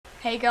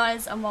Hey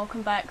guys, and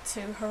welcome back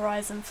to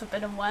Horizon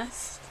Forbidden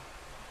West.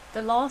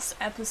 The last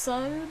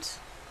episode,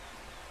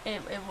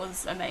 it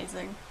was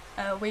amazing.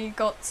 We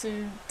got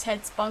to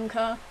Ted's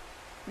bunker,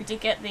 we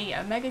did get the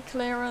Omega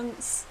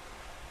clearance,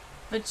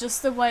 but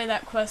just the way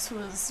that quest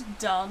was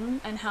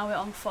done and how it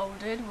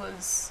unfolded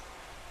was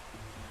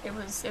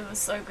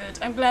so good.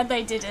 I'm glad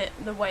they did it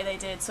the way they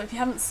did, so if you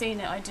haven't seen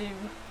it, I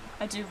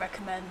do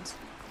recommend.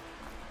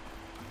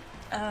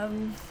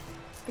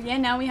 But yeah,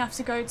 now we have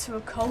to go to a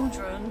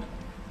cauldron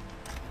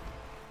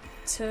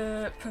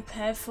to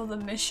prepare for the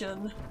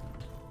mission.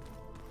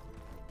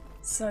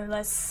 So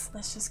let's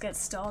just get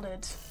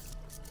started.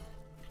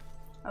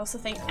 I also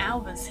think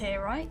Alva's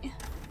here, right?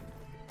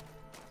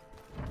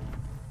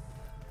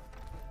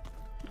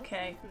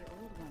 Okay. The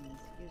old ones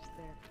used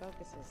their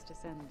focuses to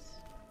send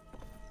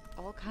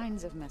all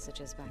kinds of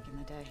messages back in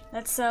the day.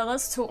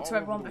 Let's talk to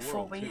everyone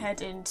before we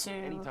head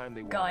into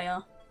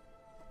Gaia.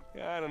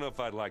 Yeah, I don't know if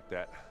I'd like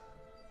that.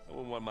 I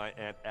wouldn't want my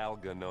Aunt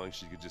Alga knowing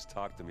she could just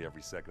talk to me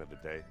every second of the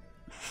day.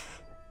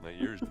 My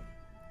ears.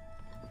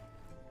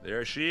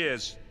 There she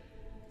is.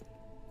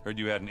 Heard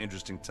you had an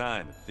interesting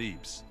time at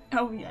Thebes.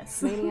 Oh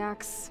yes.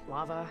 Maniacs,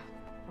 lava,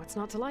 what's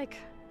not to like?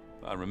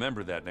 I'll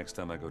remember that next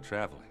time I go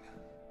traveling.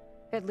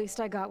 At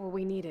least I got what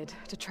we needed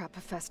to trap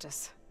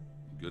Hephaestus.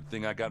 Good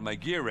thing I got my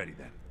gear ready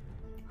then.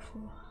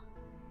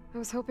 I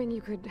was hoping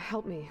you could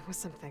help me with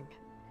something.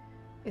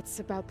 It's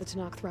about the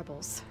talanah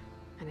rebels,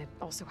 and it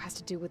also has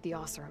to do with the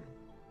Oseram.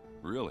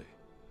 Really?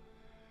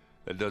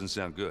 That doesn't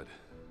sound good.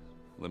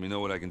 Let me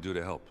know what I can do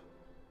to help.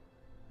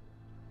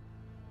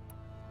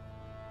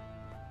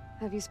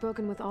 Have you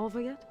spoken with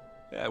Alva yet?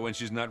 Yeah, when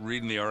she's not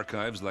reading the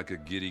archives like a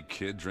giddy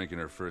kid drinking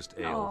her first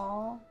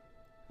ale.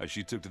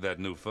 She took to that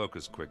new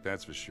focus quick,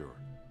 that's for sure.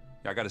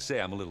 I gotta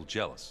say, I'm a little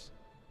jealous.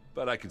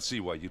 But I can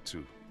see why you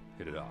two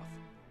hit it off.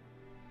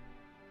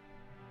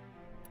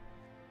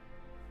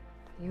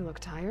 You look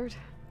tired.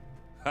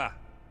 Ha!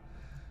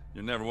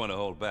 You're never one to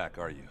hold back,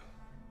 are you?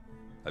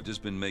 I've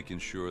just been making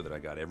sure that I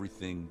got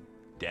everything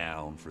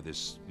down for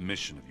this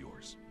mission of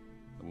yours.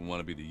 I wouldn't want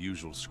to be the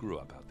usual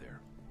screw-up out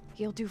there.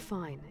 He'll do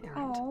fine,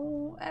 Erend.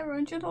 Oh,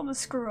 Erend, you're not a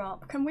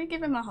screw-up. Can we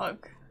give him a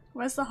hug?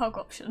 Where's the hug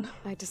option?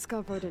 I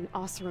discovered an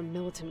Oseram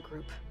militant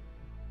group.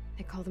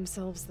 They call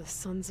themselves the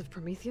Sons of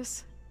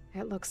Prometheus.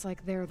 It looks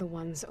like they're the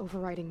ones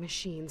overriding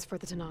machines for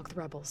the talanah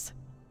rebels.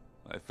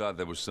 I thought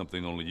that was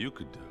something only you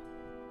could do.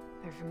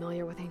 They're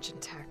familiar with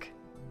ancient tech,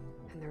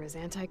 and they're as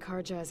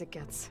anti-Carja as it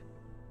gets.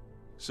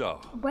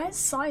 So, where's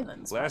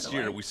Silence? Last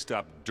year we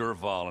stopped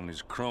Durval and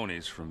his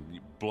cronies from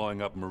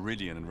blowing up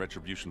Meridian in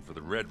retribution for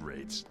the Red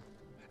Raids.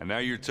 And now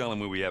you're telling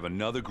me we have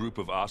another group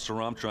of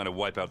Oseram trying to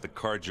wipe out the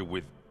Carja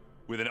with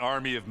an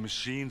army of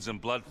machines and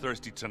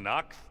bloodthirsty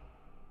talanah?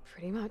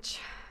 Pretty much.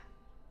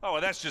 Oh,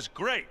 well, that's just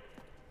great!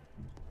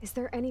 Is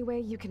there any way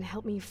you can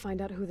help me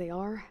find out who they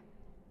are?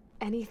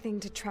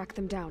 Anything to track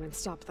them down and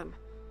stop them?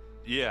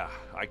 Yeah,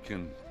 I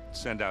can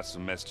send out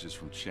some messages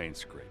from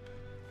Chainscrape.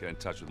 Get in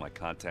touch with my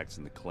contacts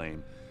in the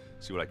claim,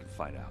 see what I can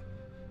find out.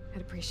 I'd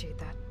appreciate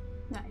that.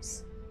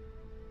 Nice.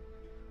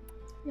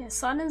 Yeah,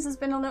 Silence has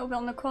been a little bit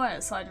on the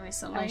quiet side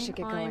recently. I should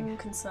get going. I'm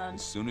concerned.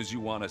 As soon as you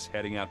want us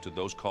heading out to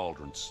those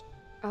cauldrons.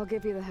 I'll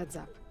give you the heads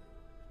up.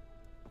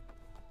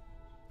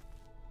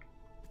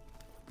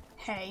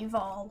 Hey,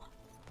 Vol.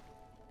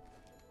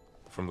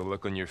 From the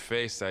look on your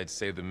face, I'd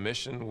say the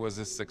mission was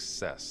a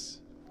success.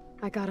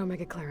 I got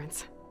Omega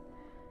clearance.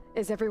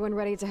 Is everyone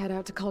ready to head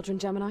out to Cauldron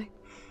GEMINI?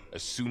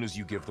 As soon as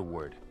you give the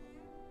word.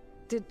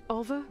 Did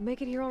Alva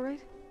make it here all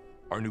right?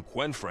 Our new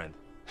Quen friend.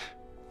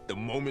 The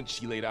moment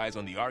she laid eyes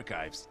on the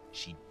archives,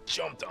 she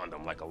jumped on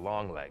them like a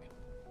long leg.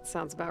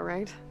 Sounds about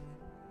right.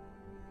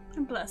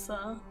 Bless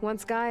her.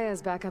 Once Gaia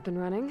is back up and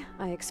running,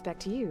 I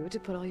expect you to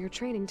put all your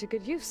training to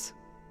good use.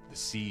 The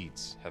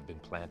seeds have been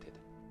planted.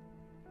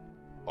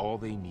 All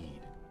they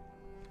need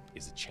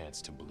is a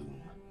chance to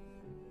bloom.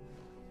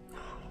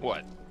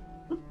 What?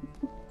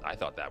 I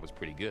thought that was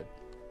pretty good.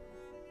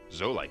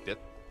 Zoe liked it.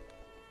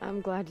 I'm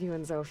glad you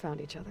and Zoe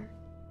found each other.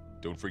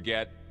 Don't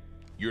forget,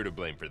 you're to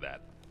blame for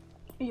that.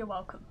 You're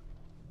welcome.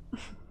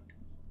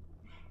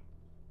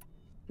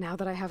 Now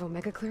that I have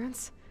Omega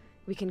clearance,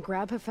 we can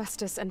grab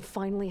Hephaestus and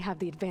finally have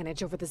the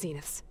advantage over the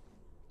Zeniths.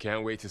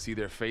 Can't wait to see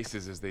their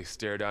faces as they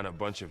stare down a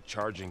bunch of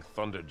charging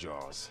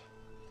Thunderjaws.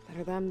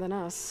 Better them than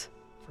us,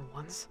 for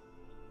once.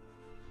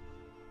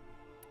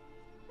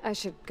 I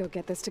should go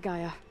get this to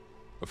Gaia.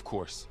 Of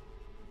course.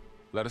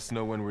 Let us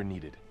know when we're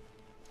needed.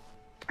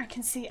 I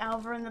can see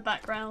Alva in the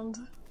background.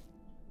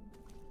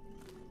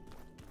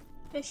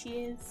 There she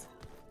is.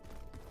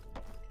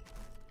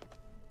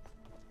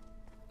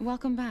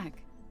 Welcome back.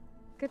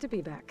 Good to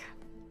be back.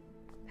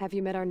 Have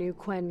you met our new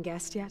Quen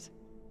guest yet?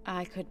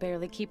 I could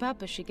barely keep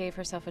up as she gave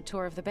herself a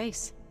tour of the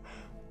base.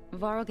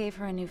 Varl gave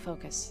her a new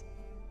focus.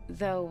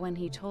 Though when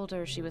he told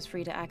her she was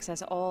free to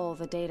access all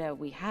the data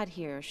we had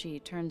here, she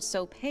turned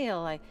so pale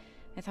I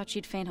thought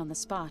she'd faint on the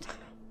spot.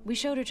 We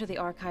showed her to the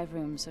archive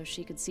room so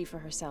she could see for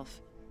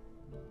herself.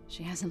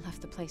 She hasn't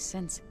left the place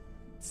since.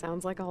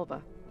 Sounds like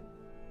Alva.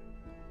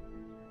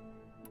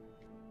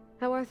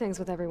 How are things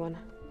with everyone?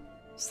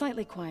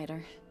 Slightly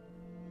quieter.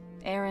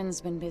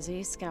 Aaron's been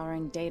busy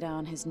scouring data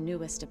on his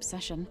newest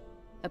obsession.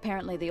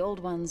 Apparently the old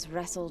ones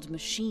wrestled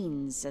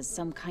machines as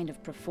some kind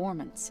of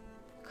performance.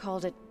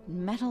 Called it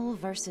metal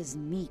versus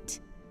meat.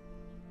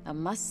 A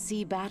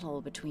must-see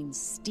battle between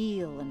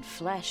steel and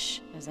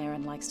flesh, as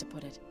Aaron likes to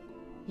put it.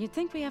 You'd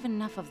think we have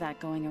enough of that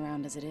going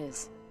around as it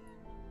is.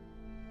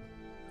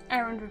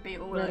 Aaron would be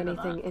all Read over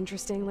anything that.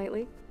 interesting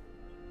lately?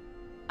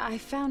 I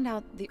found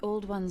out the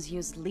old ones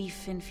use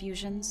leaf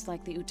infusions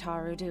like the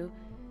Utaru do.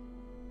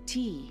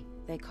 Tea,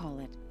 they call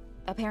it.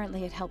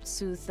 Apparently it helped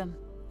soothe them.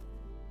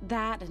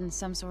 That and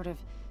some sort of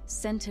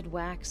scented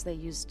wax they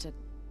used to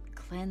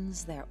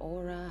cleanse their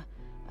aura.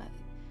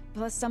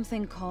 Plus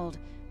something called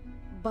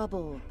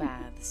bubble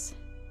baths.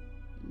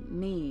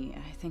 Me,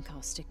 I think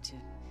I'll stick to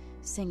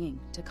singing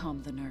to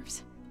calm the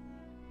nerves.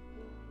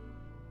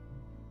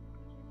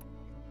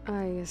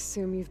 I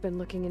assume you've been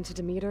looking into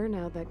Demeter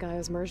now that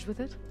Gaia's merged with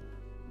it?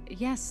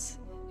 Yes.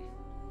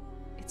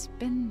 It's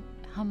been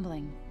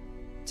humbling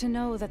to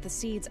know that the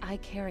seeds I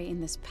carry in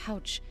this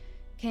pouch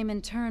came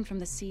in turn from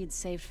the seeds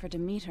saved for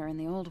Demeter in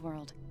the old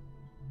world.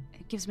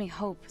 It gives me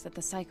hope that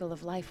the cycle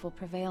of life will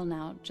prevail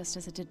now, just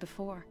as it did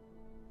before.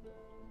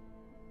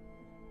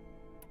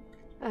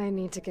 I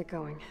need to get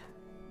going.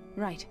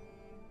 Right.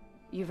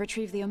 You've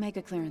retrieved the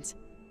Omega clearance.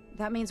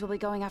 That means we'll be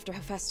going after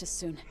Hephaestus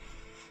soon.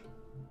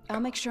 I'll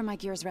make sure my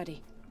gear's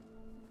ready.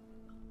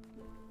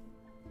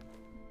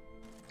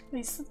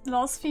 These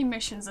last few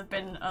missions have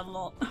been a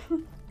lot.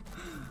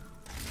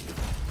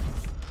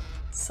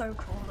 So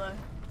cool though.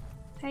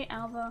 Hey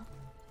Alva.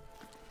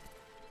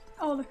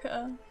 Oh, look at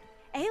her.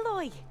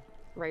 Aloy!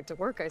 Right to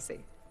work, I see.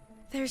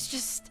 There's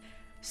just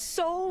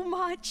so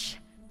much.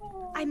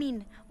 I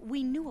mean,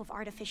 we knew of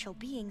artificial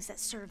beings that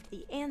served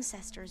the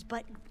ancestors,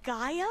 but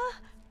Gaia?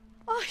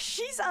 Oh,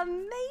 she's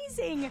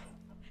amazing!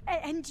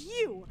 And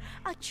you,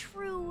 a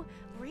true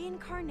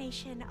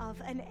reincarnation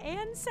of an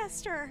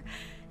ancestor.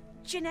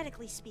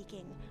 Genetically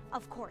speaking,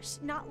 of course,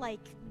 not like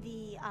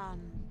the,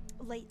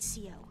 late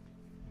CO.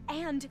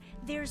 And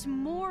there's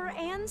more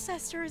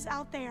ancestors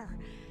out there,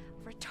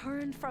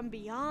 returned from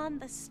beyond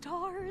the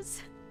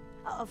stars.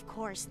 Of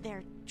course,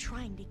 they're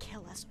trying to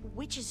kill us,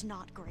 which is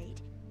not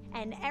great.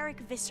 And Eric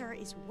Visser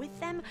is with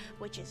them,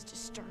 which is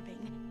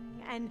disturbing.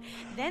 And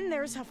then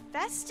there's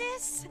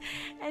Hephaestus,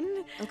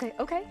 and...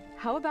 Okay.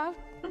 How about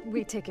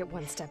we take it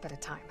one step at a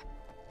time?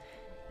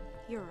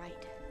 You're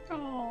right.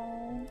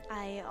 Oh.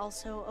 I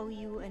also owe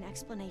you an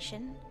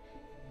explanation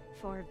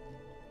for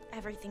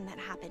everything that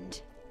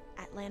happened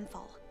at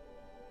Landfall.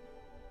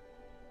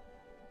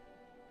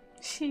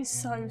 She's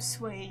so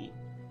sweet.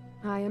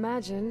 I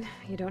imagine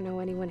you don't know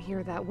anyone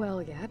here that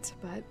well yet,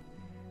 but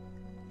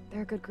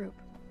they're a good group.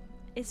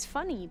 It's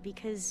funny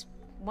because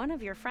one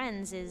of your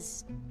friends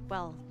is,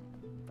 well,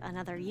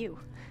 another you.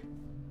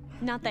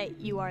 Not that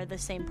you are the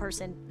same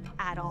person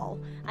at all.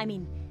 I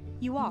mean,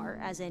 you are,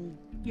 as in,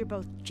 you're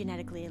both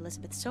genetically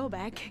Elizabeth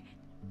Sobek,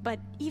 but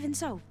even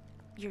so,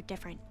 you're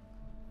different.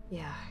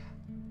 Yeah,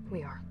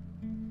 we are.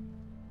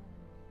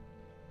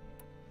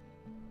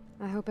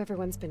 I hope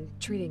everyone's been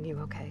treating you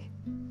okay.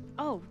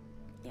 Oh,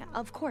 yeah,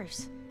 of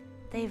course.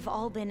 They've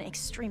all been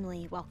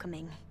extremely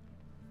welcoming.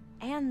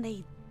 And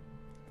they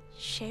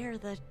share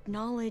the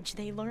knowledge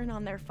they learn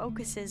on their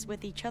focuses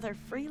with each other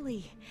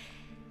freely.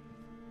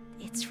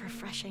 It's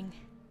refreshing.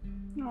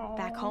 Aww.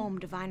 Back home,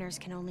 diviners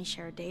can only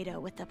share data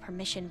with the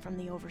permission from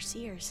the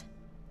overseers.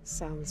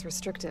 Sounds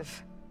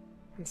restrictive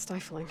and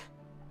stifling.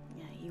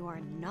 Yeah, you are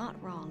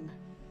not wrong.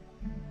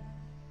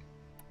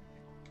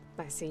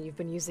 I see you've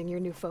been using your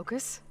new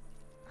focus.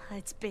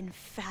 It's been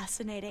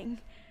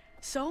fascinating.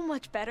 So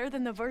much better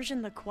than the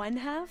version the Quen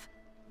have.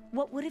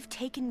 What would have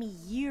taken me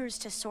years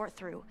to sort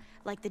through,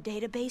 like the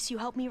database you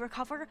helped me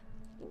recover,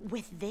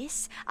 with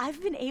this,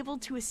 I've been able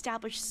to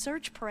establish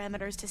search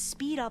parameters to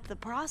speed up the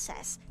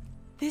process.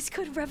 This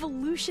could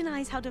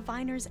revolutionize how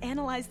diviners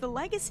analyze the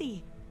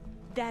legacy.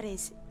 That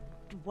is,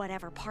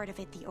 whatever part of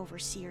it the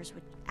overseers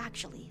would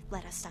actually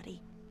let us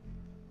study.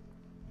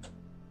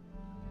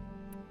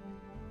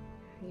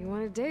 You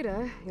wanted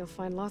data, you'll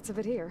find lots of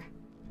it here.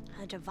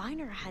 A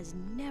diviner has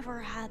never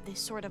had this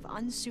sort of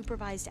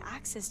unsupervised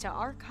access to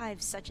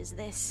archives such as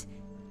this.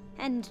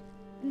 And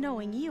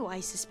knowing you,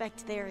 I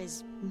suspect there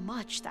is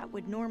much that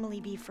would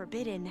normally be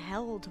forbidden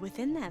held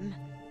within them.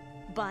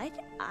 But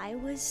I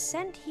was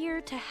sent here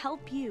to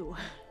help you.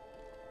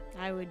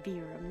 I would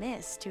be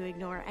remiss to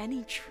ignore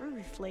any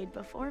truth laid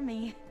before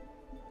me.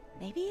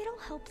 Maybe it'll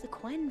help the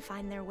Quen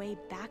find their way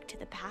back to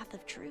the path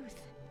of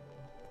truth.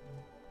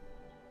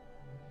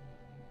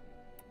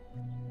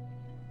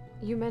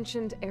 You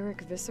mentioned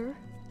Eric Visser?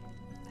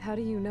 How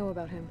do you know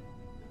about him?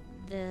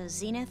 The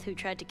Zenith who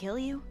tried to kill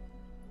you?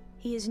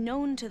 He is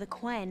known to the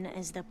Quen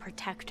as the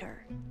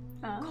Protector.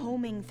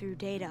 Combing through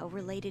data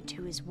related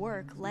to his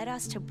work led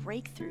us to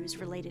breakthroughs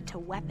related to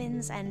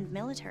weapons and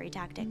military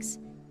tactics.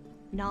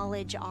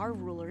 Knowledge our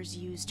rulers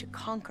used to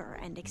conquer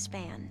and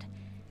expand,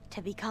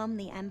 to become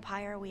the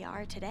empire we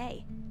are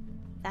today.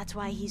 That's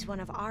why he's one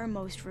of our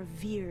most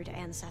revered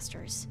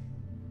ancestors.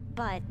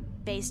 But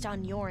based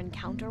on your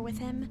encounter with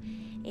him,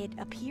 it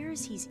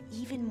appears he's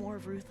even more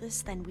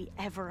ruthless than we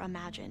ever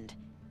imagined.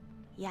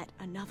 Yet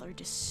another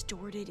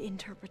distorted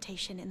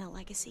interpretation in the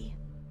legacy.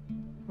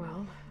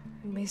 Well,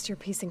 at least you're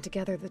piecing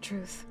together the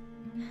truth.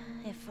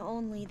 If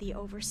only the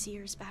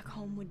overseers back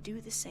home would do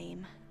the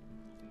same.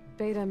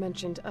 Beta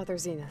mentioned other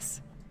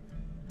Zeniths.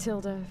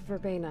 Tilda,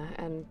 Verbena,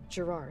 and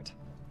Gerard.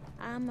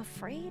 I'm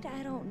afraid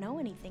I don't know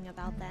anything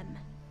about them.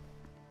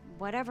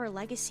 Whatever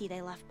legacy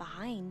they left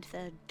behind,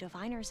 the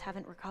Diviners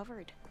haven't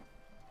recovered.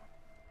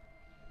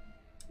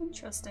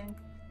 Interesting.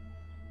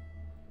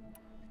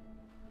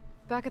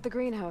 Back at the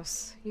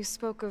greenhouse, you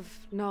spoke of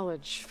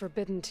knowledge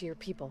forbidden to your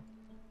people.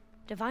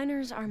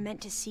 Diviners are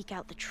meant to seek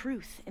out the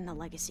truth in the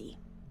legacy,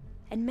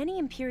 and many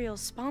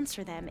Imperials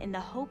sponsor them in the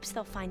hopes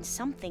they'll find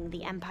something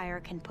the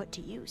Empire can put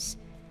to use,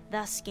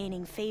 thus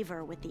gaining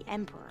favor with the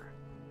Emperor.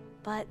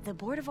 But the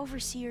Board of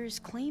Overseers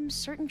claims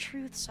certain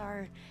truths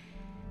are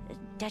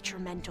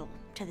detrimental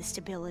to the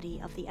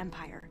stability of the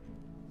Empire,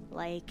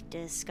 like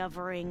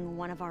discovering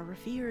one of our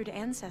revered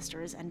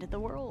ancestors ended the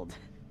world.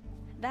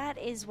 That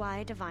is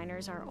why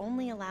Diviners are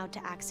only allowed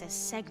to access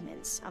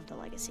segments of the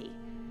legacy.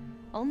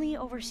 Only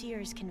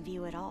Overseers can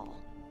view it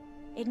all.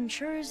 It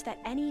ensures that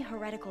any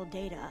heretical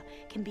data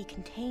can be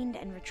contained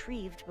and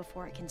retrieved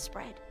before it can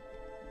spread.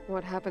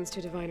 What happens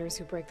to Diviners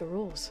who break the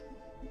rules?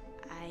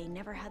 I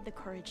never had the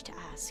courage to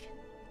ask.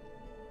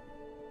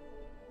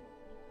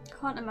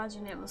 Can't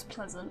imagine it was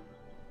pleasant.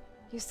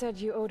 You said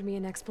you owed me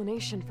an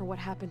explanation for what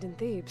happened in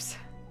Thebes.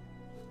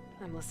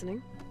 I'm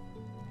listening.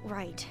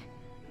 Right.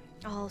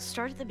 I'll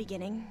start at the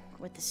beginning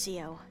with the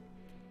CO.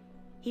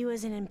 He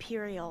was an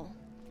Imperial,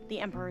 the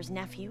Emperor's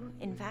nephew,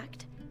 in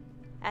fact.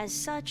 As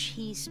such,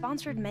 he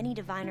sponsored many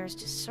Diviners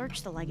to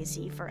search the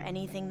legacy for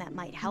anything that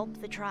might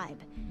help the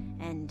tribe,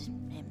 and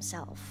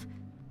himself.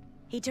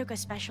 He took a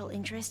special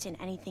interest in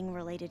anything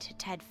related to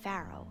Ted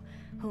Faro,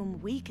 whom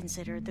we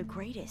considered the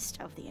greatest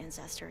of the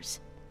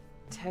ancestors.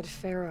 Ted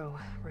Faro,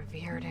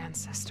 revered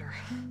ancestor.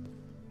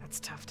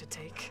 That's tough to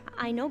take.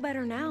 I know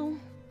better now,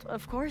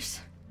 of course.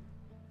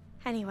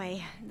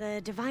 Anyway, the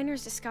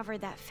Diviners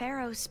discovered that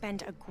Faro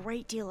spent a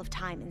great deal of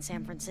time in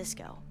San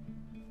Francisco.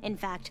 In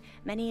fact,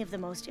 many of the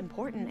most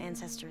important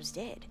ancestors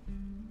did.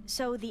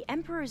 So the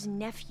Emperor's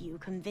nephew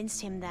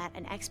convinced him that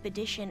an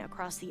expedition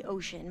across the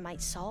ocean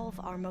might solve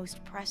our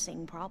most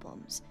pressing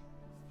problems.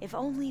 If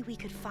only we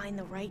could find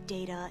the right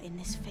data in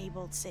this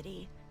fabled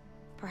city.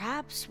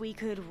 Perhaps we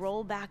could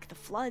roll back the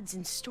floods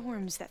and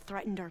storms that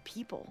threatened our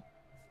people.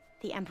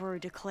 The Emperor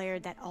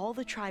declared that all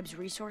the tribe's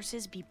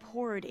resources be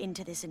poured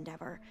into this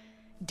endeavor.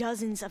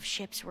 Dozens of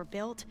ships were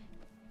built,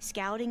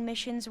 scouting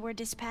missions were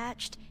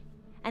dispatched,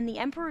 and the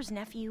Emperor's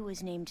nephew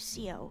was named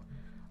CO,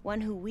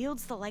 one who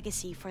wields the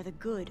legacy for the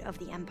good of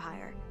the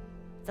Empire,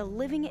 the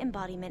living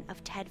embodiment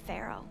of Ted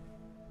Faro,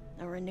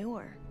 the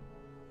Renewer.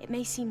 It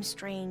may seem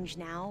strange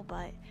now,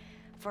 but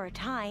for a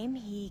time,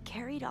 he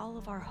carried all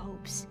of our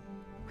hopes.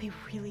 We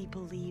really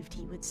believed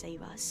he would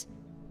save us.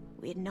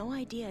 We had no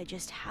idea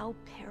just how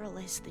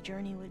perilous the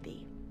journey would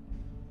be.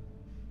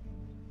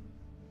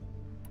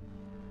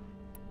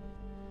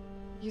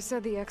 You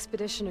said the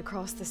expedition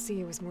across the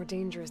sea was more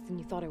dangerous than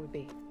you thought it would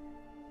be.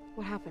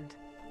 What happened?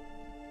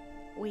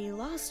 We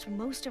lost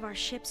most of our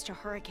ships to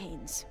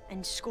hurricanes,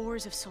 and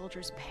scores of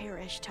soldiers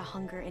perished to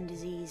hunger and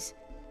disease.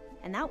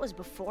 And that was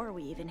before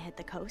we even hit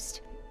the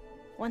coast.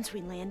 Once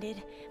we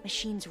landed,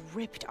 machines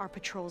ripped our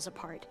patrols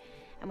apart,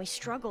 and we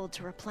struggled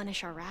to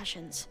replenish our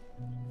rations.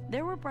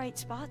 There were bright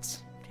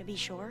spots, to be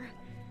sure.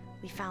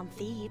 We found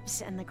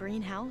Thebes and the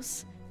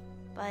greenhouse,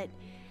 but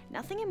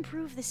nothing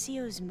improved the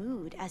CO's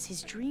mood as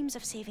his dreams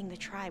of saving the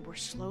tribe were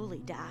slowly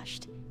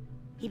dashed.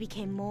 He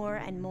became more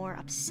and more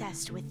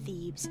obsessed with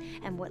Thebes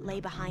and what lay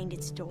behind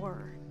its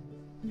door,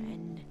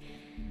 and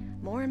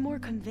more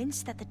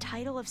convinced that the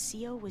title of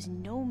CO was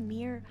no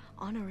mere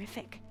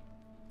honorific.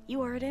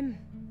 You heard him,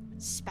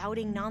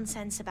 spouting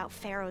nonsense about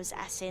Pharaoh's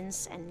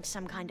essence and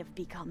some kind of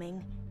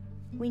becoming.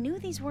 We knew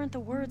these weren't the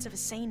words of a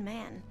sane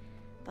man,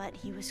 but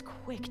he was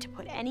quick to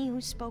put any who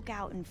spoke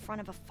out in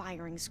front of a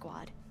firing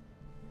squad.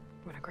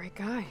 What a great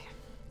guy.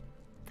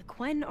 The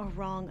Quen are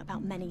wrong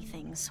about many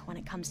things when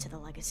it comes to the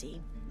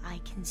legacy. I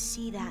can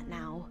see that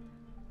now.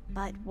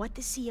 But what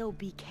the CO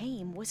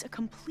became was a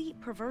complete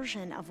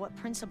perversion of what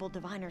principled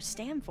diviners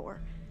stand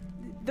for.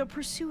 The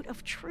pursuit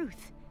of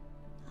truth.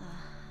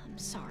 I'm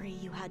sorry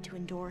you had to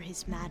endure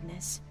his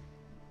madness.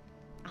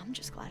 I'm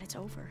just glad it's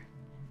over.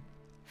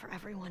 For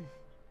everyone.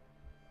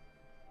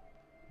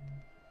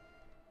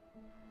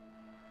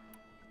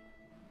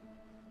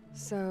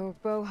 So,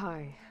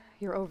 Bohai,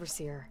 your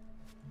overseer.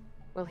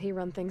 Will he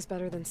run things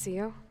better than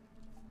CO?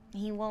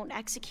 He won't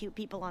execute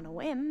people on a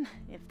whim,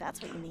 if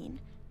that's what you mean.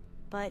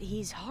 But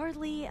he's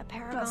hardly a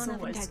paragon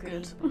of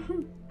integrity.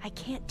 I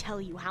can't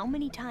tell you how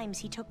many times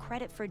he took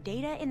credit for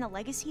data in the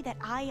legacy that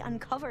I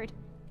uncovered.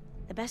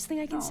 The best thing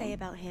I can say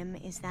about him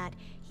is that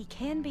he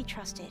can be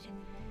trusted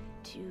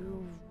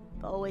to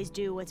always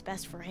do what's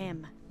best for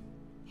him.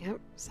 Yep,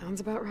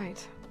 sounds about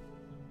right.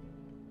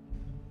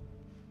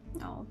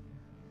 Oh.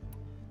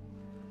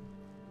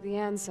 The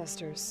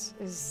ancestors,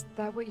 is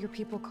that what your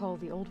people call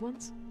the old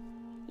ones?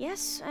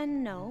 Yes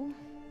and no.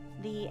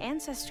 The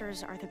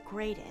ancestors are the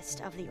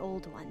greatest of the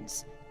old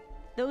ones.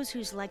 Those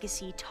whose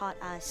legacy taught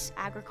us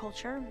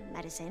agriculture,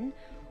 medicine,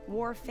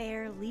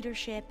 warfare,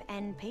 leadership,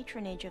 and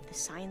patronage of the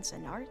science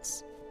and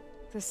arts.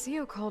 The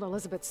CEO called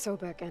Elizabeth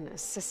Sobek an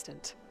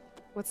assistant.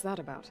 What's that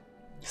about?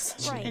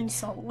 Such Right. an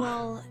insult.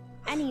 Well,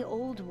 any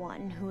old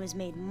one who has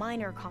made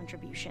minor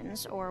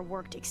contributions or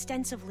worked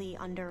extensively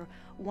under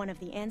one of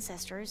the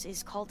ancestors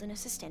is called an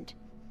assistant.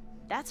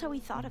 That's how we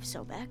thought of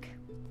Sobek,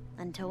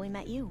 until we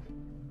met you.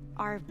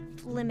 Our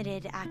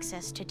limited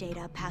access to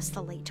data past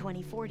the late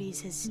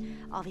 2040s has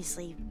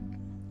obviously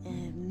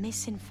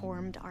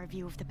misinformed our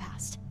view of the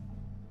past.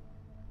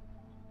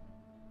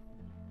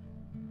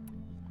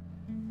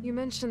 You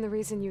mentioned the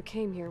reason you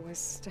came here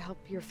was to help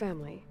your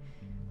family.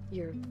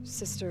 Your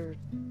sister...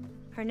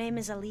 Her name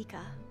is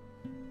Alika.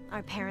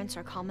 Our parents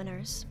are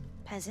commoners,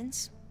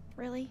 peasants,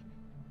 really.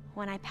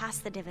 When I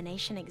passed the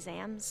divination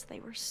exams,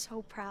 they were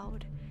so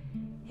proud.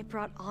 It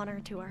brought honor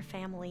to our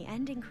family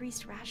and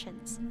increased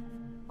rations.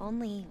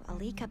 Only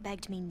Alika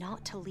begged me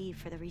not to leave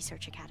for the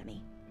research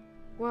academy.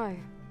 Why?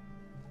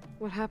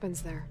 What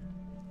happens there?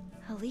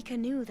 Alika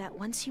knew that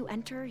once you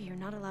enter, you're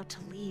not allowed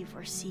to leave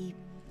or see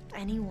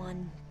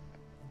anyone,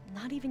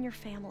 not even your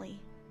family.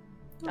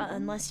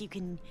 Unless you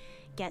can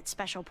get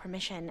special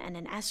permission and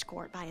an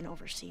escort by an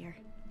overseer.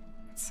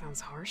 It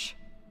sounds harsh.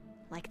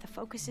 Like the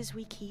focuses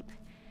we keep,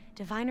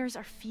 diviners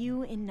are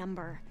few in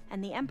number,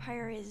 and the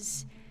Empire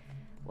is,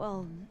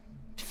 well,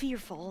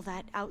 fearful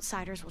that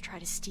outsiders will try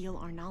to steal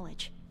our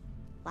knowledge.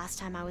 Last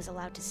time I was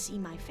allowed to see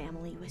my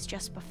family was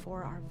just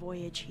before our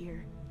voyage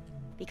here.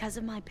 Because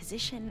of my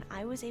position,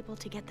 I was able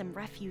to get them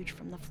refuge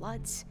from the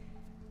floods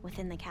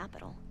within the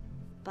capital.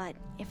 But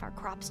if our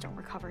crops don't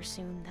recover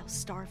soon, they'll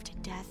starve to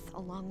death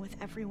along with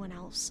everyone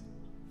else.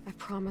 I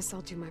promise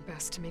I'll do my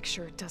best to make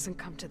sure it doesn't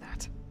come to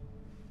that.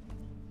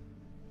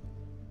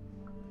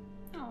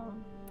 Oh.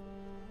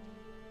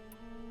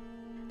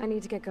 I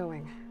need to get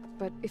going,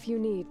 but if you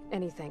need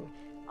anything...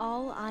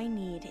 All I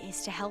need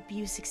is to help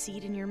you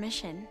succeed in your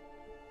mission.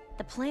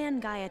 The plan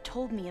Gaia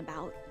told me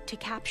about to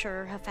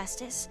capture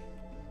Hephaestus,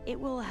 it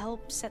will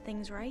help set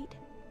things right.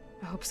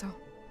 I hope so.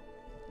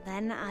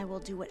 Then I will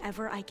do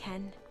whatever I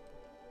can.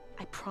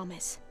 I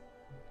promise.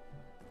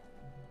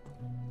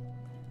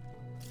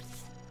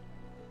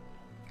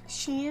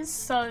 She is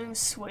so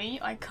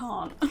sweet, I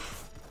can't.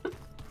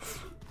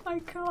 I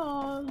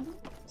can't.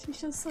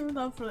 She's just so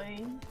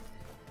lovely.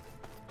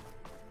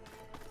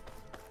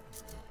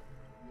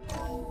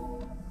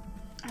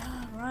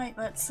 Right,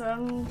 let's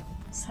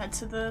head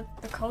to the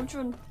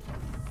Cauldron.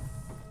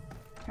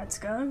 Let's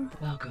go.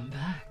 Welcome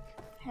back.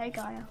 Hey,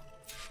 Gaia.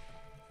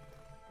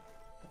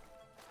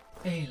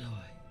 Aloy,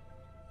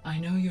 I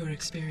know your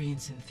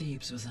experience in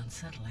Thebes was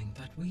unsettling,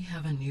 but we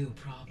have a new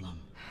problem.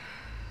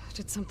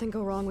 Did something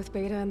go wrong with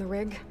Beta and the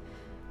rig?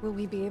 Will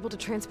we be able to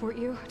transport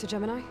you to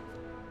Gemini?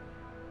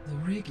 The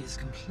rig is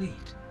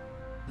complete.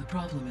 The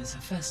problem is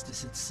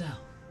Hephaestus itself.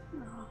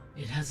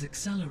 It has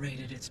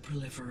accelerated its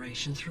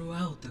proliferation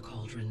throughout the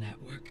Cauldron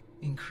network,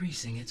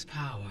 increasing its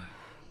power.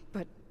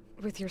 But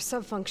with your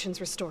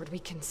sub-functions restored, we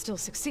can still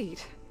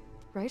succeed,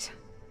 right?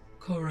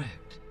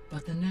 Correct,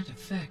 but the net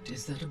effect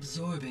is that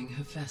absorbing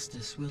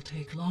Hephaestus will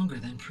take longer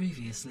than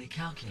previously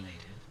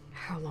calculated.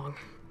 How long?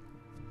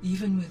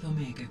 Even with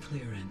Omega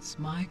clearance,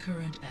 my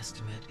current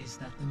estimate is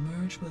that the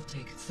merge will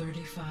take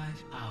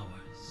 35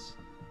 hours.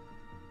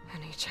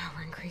 And each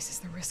hour increases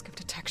the risk of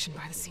detection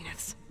by the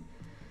Zeniths.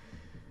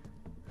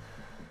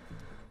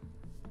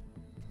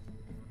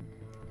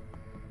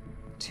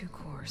 Two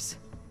cores.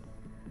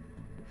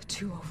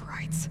 Two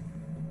overrides.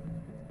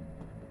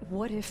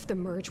 What if the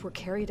merge were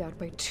carried out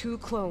by two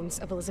clones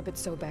of Elizabeth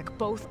Sobek,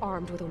 both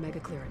armed with Omega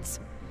clearance?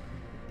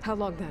 How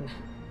long then?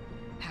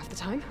 Half the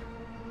time?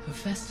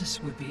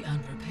 Hephaestus would be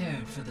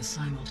unprepared for the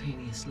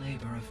simultaneous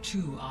labor of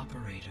two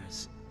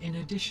operators, in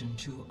addition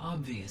to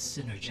obvious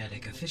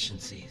synergetic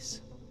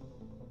efficiencies.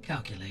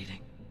 Calculating.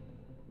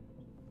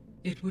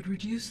 It would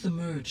reduce the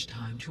merge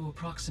time to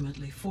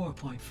approximately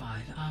 4.5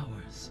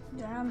 hours.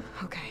 Damn.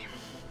 Okay.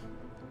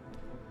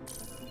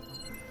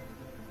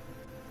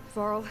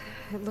 Varl,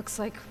 it looks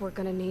like we're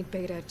gonna need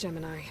Beta at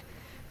Gemini.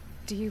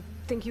 Do you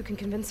think you can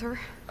convince her?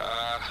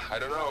 I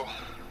don't know,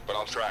 but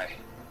I'll try.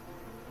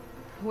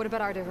 What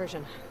about our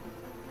diversion?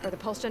 Are the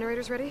pulse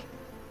generators ready?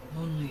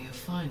 Only a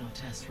final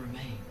test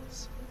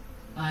remains.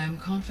 I am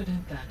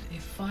confident that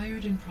if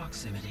fired in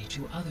proximity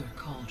to other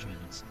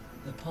cauldrons,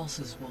 the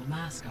pulses will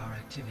mask our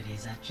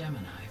activities at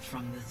Gemini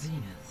from the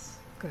zeniths.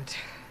 Good.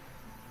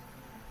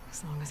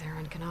 As long as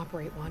Aaron can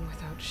operate one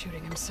without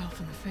shooting himself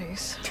in the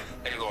face.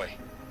 Aloy,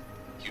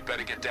 you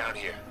better get down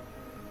here.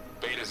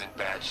 Beta's in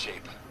bad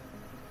shape.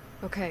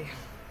 Okay.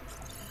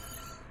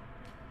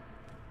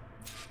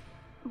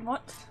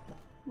 What?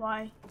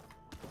 Why?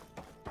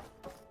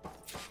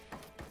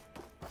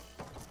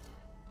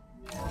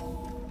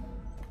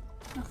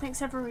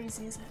 Nothing's ever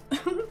easy, is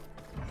it?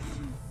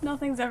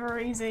 Nothing's ever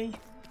easy.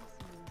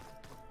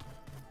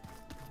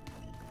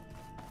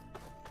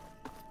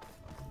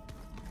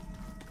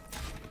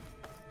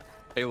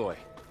 Aloy.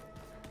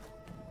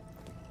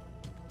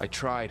 I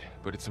tried,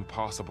 but it's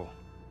impossible.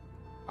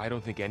 I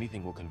don't think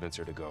anything will convince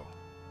her to go.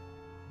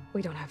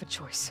 We don't have a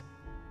choice.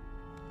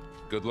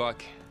 Good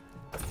luck.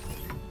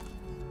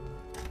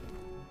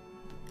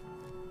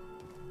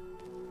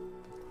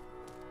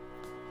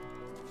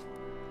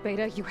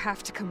 Beta, you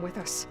have to come with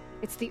us.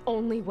 It's the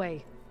only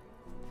way.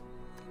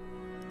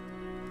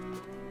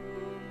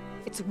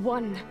 It's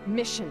one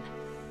mission.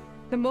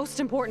 The most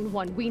important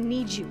one. We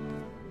need you.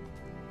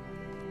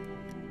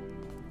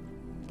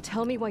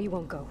 Tell me why you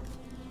won't go.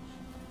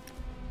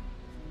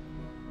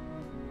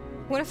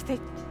 What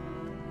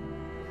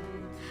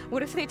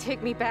if they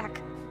take me back?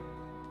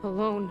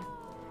 Alone,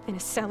 in a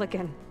cell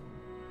again.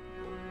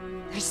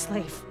 Their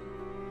slave.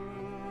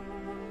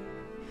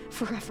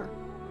 Forever.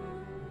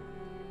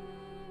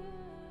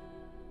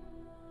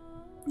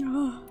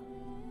 Oh.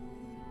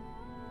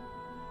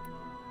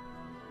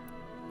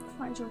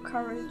 Find your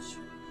courage.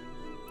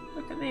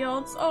 Look at the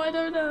odds. Oh, I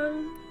don't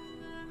know.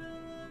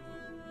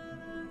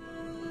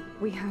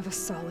 We have a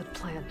solid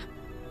plan.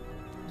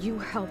 You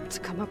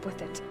helped come up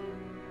with it.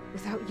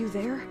 Without you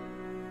there,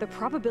 the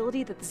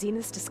probability that the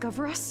Zeniths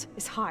discover us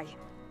is high.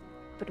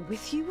 But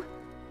with you,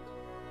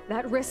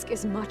 that risk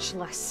is much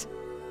less.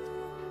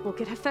 We'll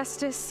get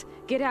Hephaestus,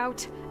 get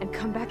out, and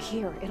come back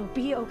here. It'll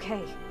be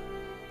okay.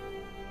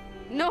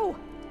 No!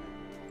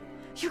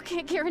 You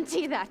can't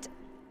guarantee that.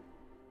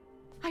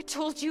 I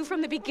told you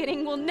from the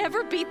beginning we'll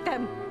never beat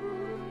them.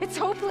 It's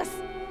hopeless.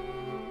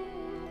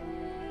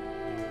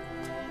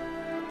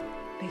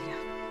 Beta.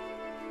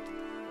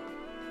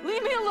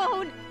 Leave me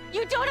alone!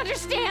 You don't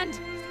understand!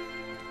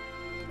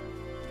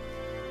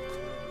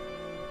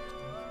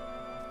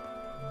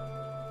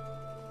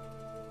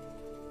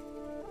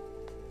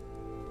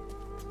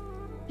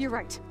 You're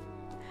right.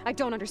 I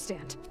don't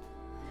understand.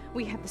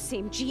 We have the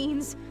same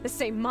genes, the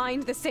same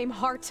mind, the same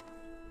heart.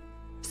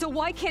 So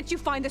why can't you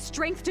find the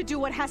strength to do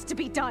what has to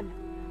be done?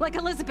 Like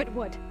Elizabeth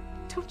would.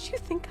 Don't you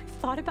think I've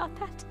thought about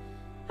that?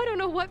 I don't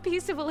know what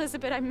piece of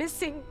Elizabeth I'm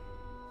missing.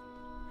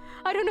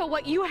 I don't know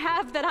what you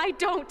have that I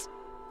don't.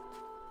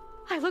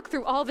 I look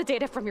through all the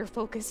data from your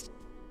focus.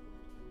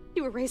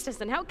 You were raised as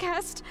an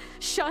outcast,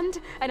 shunned,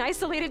 and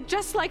isolated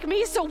just like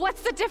me, so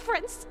what's the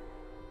difference?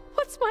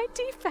 What's my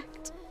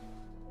defect?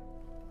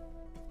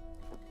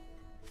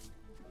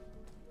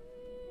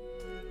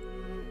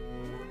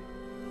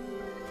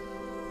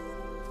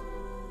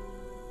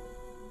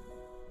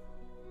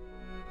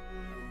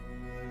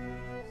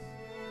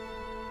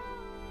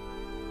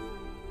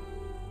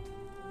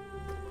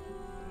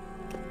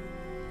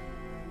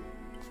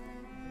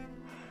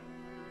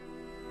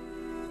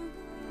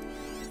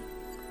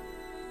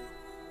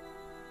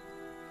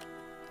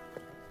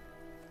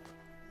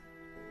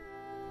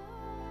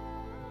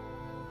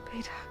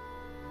 Beta,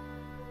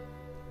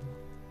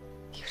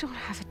 you don't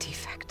have a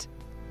defect.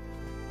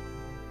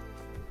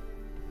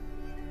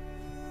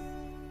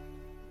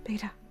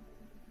 Beta,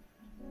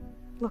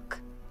 look,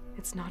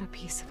 it's not a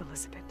piece of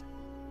Elizabeth.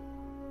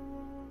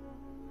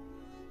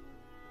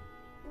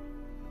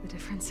 The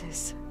difference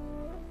is,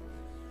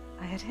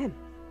 I had him.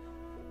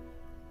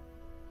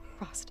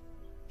 Frost.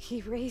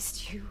 He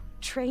raised you,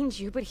 trained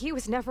you, but he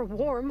was never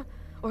warm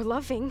or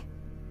loving.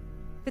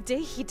 The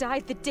day he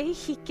died, the day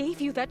he gave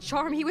you that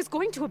charm, he was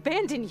going to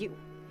abandon you.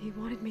 He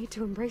wanted me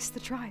to embrace the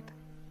tribe.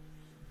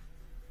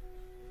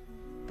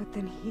 But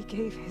then he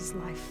gave his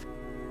life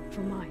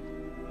for mine.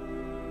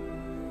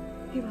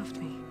 He loved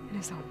me in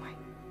his own way.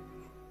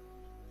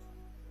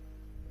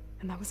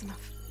 And that was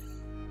enough.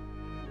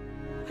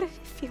 What did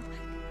it feel like?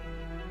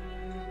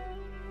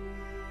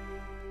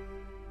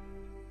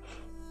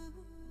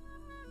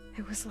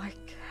 It was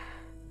like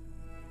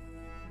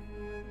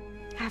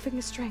having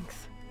the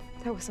strength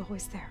that was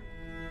always there.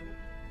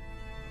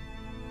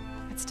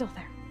 It's still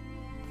there.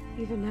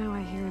 Even now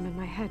I hear him in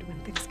my head when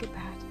things get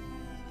bad.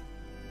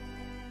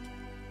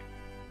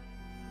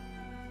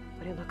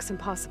 But it looks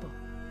impossible.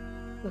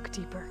 Look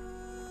deeper.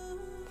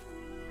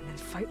 And then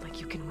fight like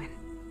you can win.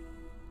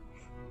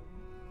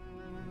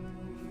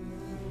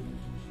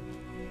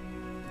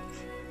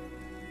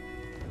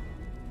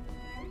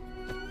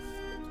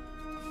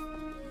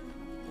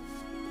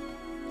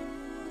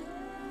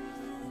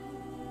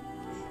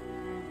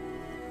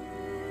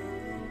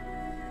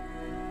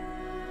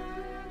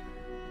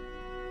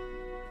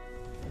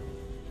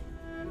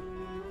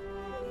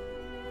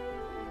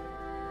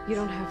 You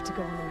don't have to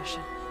go on the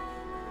mission.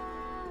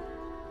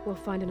 We'll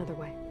find another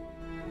way.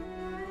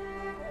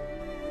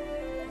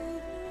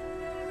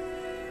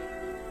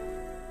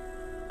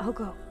 I'll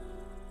go.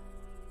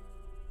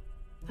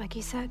 Like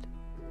you said,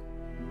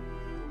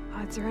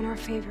 odds are in our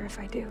favor if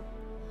I do.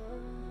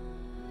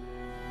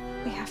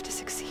 We have to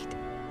succeed.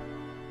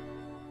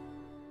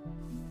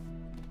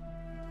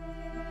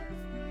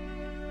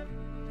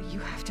 But you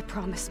have to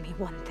promise me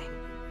one thing.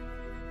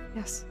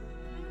 Yes,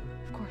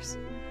 of course.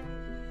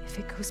 If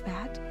it goes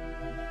bad,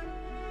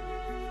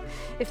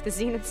 if the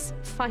Zeniths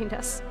find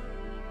us,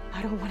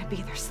 I don't want to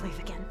be their slave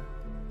again.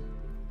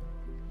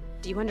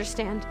 Do you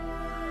understand?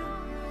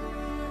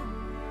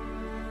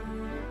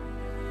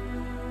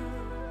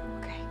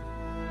 Okay.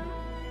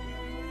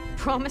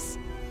 Promise?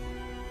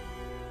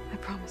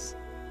 promise.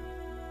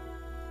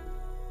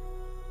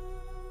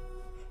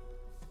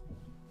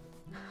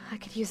 I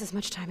could use as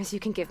much time as you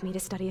can give me to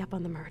study up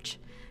on the merge,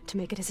 to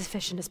make it as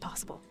efficient as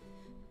possible.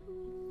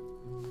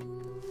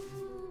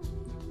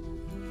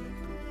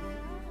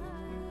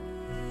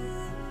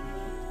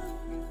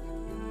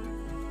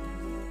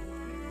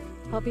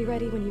 I'll be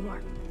ready when you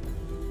are.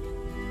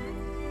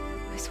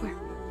 I swear.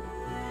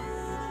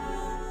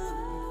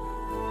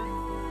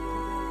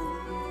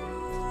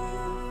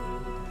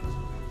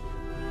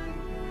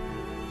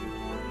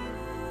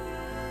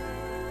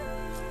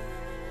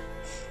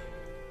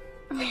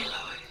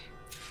 Aloy,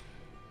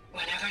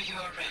 whenever you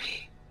are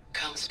ready,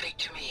 come speak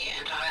to me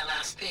and I'll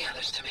ask the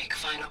others to make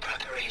final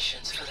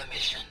preparations for the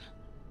mission.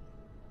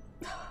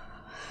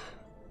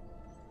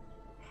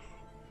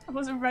 I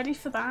wasn't ready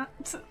for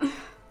that.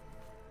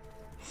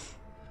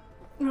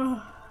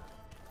 Ugh.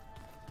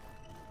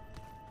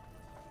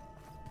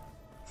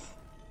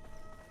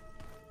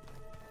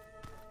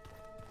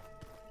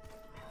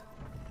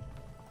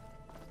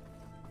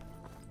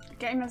 The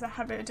game has a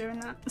habit of doing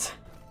that. Just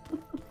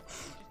need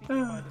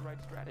to find the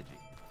right strategy.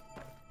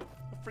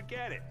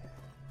 Forget it.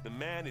 The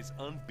man is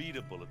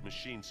unbeatable at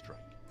machine strike.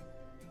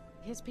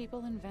 His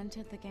people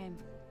invented the game.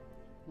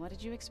 What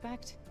did you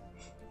expect?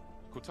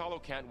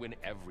 Kotallo can't win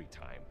every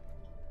time.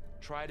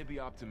 Try to be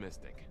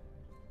optimistic.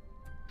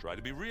 Try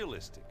to be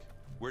realistic.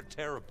 We're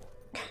terrible.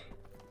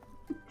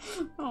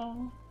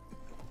 Oh.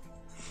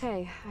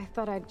 Hey, I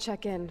thought I'd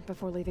check in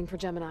before leaving for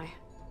Gemini.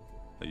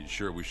 Are you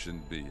sure we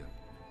shouldn't be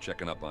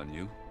checking up on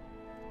you?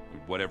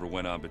 Whatever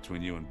went on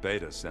between you and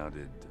Beta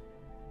sounded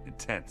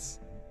intense.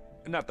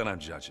 Not that I'm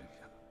judging.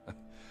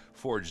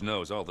 Forge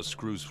knows all the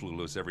screws flew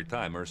loose every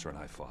time Mercer and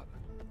I fought.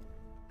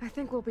 I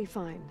think we'll be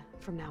fine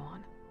from now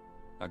on.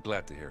 I'm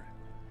glad to hear it.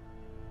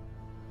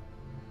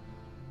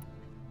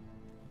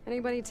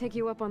 Anybody take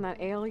you up on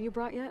that ale you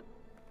brought yet?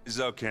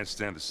 Zoe can't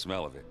stand the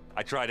smell of it.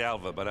 I tried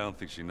Alva, but I don't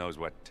think she knows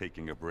what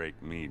taking a break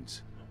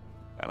means.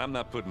 And I'm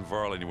not putting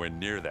Varl anywhere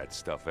near that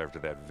stuff after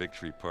that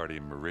victory party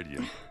in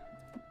Meridian.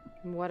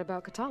 What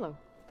about Kotallo?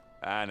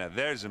 Ah, now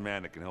there's a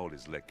man that can hold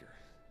his liquor.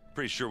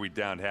 Pretty sure we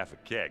downed half a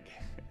keg.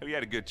 We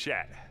had a good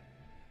chat,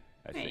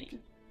 I think.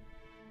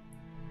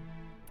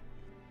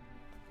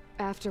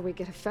 After we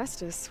get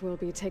Hephaestus, we'll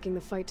be taking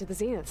the fight to the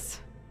Zeniths.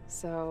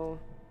 So,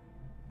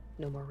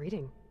 no more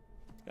reading.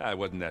 Ah, it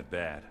wasn't that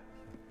bad.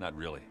 Not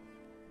really.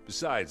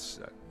 Besides,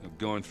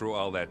 going through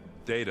all that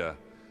data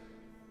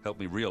helped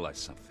me realize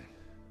something.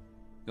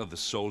 You know, the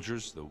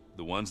soldiers,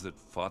 the ones that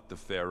fought the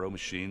Pharaoh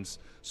machines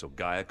so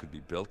Gaia could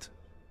be built,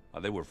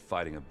 they were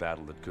fighting a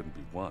battle that couldn't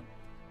be won.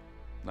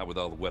 Not with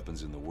all the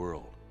weapons in the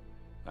world.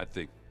 I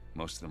think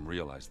most of them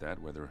realized that,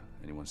 whether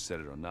anyone said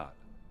it or not.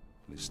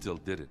 They still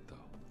did it, though.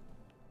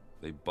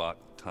 They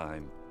bought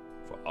time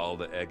for all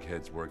the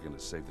eggheads working to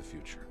save the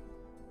future.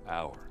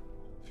 Our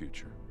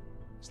future.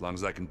 As long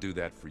as I can do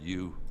that for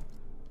you,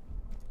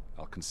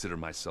 I'll consider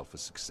myself a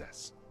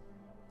success.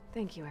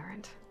 Thank you,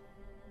 Erend.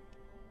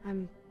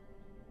 I'm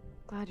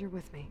glad you're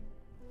with me.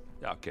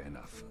 Okay,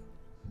 enough.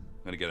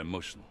 I'm gonna get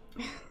emotional.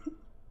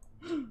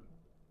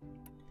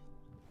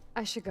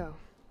 I should go.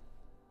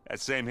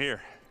 Same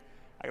here.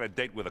 I got a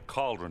date with a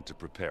Cauldron to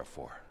prepare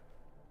for.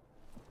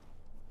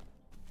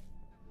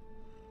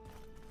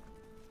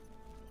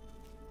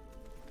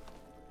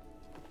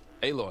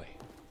 Aloy,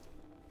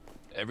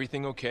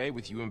 everything okay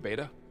with you and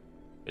Beta?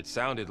 It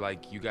sounded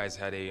like you guys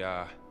had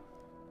a,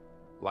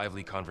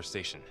 lively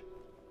conversation.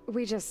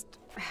 We just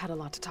had a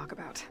lot to talk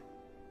about.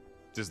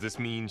 Does this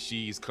mean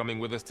she's coming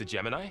with us to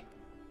Gemini?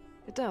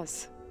 It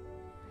does.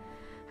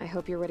 I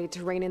hope you're ready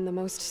to rein in the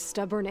most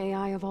stubborn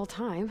AI of all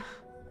time.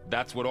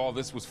 That's what all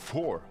this was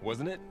for,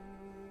 wasn't it?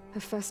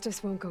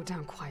 Hephaestus won't go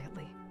down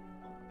quietly.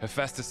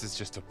 Hephaestus is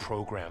just a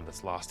program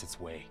that's lost its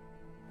way.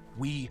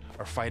 We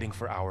are fighting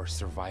for our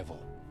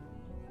survival.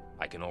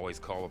 I can always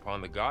call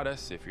upon the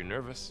goddess if you're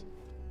nervous.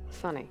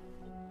 Funny.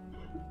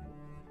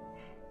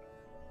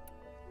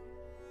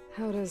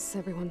 How does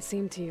everyone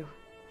seem to you?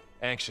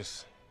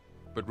 Anxious,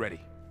 but ready.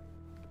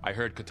 I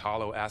heard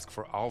Kotallo ask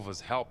for Alva's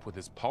help with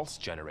his pulse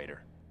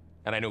generator.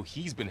 And I know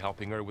he's been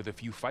helping her with a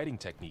few fighting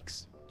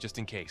techniques, just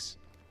in case.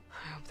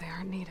 I hope they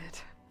aren't needed.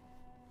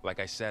 Like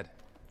I said,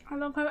 I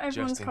love how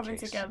everyone's in coming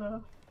case.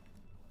 together.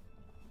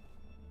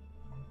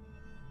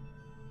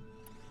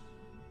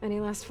 Any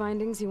last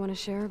findings you want to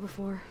share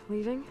before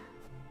leaving?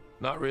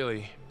 not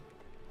really.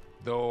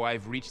 Though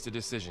I've reached a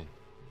decision.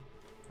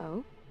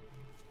 Oh?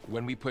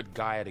 When we put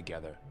Gaia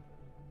together,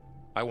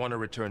 I want to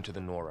return to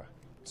the Nora,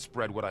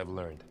 spread what I've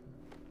learned.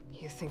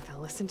 You think they'll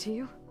listen to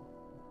you?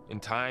 In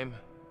time,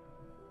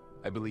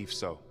 I believe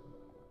so.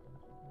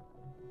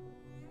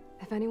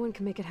 If anyone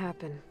can make it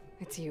happen,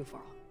 it's you,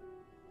 Varl.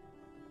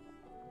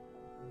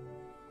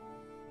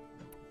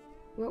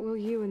 What will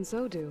you and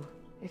Zoe do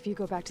if you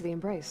go back to the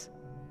Embrace?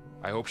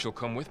 I hope she'll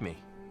come with me.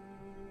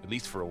 At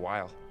least for a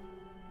while.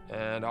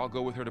 And I'll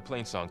go with her to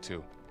Plainsong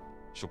too.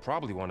 She'll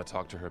probably want to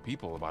talk to her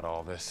people about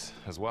all this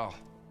as well.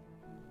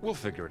 We'll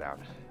figure it out.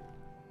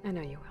 I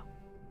know you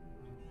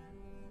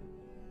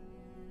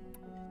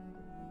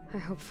will. I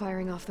hope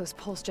firing off those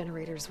pulse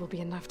generators will be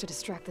enough to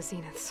distract the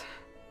Zeniths.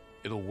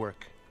 It'll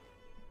work.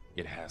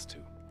 It has to.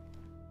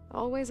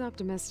 Always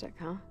optimistic,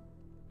 huh?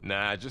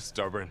 Nah, just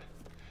stubborn.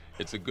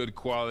 It's a good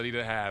quality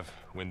to have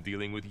when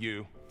dealing with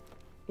you.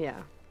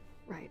 Yeah,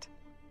 right.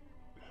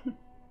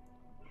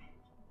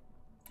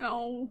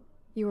 Oh.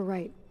 You were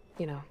right,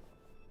 you know,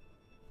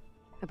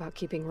 about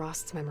keeping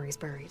Rost's memories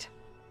buried.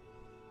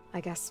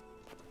 I guess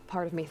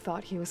part of me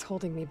thought he was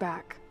holding me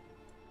back,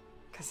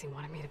 because he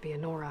wanted me to be a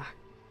Nora.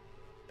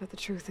 But the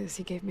truth is,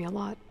 he gave me a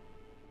lot.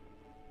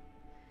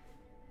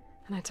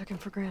 And I took him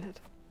for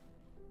granted.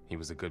 He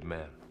was a good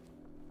man.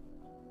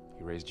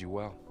 He raised you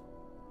well.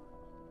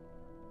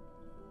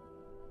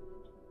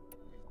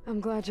 I'm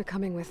glad you're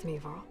coming with me,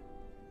 Varl.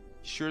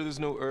 Sure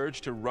there's no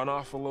urge to run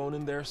off alone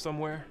in there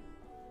somewhere?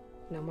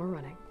 No more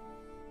running.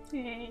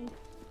 Yay.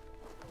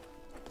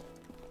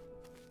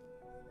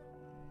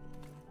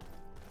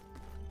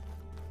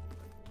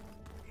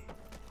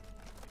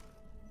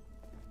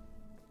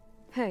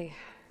 Hey,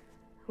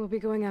 we'll be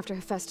going after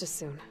Hephaestus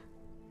soon.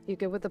 You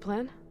good with the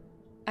plan?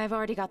 I've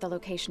already got the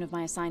location of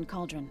my assigned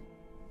cauldron.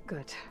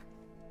 Good.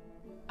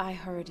 I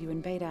heard you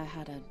and Beta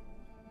had a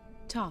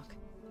talk.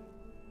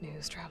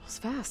 News travels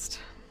fast.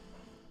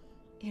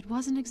 It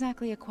wasn't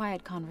exactly a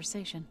quiet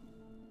conversation.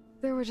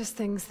 There were just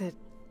things that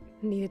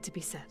needed to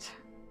be said.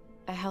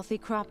 A healthy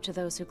crop to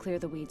those who clear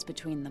the weeds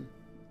between them,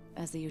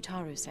 as the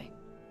Utaru say.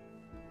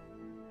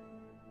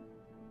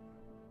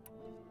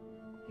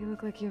 You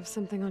look like you have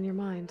something on your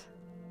mind.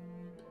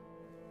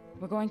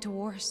 We're going to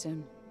war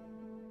soon.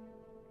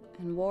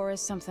 And war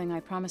is something I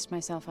promised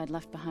myself I'd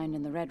left behind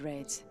in the Red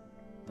Raids.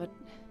 But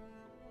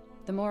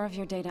the more of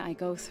your data I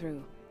go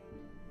through,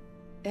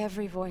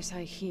 every voice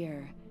I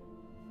hear,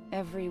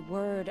 every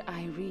word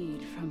I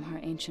read from our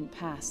ancient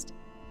past,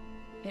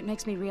 it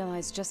makes me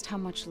realize just how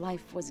much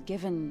life was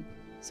given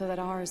so that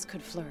ours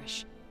could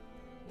flourish.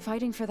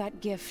 Fighting for that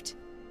gift,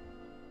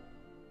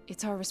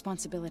 it's our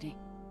responsibility.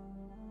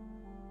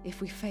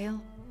 If we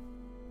fail,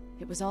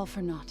 it was all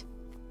for naught.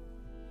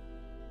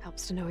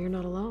 Helps to know you're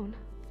not alone.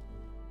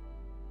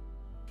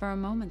 For a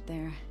moment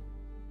there,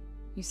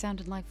 you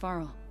sounded like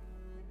Varl.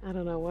 I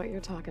don't know what you're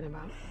talking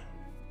about.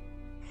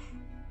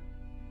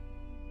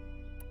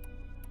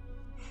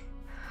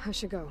 I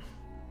should go.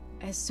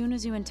 As soon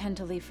as you intend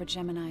to leave for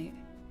Gemini,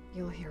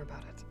 you'll hear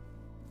about it.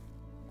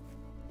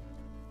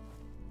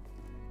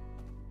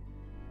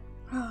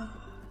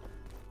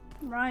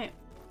 Right.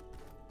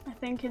 I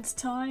think it's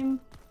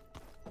time.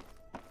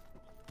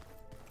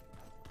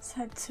 Let's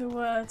head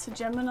to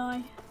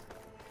Gemini.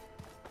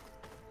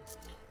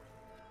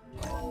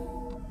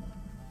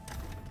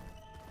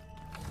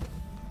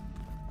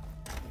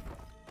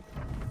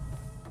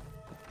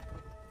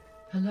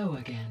 Hello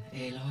again,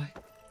 Aloy.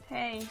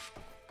 Hey.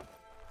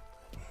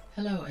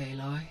 Hello,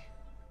 Aloy.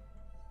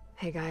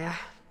 Hey, Gaia.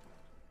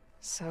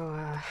 So,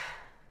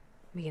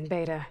 me and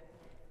Beta,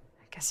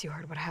 I guess you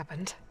heard what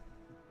happened.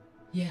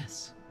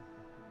 Yes.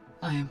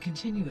 I am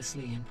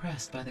continuously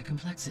impressed by the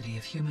complexity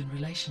of human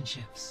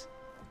relationships.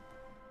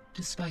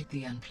 Despite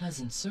the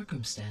unpleasant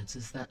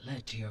circumstances that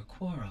led to your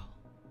quarrel,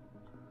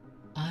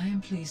 I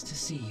am pleased to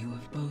see you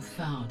have both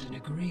found an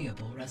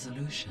agreeable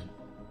resolution.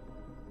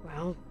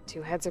 Well,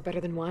 two heads are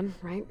better than one,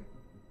 right?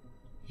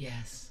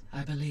 Yes,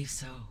 I believe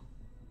so.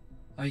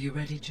 Are you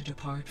ready to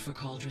depart for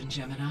Cauldron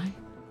Gemini?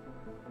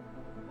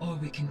 Or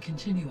we can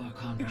continue our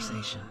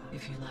conversation,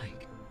 if you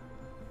like.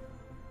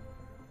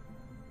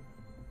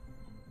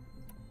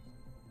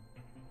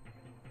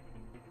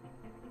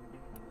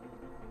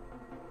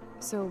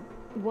 So,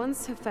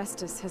 once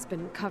Hephaestus has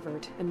been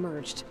covered and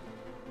merged,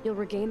 you'll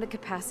regain the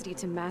capacity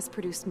to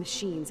mass-produce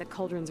machines at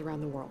cauldrons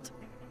around the world.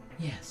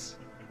 Yes.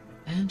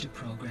 And to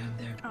program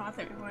their... Oh, I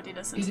think we've already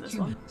listened to this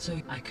one. So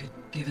I could,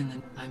 given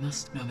that I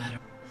must, no matter...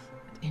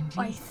 Indeed.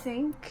 I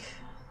think...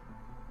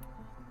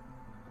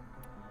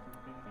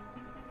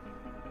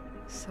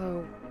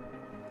 So,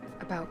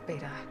 about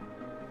Beta.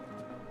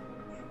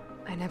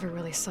 I never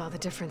really saw the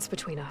difference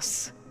between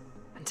us,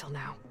 until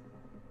now.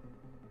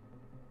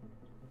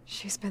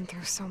 She's been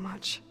through so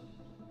much.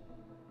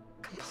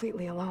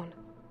 Completely alone.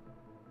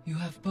 You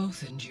have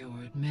both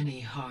endured many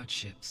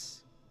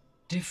hardships.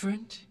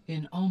 Different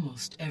in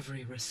almost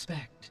every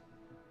respect,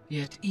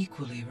 yet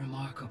equally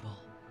remarkable.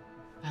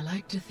 I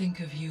like to think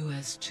of you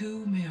as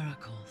two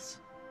miracles,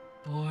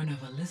 born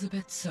of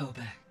Elizabeth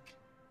Sobek.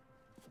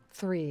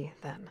 3,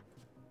 then.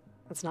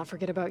 Let's not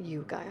forget about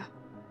you, Gaia.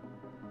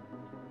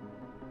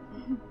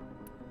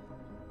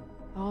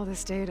 All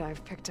this data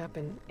I've picked up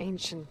in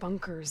ancient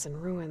bunkers and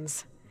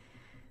ruins.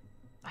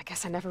 I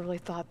guess I never really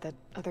thought that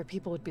other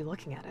people would be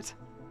looking at it.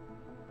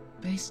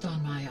 Based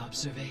on my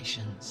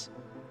observations,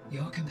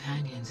 your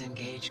companions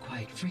engage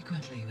quite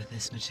frequently with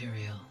this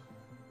material.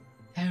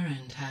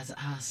 Erend has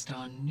asked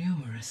on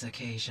numerous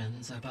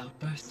occasions about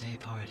birthday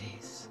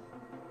parties.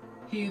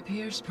 He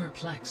appears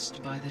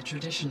perplexed by the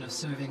tradition of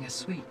serving a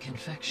sweet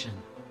confection,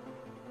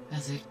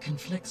 as it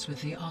conflicts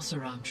with the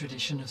Oseram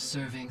tradition of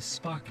serving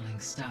sparkling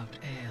stout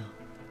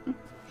ale.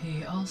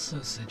 He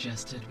also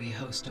suggested we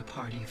host a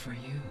party for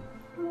you,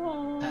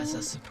 as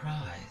a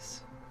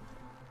surprise.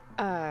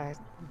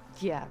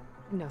 Yeah,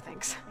 no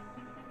thanks.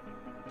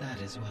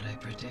 That is what I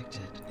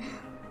predicted.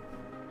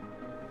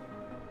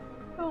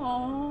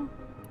 Aww.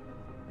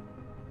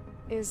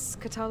 Is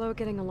Katalo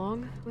getting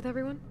along with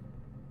everyone?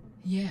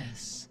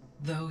 Yes,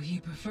 though he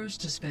prefers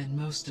to spend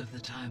most of the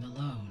time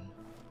alone.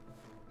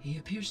 He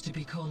appears to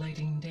be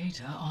collating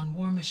data on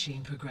war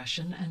machine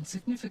progression and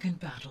significant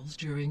battles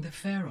during the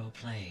Pharaoh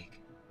Plague,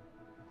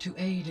 to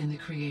aid in the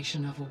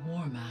creation of a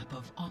war map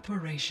of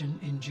Operation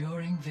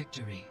Enduring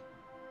Victory.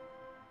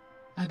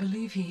 I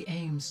believe he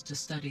aims to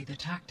study the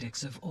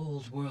tactics of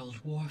old world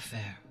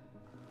warfare.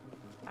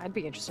 I'd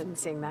be interested in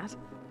seeing that.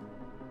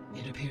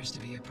 It appears to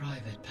be a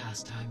private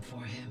pastime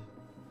for him.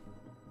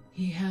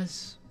 He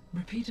has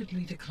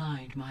repeatedly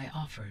declined my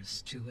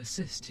offers to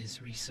assist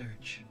his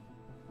research.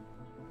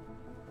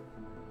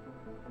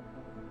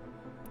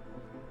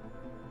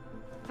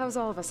 How's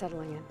Alva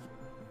settling in?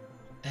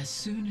 As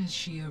soon as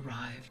she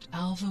arrived,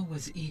 Alva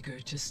was eager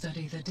to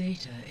study the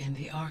data in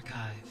the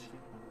archive.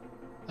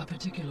 A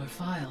particular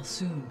file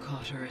soon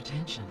caught her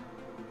attention.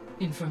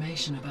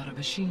 Information about a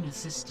machine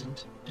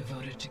assistant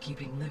devoted to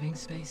keeping living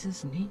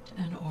spaces neat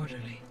and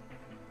orderly.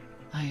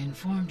 I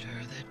informed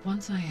her that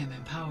once I am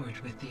empowered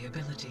with the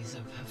abilities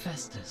of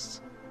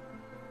Hephaestus,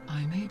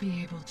 I may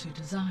be able to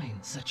design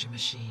such a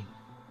machine.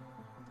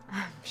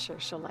 I'm sure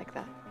she'll like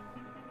that.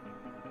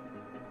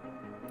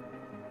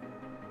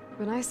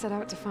 When I set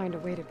out to find a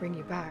way to bring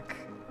you back,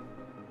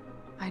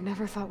 I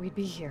never thought we'd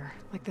be here,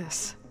 like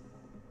this.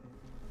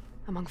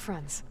 Among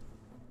friends.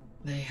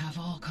 They have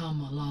all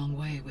come a long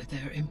way with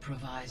their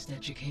improvised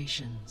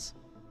educations.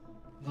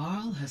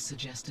 Varl has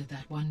suggested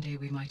that one day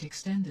we might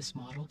extend this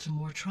model to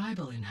more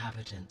tribal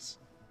inhabitants,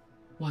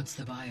 once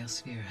the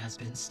biosphere has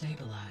been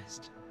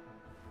stabilized.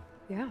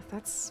 Yeah,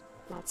 that's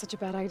not such a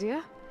bad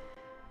idea.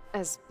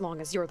 As long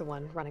as you're the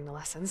one running the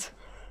lessons.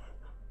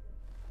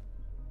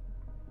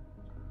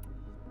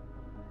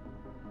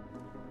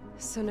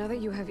 So now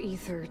that you have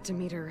Ether,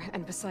 Demeter,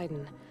 and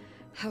Poseidon,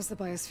 how's the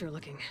biosphere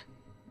looking?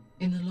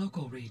 In the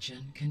local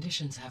region,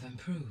 conditions have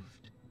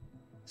improved.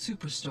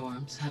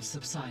 Superstorms have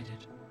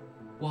subsided,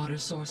 water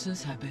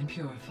sources have been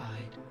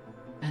purified,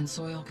 and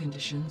soil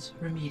conditions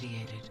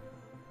remediated.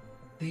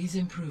 These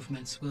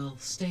improvements will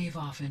stave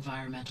off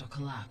environmental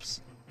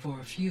collapse for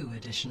a few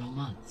additional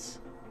months.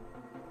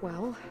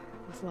 Well,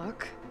 with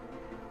luck,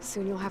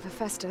 soon you'll have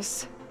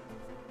Hephaestus.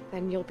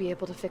 Then you'll be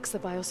able to fix the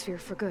biosphere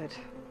for good,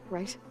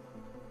 right?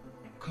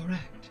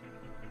 Correct.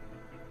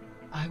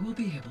 I will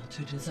be able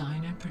to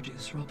design and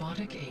produce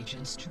robotic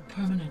agents to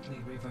permanently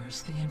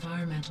reverse the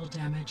environmental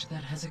damage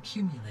that has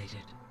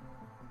accumulated.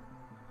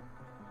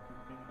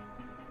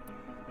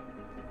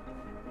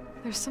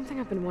 There's something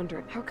I've been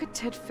wondering. How could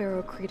Ted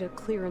Faro create a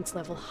clearance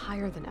level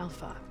higher than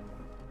Alpha?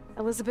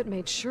 Elizabeth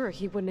made sure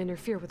he wouldn't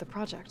interfere with the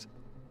project.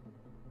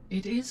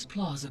 It is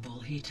plausible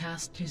he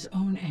tasked his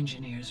own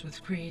engineers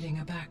with creating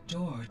a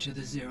backdoor to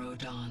the Zero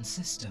Dawn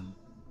system,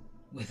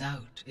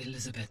 without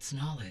Elizabeth's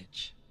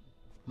knowledge.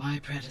 My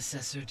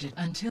predecessor did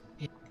until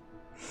it...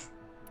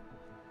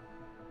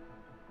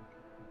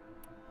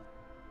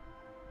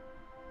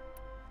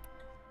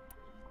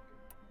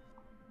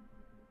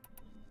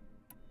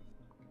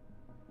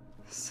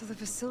 So the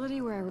facility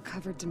where I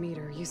recovered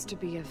Demeter used to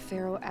be a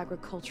Pharaoh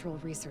agricultural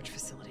research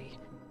facility.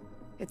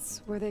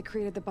 It's where they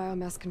created the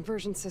biomass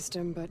conversion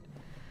system, but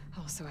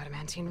also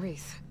adamantine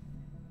wreath.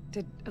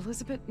 Did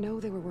Elizabeth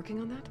know they were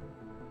working on that?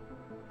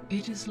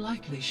 It is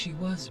likely she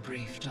was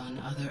briefed on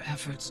other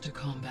efforts to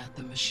combat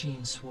the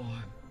machine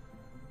swarm,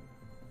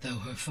 though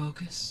her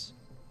focus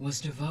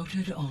was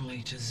devoted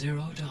only to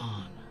Zero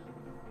Dawn.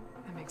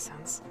 That makes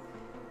sense.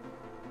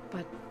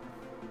 But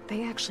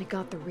they actually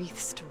got the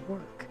wreaths to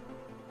work.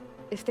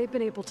 If they've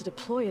been able to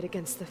deploy it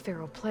against the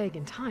Pharaoh Plague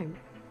in time...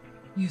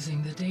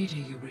 Using the data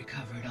you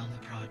recovered on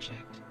the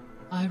project,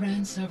 I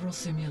ran several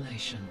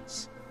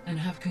simulations and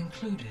have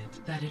concluded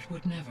that it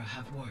would never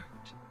have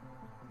worked.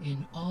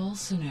 In all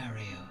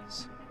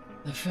scenarios,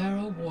 the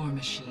Pharaoh war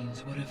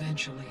machines would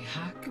eventually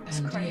hack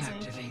and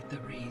deactivate the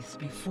wreath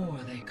before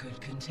they could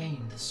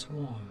contain the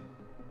swarm.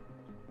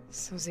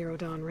 So Zero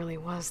Dawn really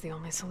was the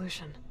only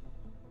solution.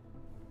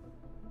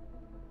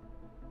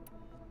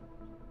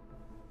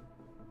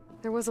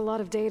 There was a lot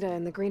of data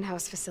in the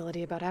greenhouse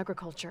facility about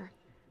agriculture.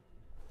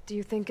 Do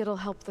you think it'll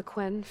help the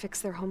Quen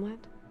fix their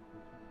homeland?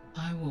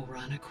 I will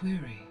run a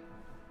query.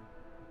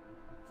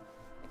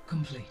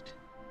 Complete.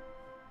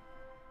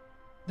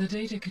 The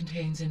data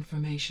contains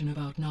information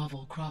about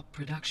novel crop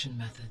production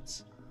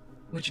methods,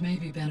 which may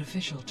be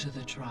beneficial to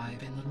the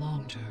tribe in the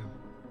long term.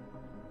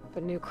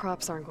 But new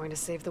crops aren't going to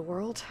save the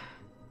world,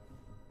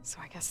 so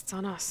I guess it's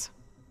on us.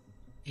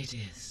 It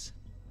is.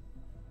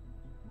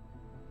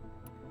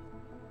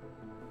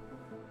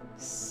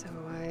 So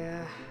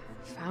I,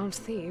 found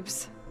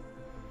Thebes.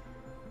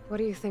 What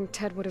do you think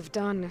Ted would have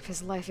done if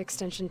his life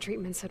extension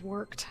treatments had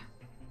worked?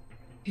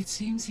 It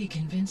seems he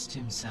convinced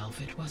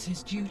himself it was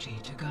his duty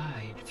to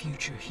guide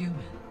future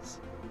humans.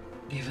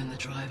 Given the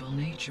tribal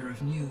nature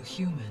of new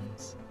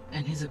humans,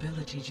 and his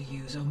ability to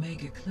use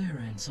Omega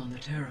clearance on the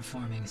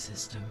terraforming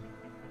system,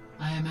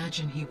 I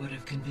imagine he would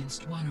have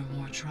convinced one or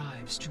more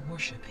tribes to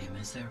worship him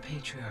as their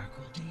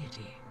patriarchal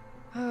deity.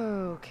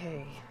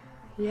 Okay.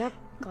 Yep,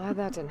 glad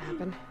that didn't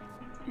happen.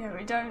 Yeah,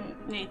 we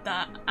don't need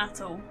that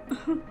at all.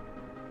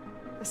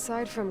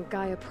 Aside from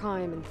Gaia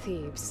Prime and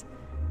Thebes,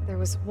 there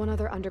was one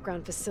other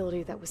underground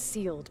facility that was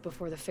sealed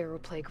before the Pharaoh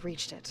Plague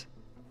reached it.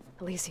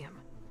 Elysium.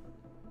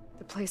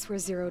 The place where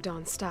Zero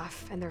Dawn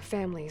staff and their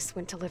families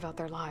went to live out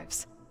their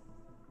lives.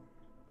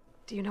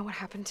 Do you know what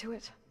happened to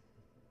it?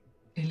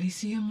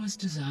 Elysium was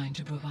designed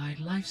to provide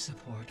life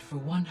support for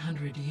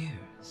 100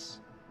 years.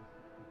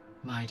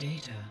 My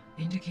data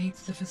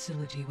indicates the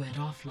facility went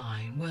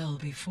offline well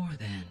before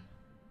then.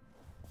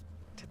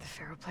 Did the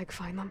Pharaoh Plague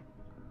find them?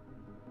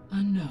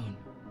 Unknown.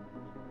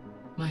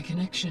 My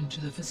connection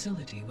to the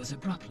facility was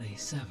abruptly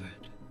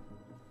severed.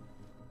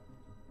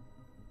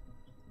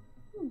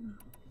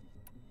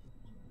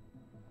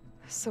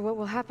 So what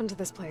will happen to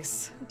this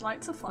place? I'd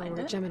like to find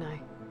it. Gemini.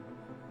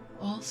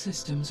 All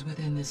systems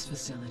within this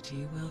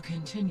facility will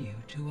continue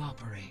to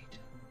operate.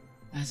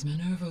 As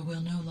Minerva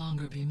will no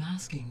longer be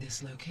masking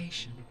this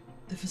location,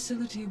 the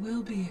facility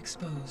will be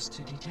exposed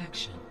to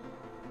detection.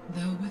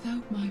 Though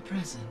without my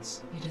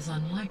presence, it is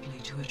unlikely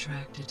to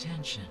attract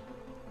attention.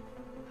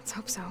 Let's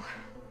hope so.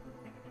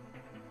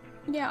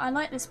 Yeah, I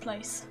like this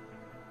place.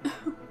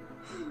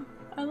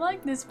 I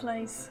like this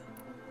place.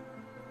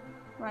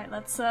 Right,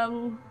 let's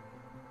go.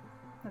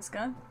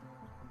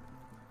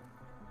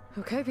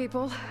 Okay,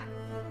 people.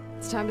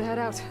 It's time to head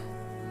out.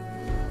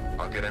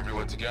 I'll get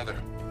everyone together.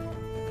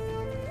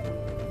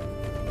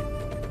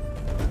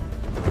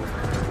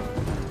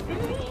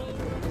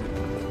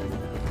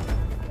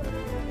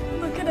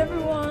 Look at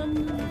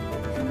everyone.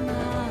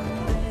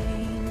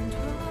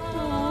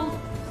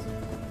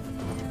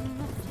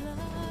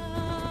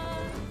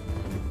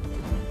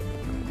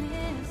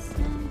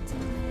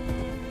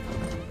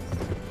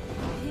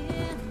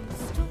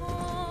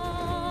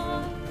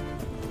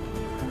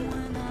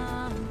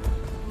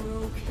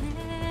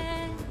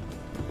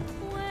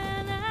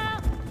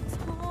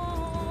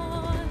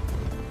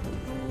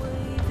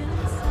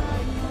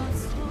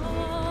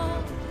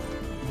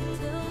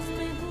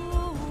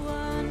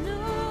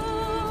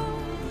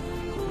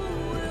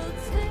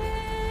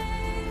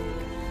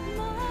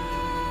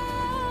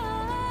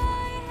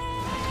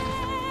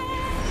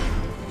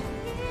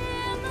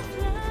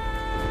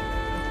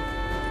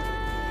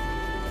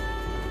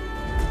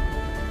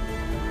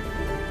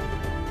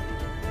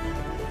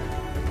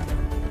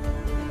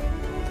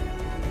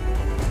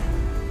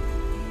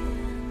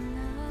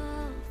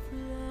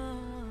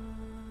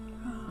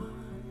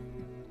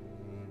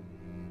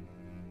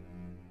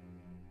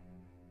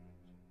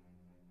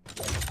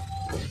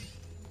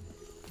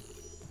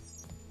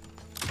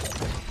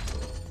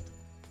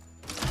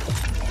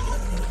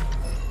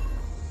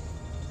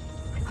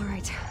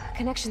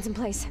 Connections in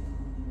place.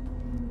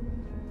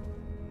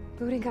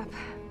 Booting up.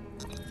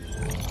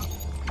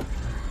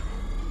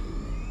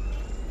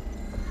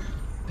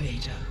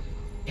 Beta,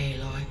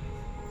 Aloy.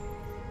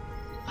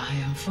 I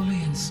am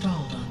fully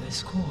installed on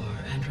this core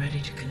and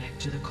ready to connect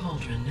to the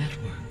Cauldron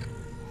network.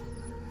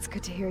 It's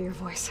good to hear your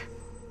voice.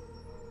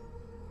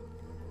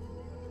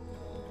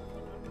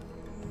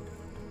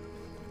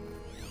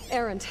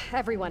 Errand,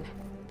 everyone.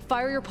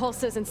 Fire your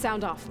pulses and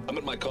sound off. I'm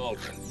at my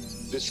cauldron.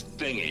 This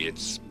thingy,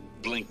 it's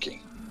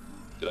blinking.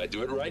 Did I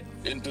do it right?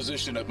 In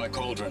position at my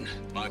cauldron.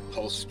 My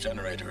pulse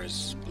generator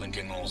is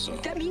blinking also.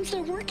 That means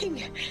they're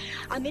working.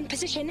 I'm in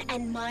position,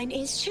 and mine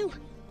is too.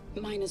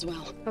 Mine as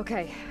well.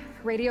 Okay.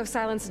 Radio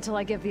silence until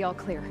I give the all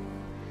clear.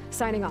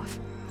 Signing off.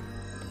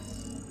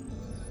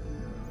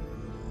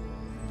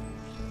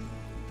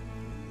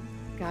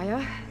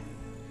 Gaia,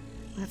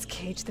 let's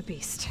cage the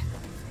beast.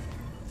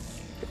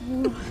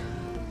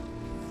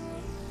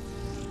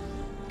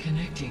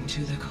 Connecting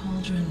to the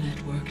Cauldron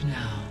network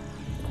now.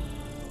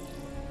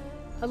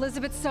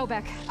 Elizabeth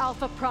Sobek,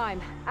 Alpha Prime,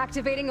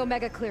 activating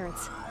Omega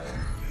clearance.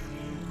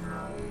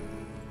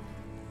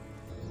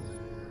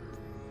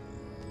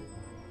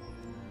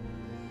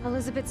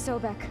 Elizabeth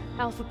Sobek,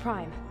 Alpha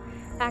Prime,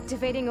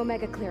 activating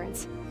Omega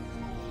clearance.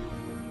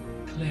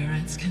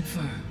 Clearance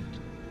confirmed.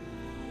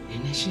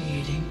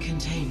 Initiating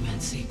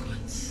containment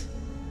sequence.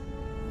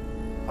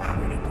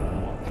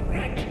 Critical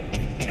threat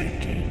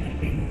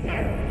detected in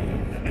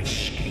narrative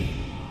escape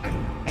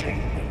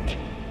containment.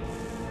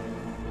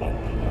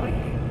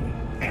 Applying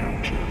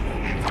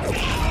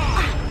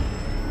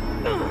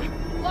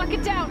Lock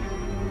it down!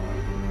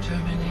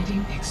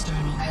 Terminating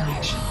external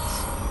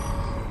connections.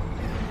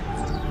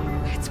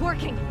 It's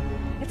working.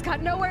 It's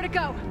got nowhere to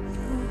go.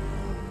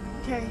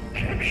 Okay.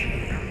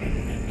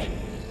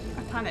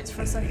 I panicked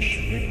for a second.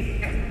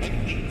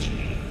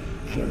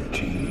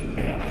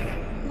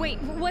 13F.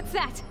 Wait, what's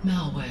that?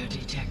 Malware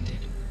detected.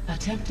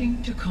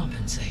 Attempting to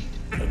compensate.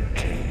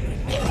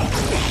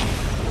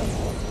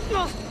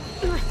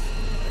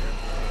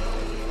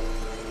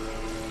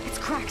 It's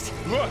cracked.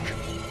 Look!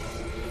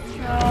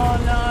 Oh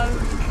no.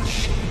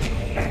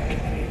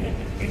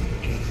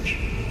 Engage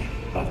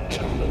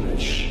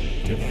autonomous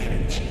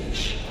defenses.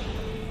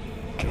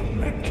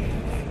 Directive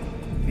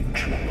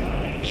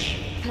neutralize.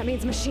 That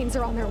means machines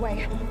are on their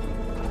way.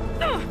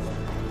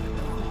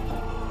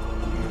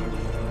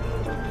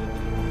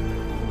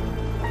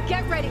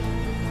 Get ready!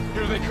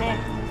 Here they come!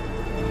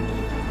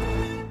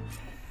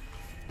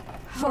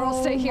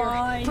 Varl, stay here.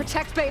 my.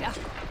 Protect Beta.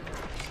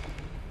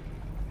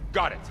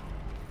 Got it.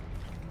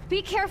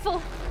 Be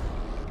careful.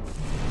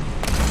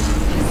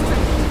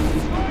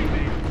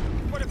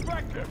 But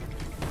effective!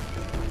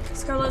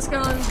 Let's go, let's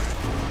go.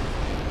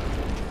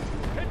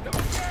 Hit them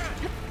again!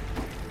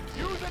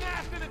 Use an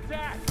acid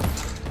attack!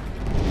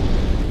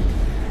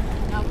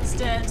 That was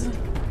dead.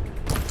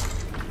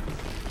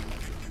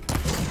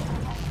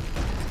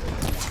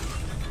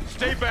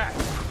 Stay back!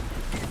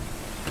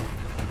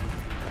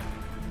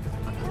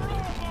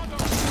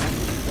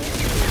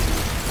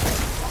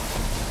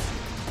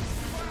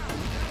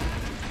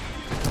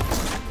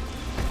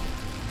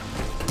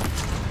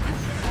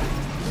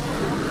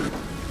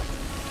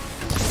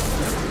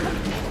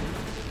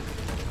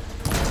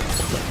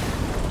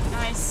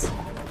 Nice.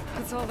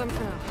 That's all of them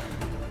for now.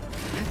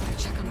 I better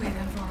check on Beta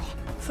and Varl.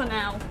 For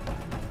now.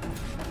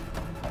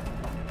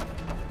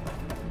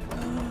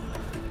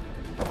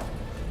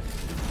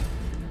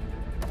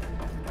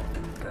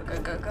 Go, go,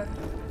 go, go.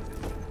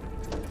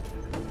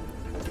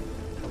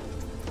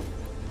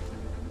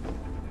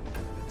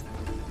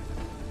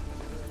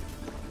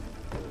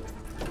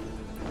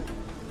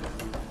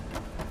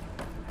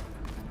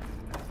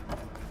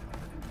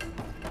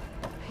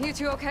 You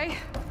two okay?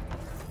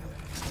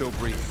 Still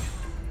breathing.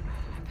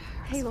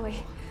 Aloy,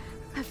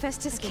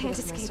 Hephaestus can't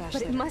escape,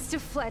 but it must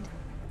have fled.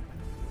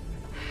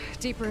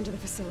 Deeper into the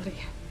facility.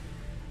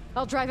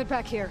 I'll drive it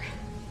back here.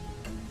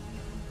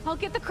 I'll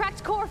get the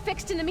cracked core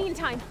fixed in the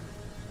meantime.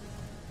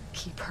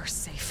 Keep her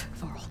safe,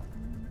 Varl.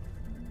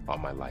 On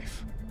my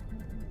life.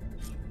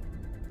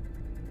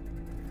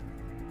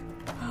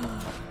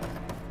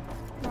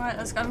 Right,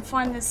 let's go and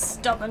find this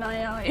stubborn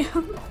AI.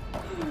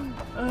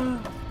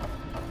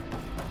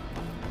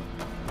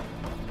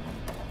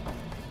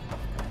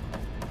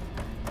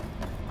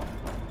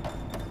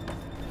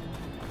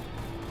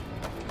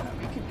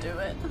 We could do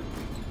it.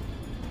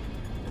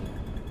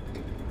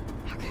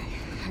 Okay,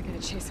 I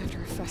gotta chase after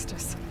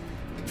Hephaestus.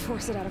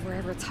 Force it out of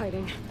wherever it's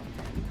hiding.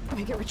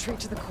 Make it retreat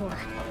to the core.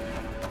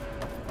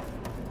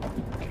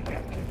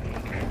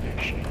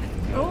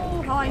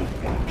 Oh, hi.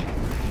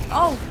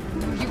 Oh!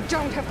 You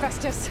don't,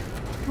 Hephaestus!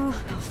 I'll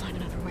find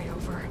another way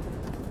over.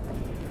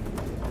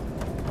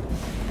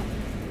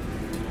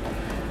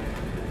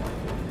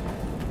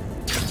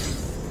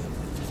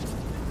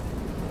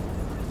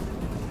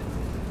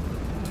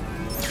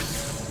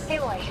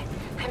 Aloy,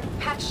 I'm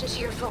patched into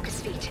your focus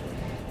feed.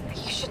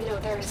 You should know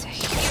there's a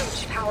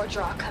huge power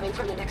draw coming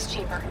from the next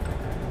chamber.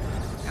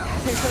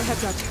 Thanks for the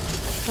heads up.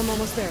 I'm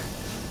almost there.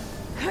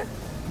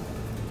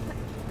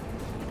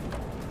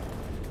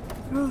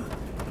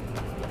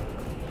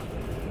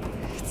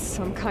 It's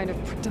some kind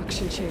of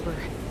production chamber.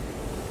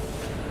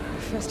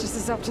 Hephaestus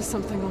is up to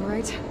something, all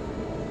right?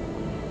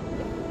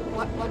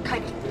 What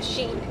kind of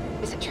machine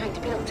is it trying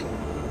to build?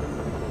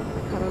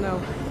 I don't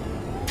know,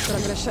 but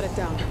I'm gonna shut it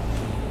down.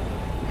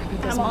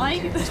 Am I?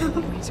 To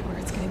where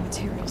it's getting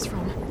materials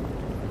from.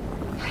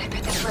 I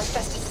bet that's where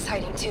Hephaestus is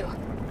hiding too.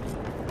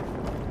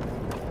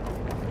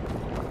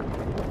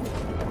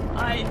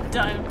 I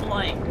don't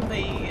like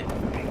the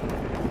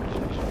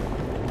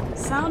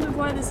sound of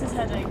where this is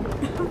heading.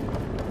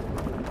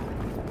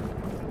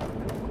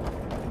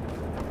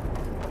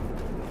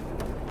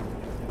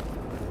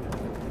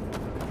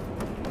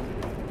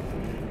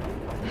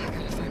 I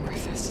gotta find where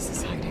Hephaestus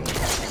is hiding.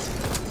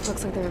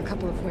 Looks like there are a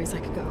couple of ways I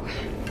could go.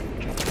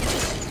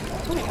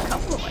 Oh, a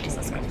couple of ways,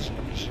 let's go.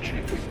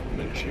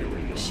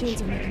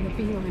 Machines are making a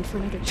beeline for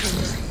another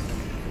chamber.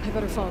 I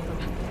better follow them.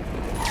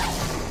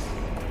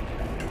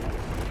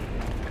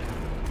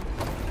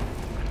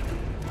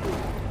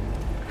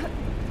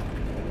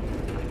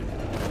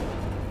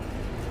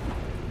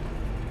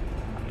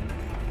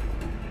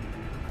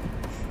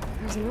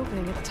 There's an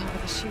opening at the top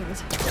of the shield.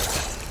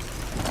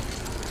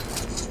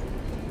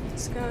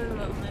 Let's go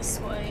this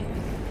way.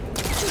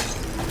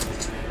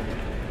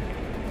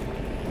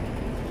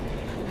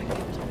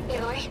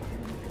 Aloy,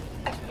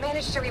 I've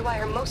managed to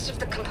rewire most of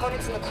the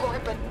components in the core,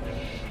 but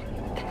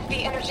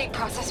the energy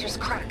processor's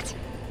cracked.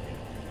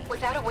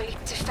 Without a way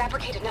to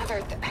fabricate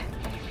another,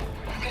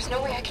 there's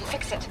no way I can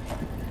fix it.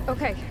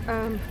 Okay,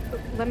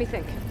 let me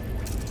think.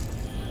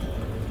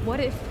 What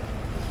if...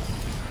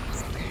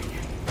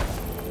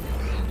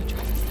 How to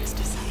drive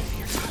Hephaestus out of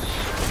here?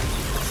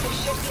 There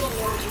should be a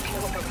node you can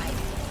override,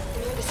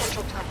 near the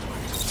central platform.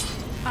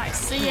 I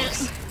see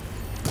it.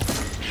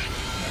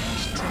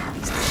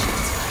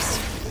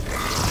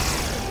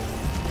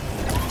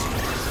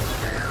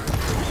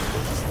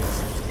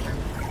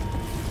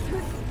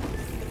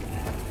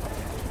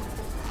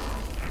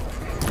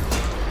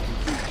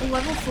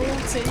 Level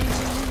 14.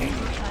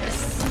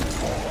 Nice.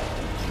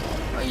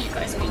 Oh, you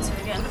guys meet him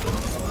again.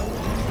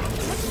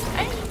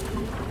 Hey.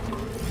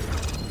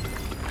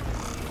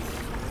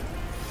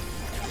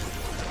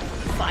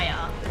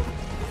 Fire.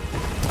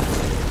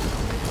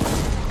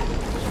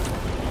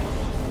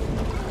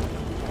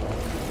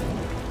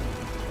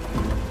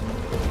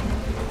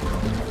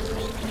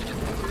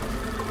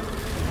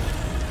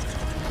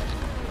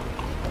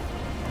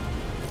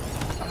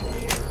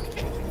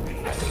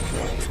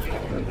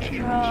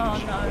 Oh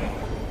no.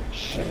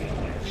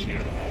 Sailors your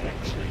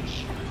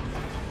exits.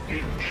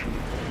 Into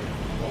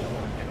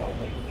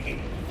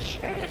is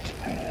at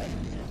hand.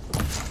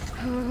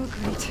 Oh,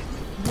 great.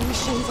 More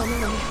machines on the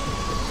way.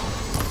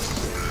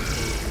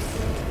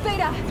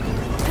 Beta!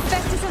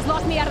 Hephaestus has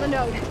locked me out of the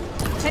node.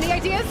 Any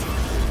ideas?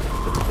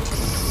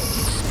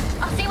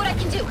 I'll see what I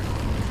can do.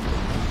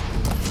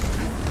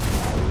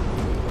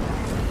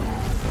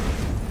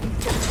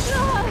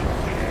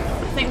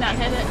 I think that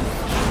hit it.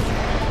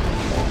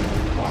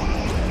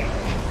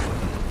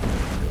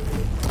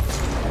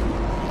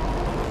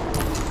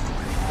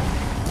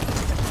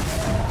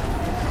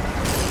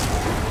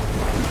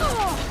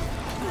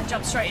 I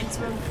jumped straight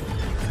into him.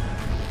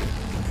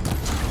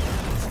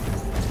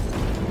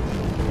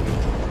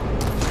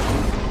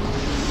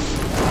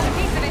 A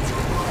piece of it.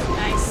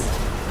 Nice.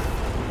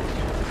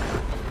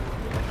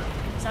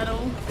 Is that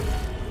all?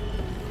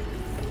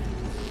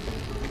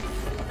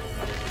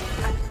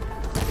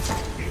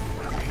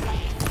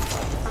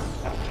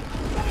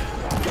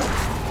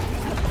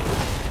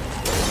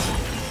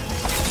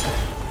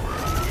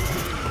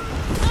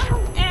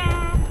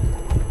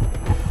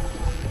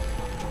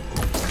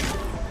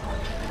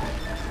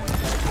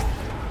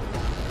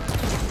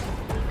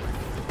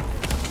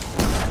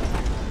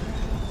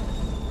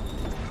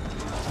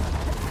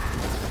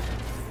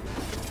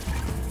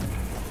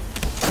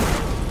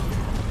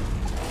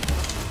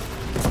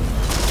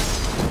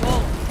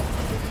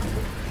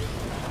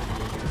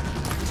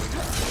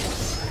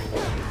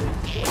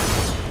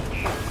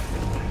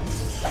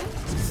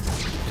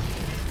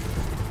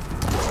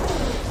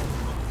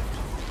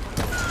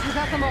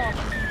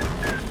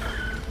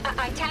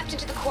 I tapped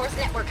into the core's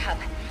network hub.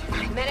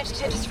 I managed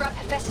to disrupt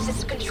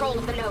Hephaestus' control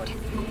of the node.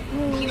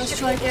 Let's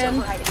try again.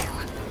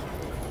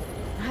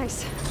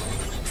 Nice.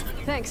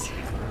 Thanks.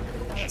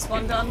 That's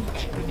one done.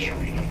 It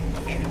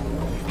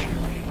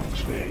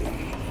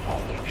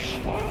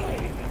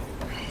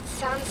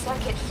sounds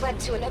like it fled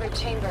to another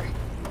chamber.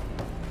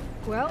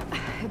 Well,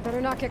 it better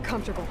not get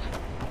comfortable.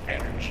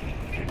 Energy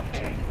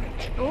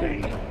containment.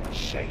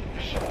 Safe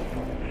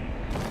zone.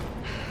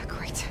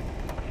 Great.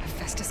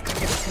 Hephaestus could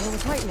get a tail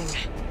with lightning.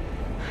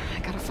 I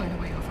gotta find a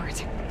way over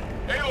it.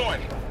 Aloy!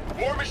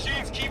 More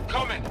machines keep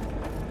coming!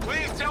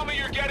 Please tell me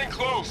you're getting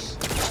close!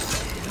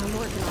 I'm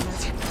working on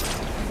it.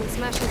 I've been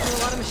smashing through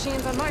a lot of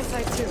machines on my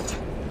side, too.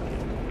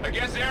 I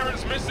guess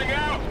Aaron's missing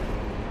out!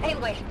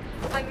 Anyway,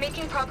 I'm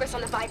making progress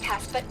on the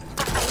bypass, but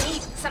I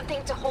need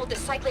something to hold the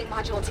cycling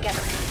module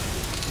together.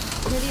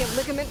 Maybe a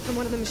ligament from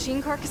one of the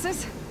machine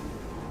carcasses?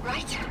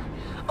 Right?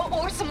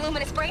 Or some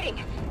luminous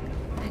braiding.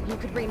 And you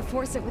could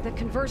reinforce it with a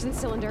conversion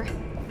cylinder.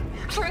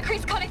 For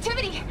increased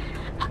connectivity!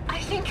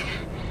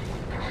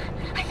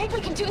 I think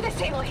we can do this,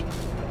 Aloy.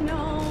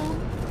 No.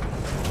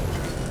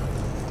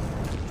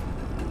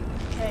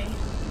 Okay.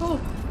 Oh,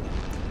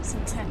 it's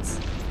intense.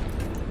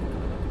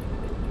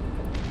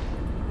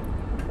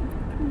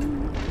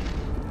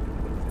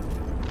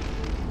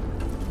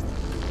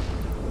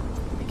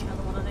 Make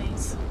another one of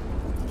these.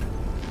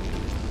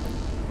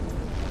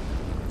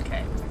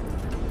 Okay.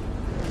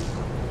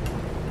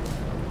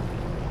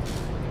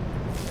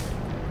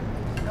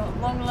 Got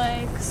long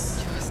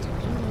legs. Just a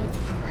little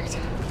right.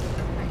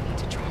 I need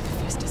to draw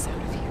Hephaestus out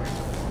of here.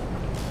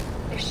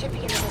 There should be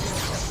another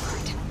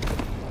part.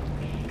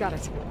 Got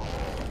it.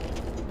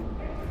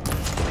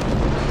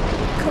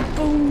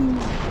 Kaboom!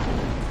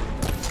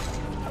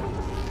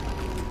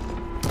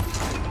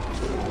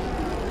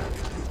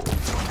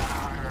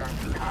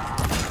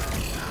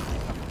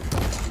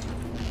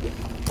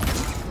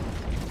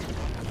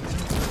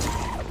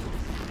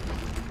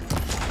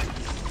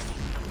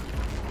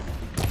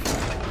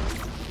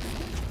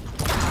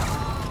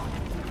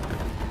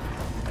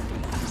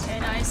 Okay,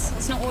 nice.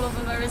 It's not all of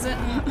them though, is it?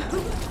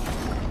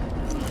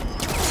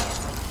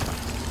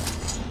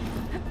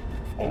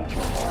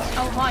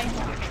 Oh, hi.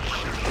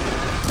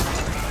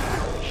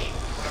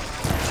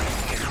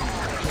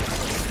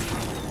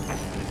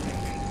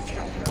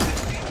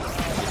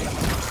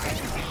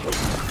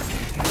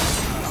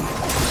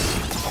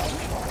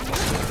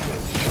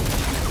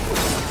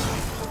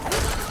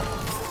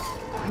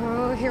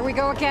 Oh, here we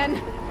go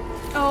again.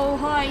 Oh,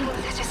 hi.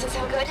 That doesn't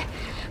sound good.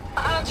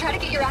 I'll try to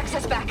get your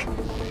access back.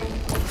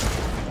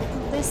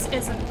 This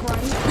isn't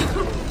great.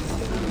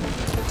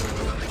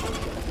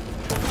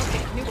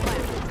 New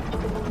plan.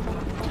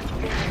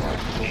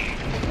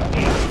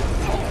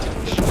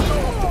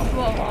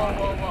 Whoa, whoa,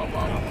 whoa, whoa,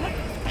 whoa.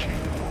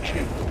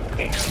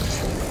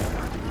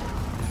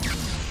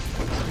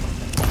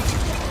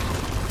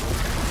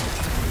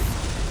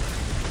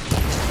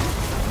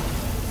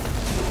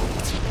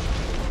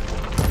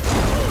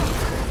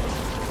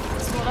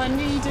 That's what I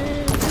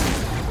needed.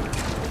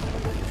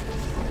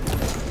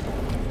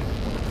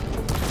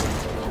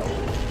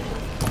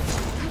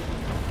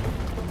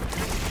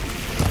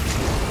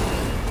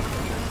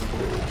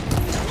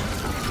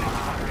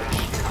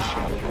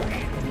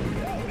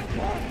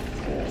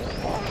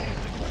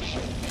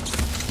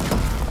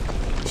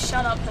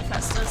 Shut up,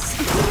 Hephaestus.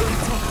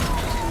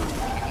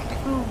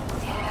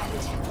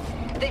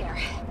 And there.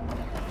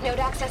 Node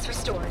access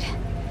restored.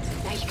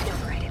 Now you can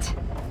override it.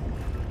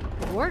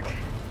 Good work.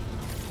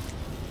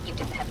 You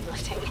did the heavy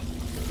lifting.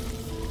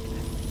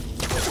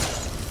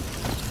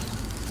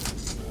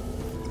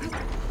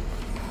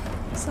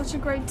 Such a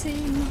great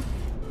team.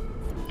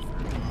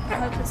 I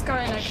hope it's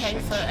going okay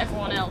for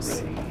everyone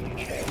else.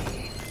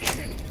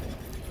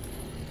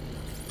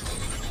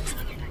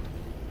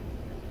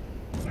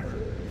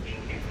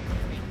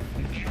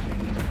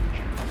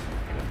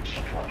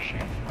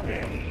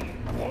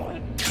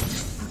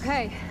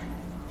 Okay.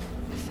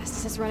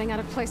 Hephaestus is running out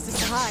of places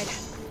to hide.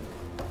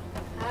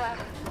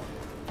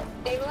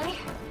 Aloy?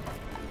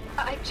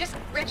 I just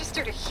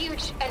registered a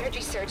huge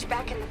energy surge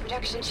back in the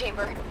production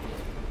chamber.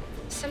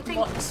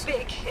 Something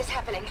big is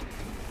happening.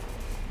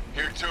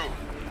 Here too.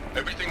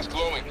 Everything's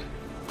glowing.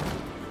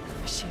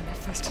 The machine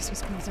Hephaestus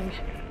was building.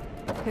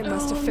 It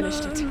must have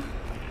finished it.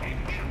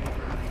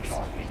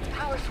 It's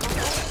powerful.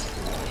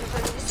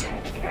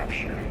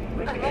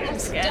 Whatever it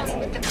is. I'm almost done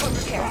with the code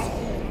repairs.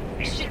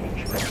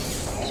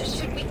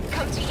 Should we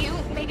come to you?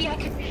 Maybe I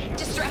could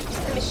distract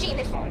the machine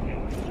if...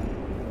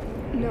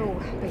 No,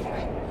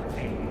 Beta.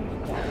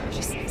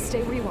 Just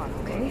stay where you are,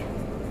 okay?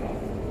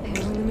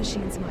 Handling the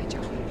machine's my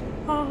job.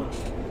 Oh.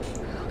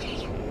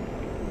 Okay.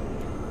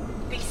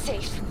 Be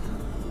safe.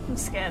 I'm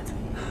scared.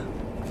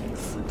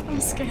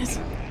 I'm scared.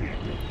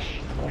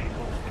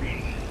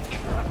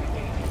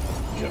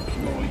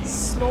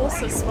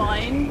 Slaughter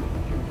spine.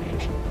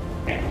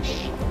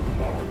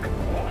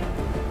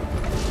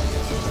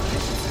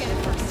 Scan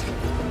it first.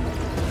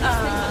 I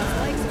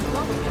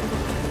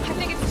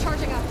think it's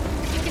charging up.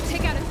 I can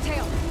take out its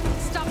tail.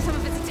 Stop some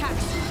of its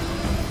attacks.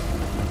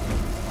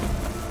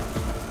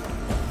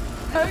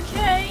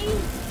 Okay.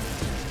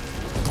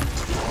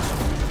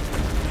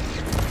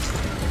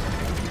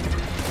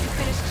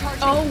 Finished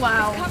charging. Oh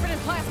wow. It's covered in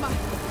plasma.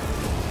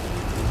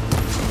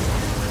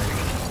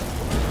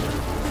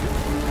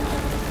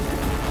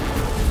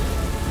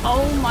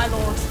 Oh my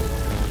lord.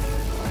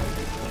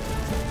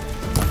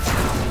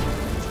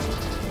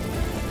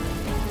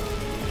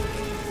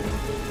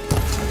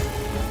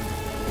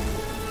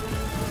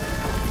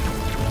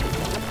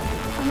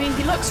 I mean,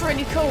 he looks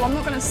really cool. I'm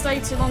not going to stay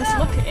too long to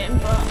look at him,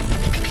 but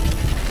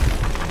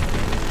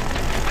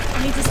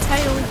I need his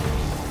tail.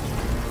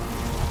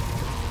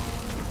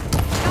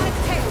 Got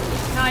its tail.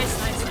 Nice,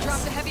 nice, nice.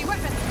 Dropped a heavy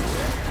weapon.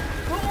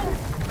 Oh.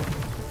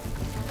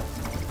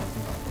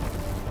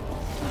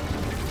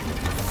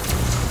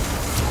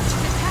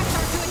 Attacks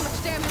aren't doing much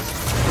damage.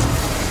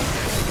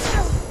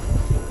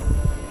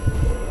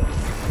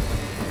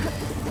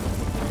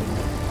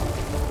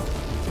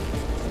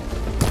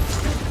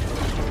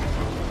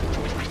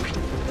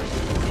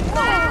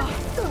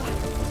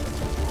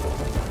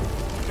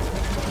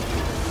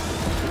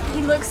 He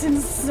looks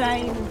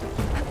insane.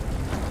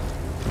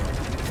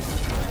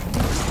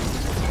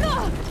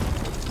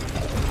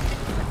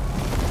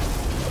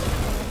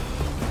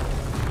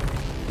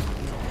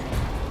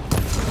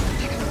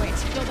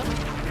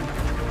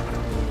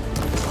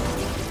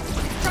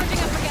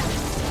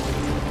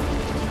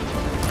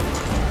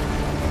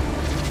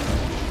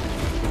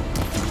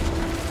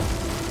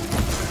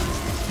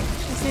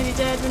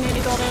 We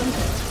nearly got him.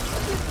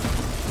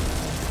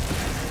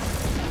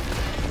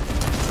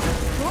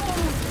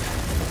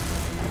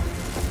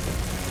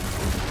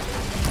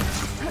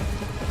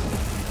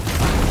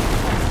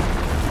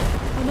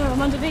 Oh no,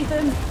 I'm underneath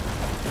him.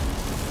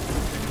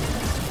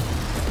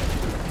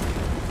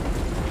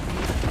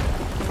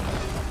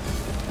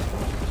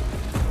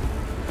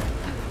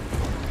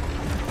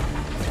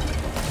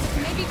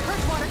 Maybe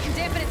purge water can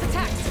dampen its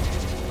attacks.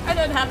 I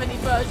don't have any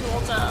purge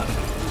water.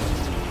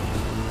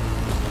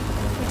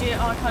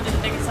 I can't do the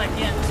big attack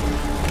yet.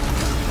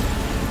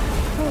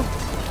 Oh,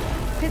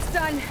 it's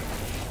done.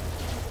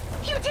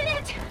 You did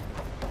it!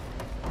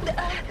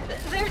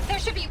 There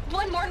should be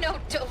one more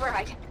note to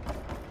override.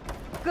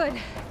 Good.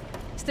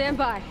 Stand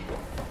by.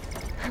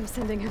 I'm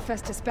sending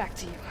Hephaestus back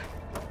to you.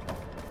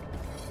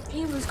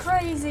 He was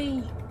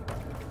crazy.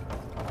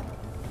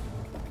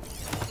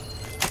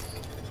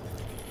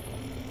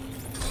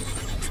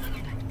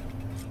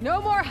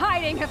 No more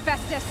hiding,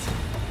 Hephaestus!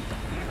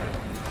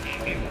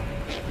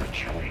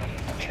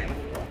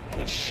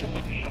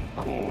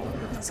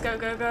 Let's go,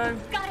 go, go.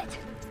 Got it!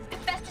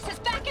 Hephaestus is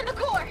back in the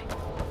core!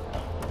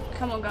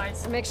 Come on,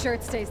 guys. Make sure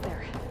it stays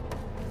there.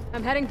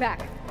 I'm heading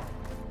back.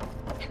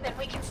 And then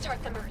we can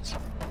start the merge.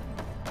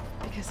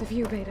 Because of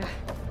you, Beta.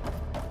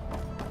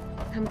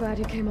 I'm glad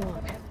you came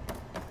along.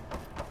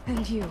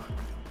 And you,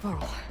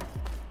 Varl.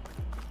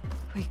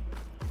 We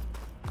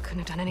couldn't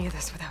have done any of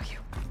this without you.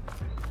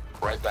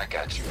 Right back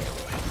at you,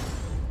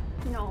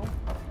 Aloy. No.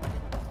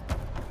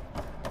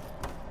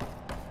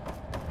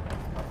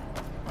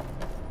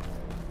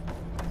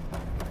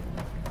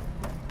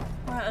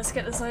 Alright, let's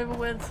get this over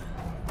with.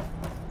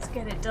 Let's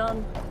get it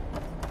done.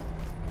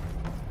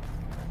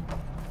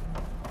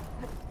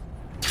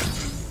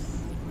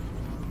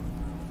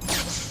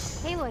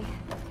 Aloy,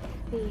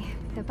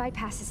 the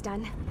bypass is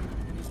done.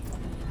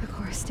 The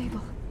core is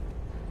stable.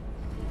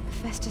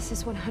 Hephaestus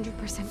is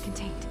 100%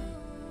 contained.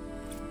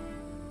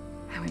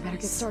 And we better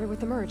get started with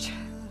the merge.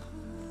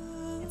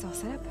 It's It's all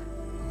set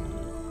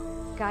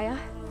up. Gaia,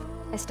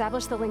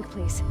 establish the link,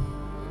 please.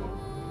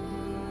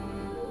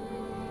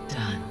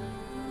 Done.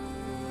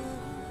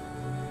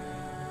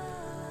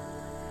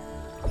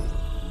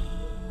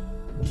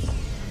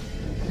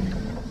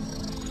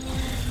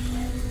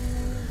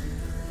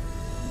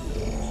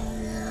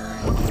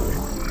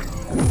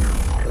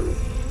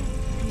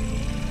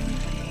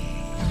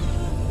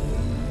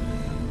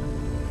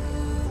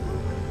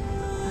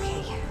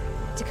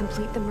 To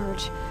complete the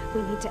merge,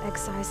 we need to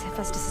excise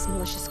Hephaestus'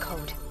 malicious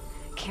code.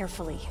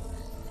 Carefully.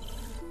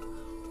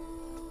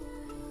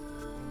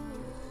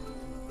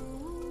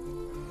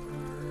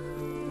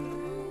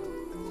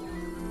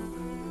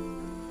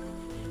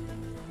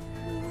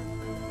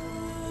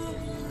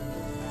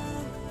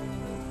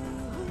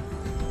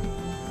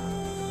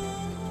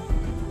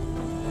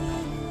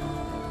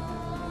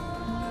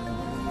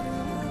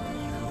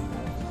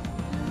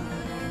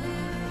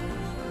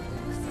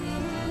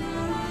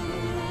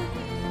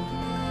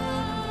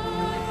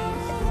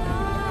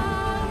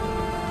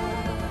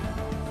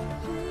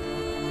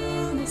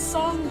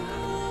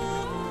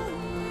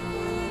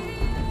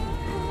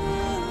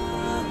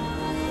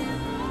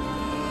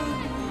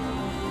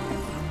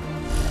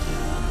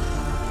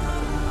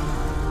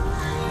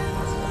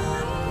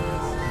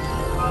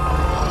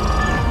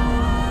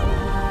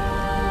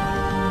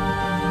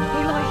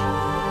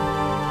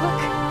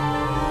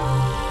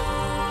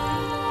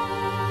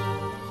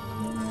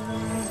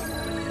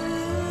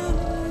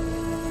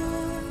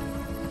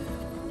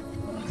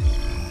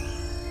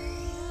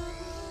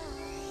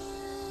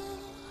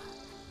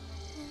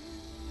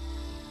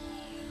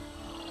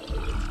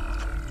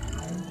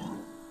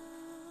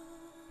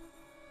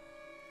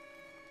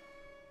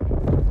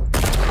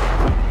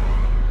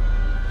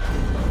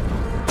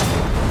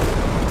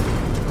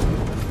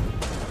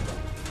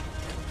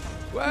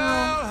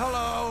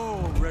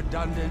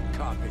 Redundant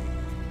copy.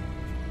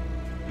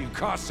 You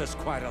cost us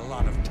quite a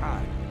lot of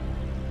time.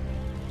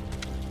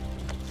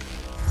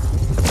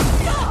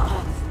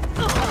 No.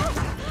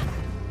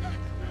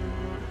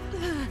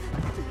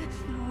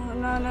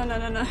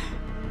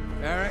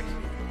 Eric,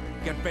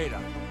 get Beta.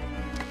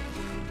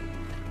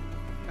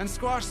 And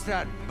squash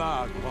that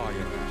bug while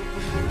you're at it.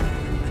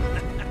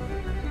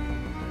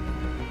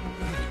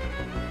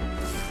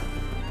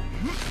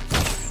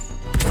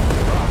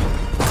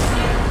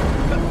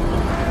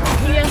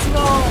 Yes,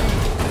 Lord.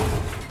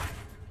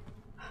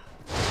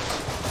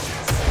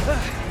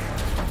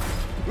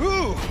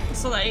 Ooh!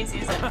 It's not that easy,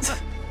 is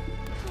it?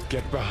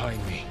 Get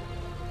behind me.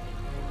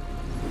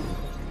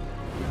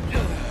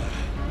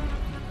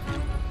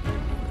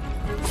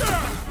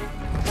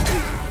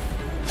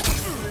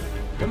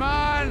 Come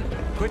on!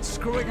 Quit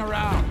screwing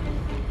around.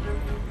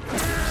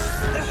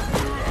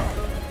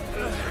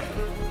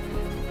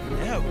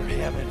 Now we're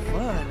having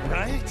fun,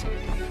 right?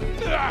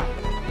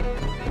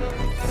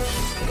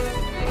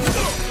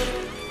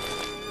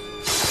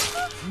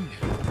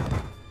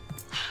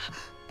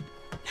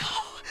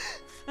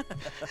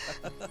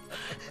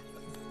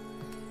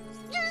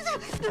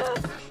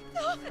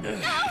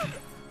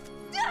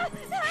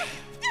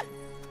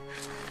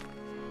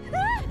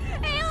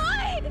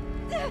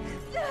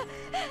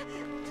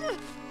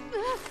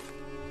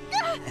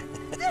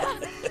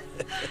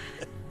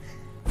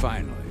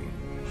 Finally.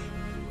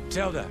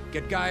 Tilda,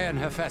 get Gaia and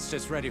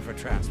Hephaestus ready for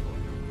transport.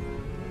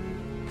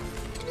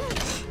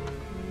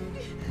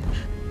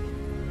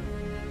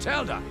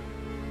 Tilda!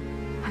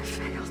 I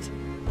failed.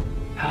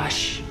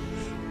 Hush.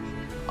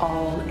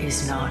 All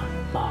is not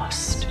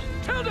lost.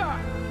 Tilda!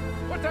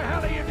 What the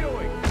hell are you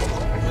doing?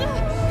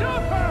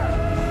 Stop her!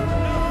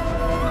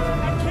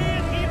 I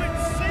can't even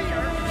see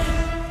her!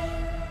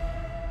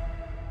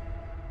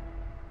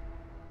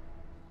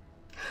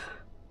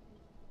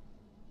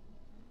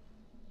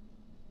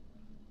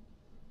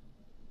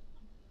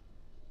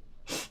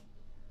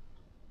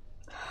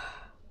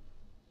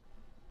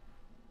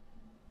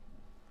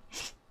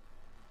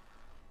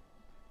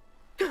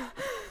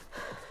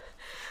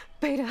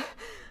 Beta.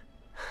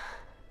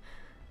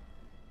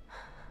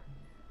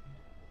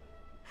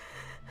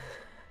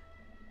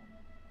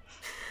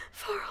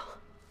 Varl.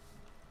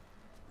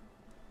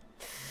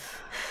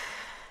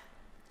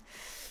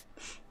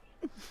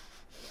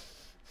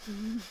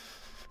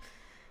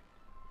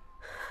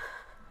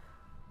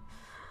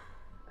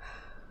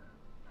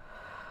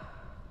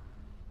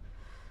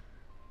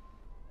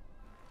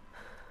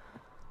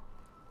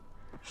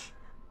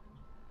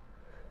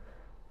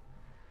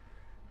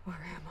 Where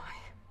am I?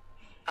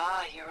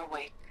 Ah, you're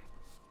awake.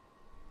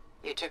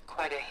 You took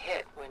quite a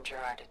hit when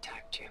Gerard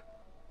attacked you.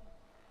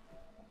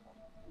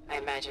 I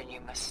imagine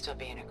you must still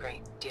be in a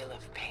great deal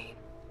of pain.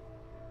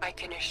 I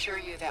can assure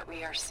you that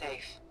we are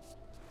safe.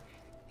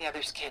 The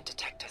others can't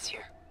detect us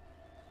here.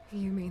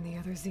 You mean the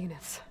other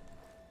Zeniths?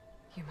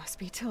 You must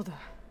be Tilda.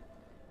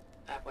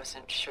 I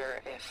wasn't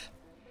sure if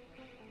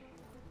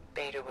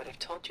Beta would have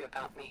told you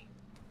about me.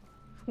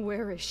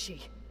 Where is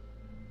she?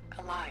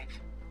 Alive.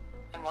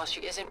 And while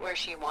she isn't where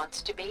she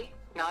wants to be,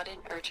 not in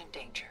urgent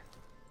danger.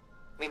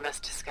 We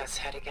must discuss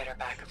how to get her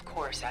back, of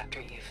course,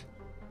 after you've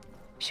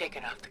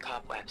shaken off the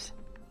cobwebs.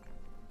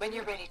 When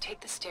you're ready,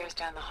 take the stairs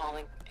down the hall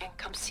and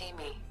come see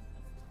me.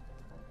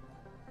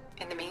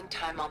 In the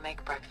meantime, I'll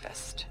make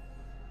breakfast.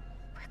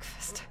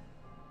 Breakfast?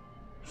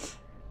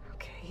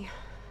 Okay.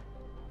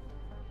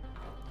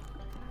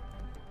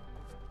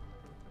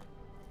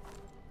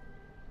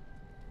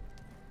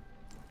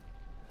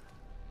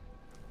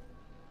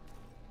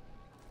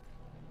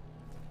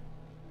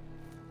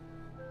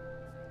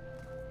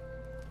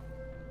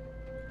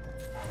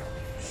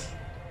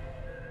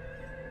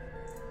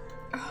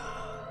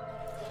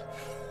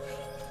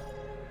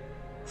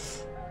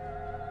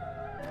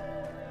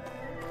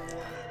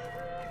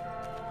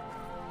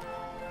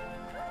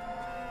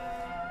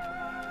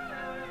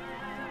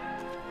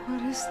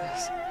 What is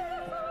this?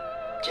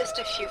 Just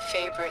a few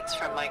favorites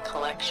from my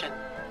collection.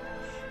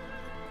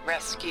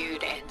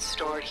 Rescued and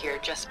stored here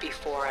just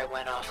before I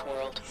went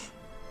off-world.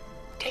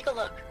 Take a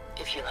look,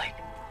 if you like.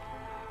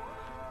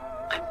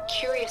 I'm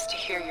curious to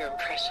hear your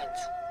impressions.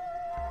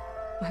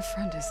 My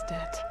friend is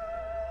dead.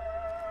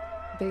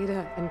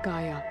 Beta and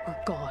Gaia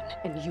are gone,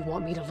 and you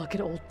want me to look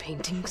at old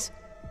paintings?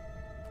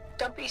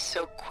 Don't be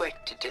so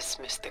quick to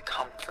dismiss the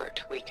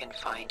comfort we can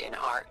find in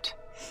art.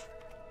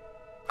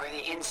 Or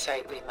the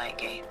insight we might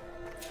gain.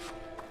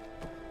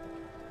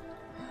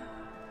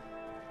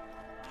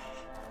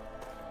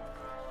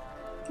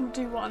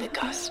 Do one. The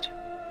Gust.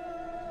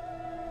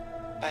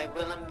 By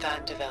Willem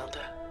van de Velde,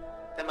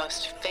 the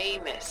most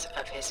famous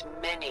of his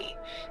many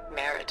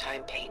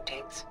maritime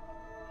paintings.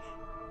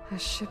 A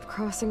ship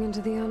crossing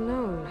into the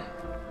unknown.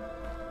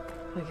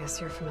 I guess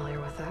you're familiar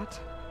with that.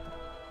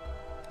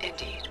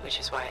 Indeed, which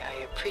is why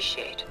I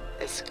appreciate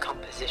this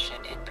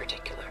composition in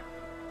particular.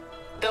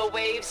 Though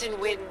waves and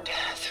wind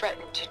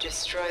threaten to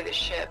destroy the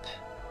ship,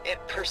 it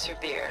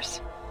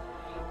perseveres,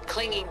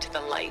 clinging to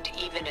the light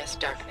even as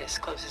darkness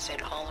closes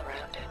in all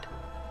around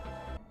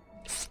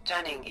it.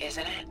 Stunning,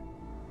 isn't it?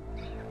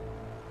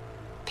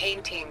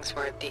 Paintings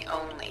weren't the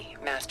only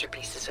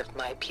masterpieces of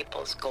my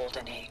people's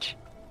golden age.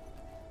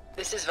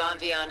 This is Van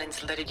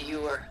Vianen's Let It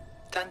Ewer.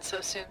 Done so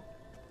soon?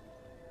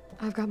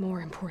 I've got more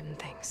important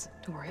things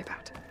to worry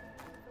about.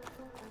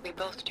 We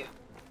both do.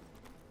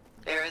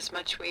 There is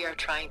much we are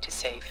trying to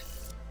save.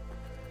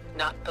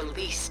 Not the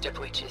least of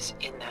which is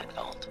in that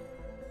vault.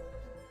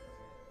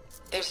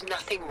 There's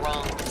nothing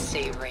wrong with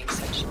savoring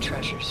such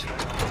treasures for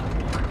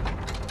long.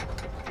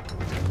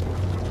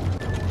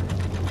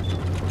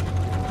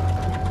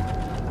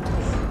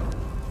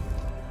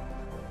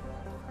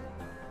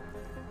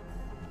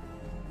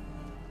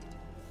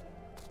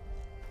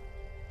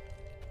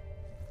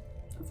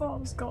 I thought I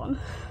was gone.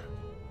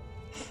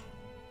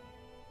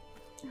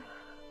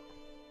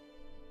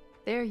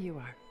 There you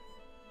are.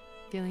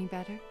 Feeling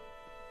better?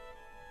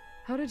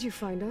 How did you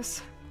find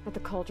us? At the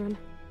Cauldron?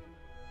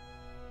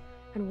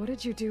 And what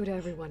did you do to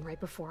everyone right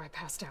before I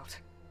passed out?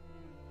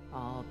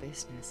 All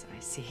business, I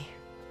see.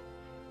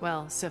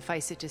 Well,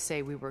 suffice it to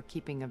say we were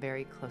keeping a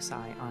very close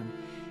eye on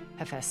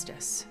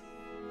Hephaestus,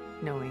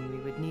 knowing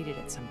we would need it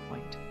at some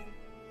point.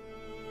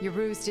 Your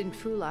ruse didn't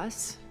fool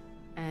us,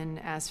 and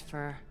as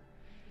for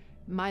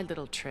my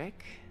little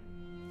trick,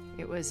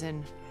 it was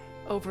an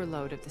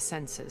overload of the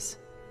senses,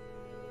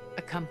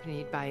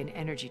 accompanied by an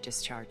energy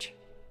discharge.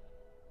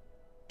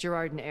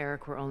 Gerard and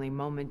Eric were only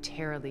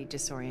momentarily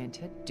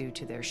disoriented due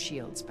to their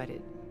shields, but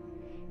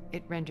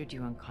it rendered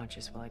you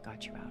unconscious while I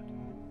got you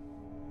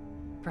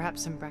out.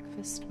 Perhaps some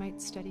breakfast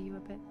might steady you a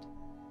bit?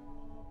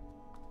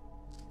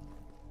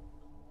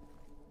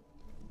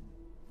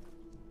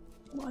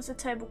 Why is the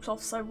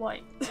tablecloth so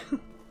white?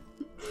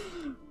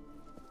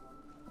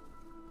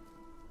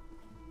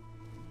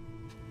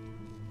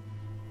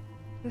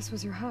 This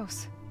was your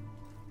house.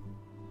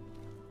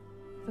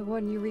 The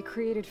one you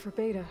recreated for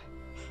Beta,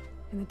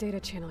 in the data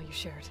channel you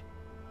shared.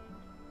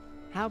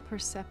 How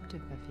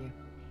perceptive of you.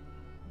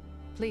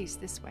 Please,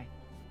 this way.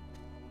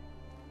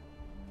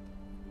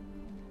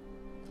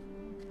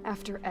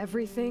 After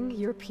everything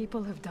your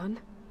people have done,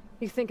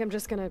 you think I'm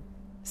just gonna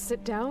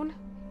sit down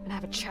and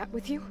have a chat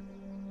with you?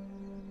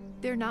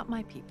 They're not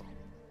my people.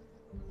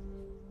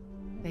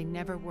 They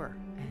never were,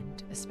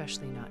 and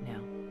especially not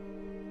now.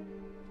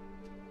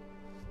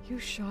 You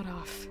shot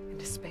off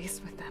into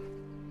space with them,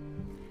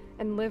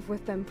 and lived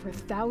with them for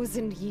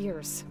 1,000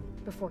 years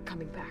before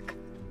coming back.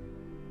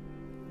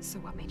 So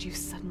what made you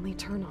suddenly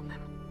turn on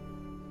them?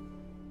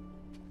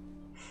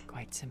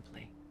 Quite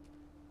simply,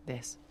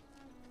 this.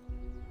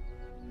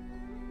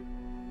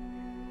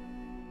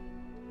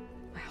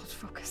 My old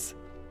focus.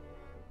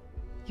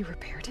 You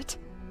repaired it?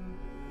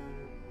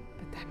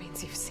 But that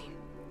means you've seen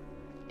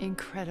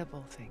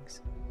incredible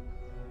things.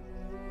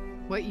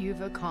 What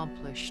you've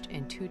accomplished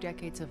in 2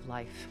 decades of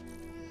life.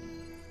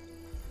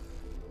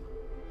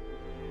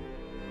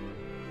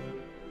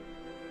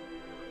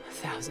 A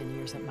 1,000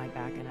 years at my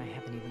back and I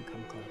haven't even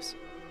come close.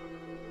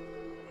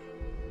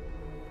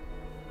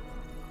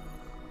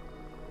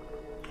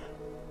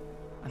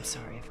 I'm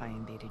sorry if I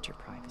invaded your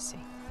privacy,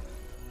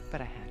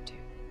 but I had to.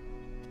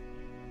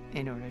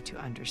 In order to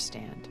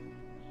understand.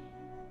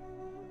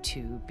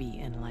 To be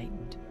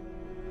enlightened.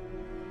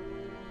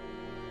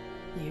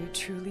 You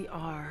truly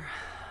are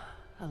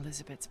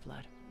Elizabeth's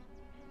blood.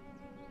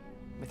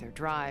 With her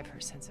drive,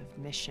 her sense of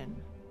mission,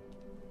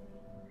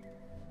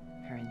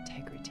 her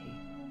integrity.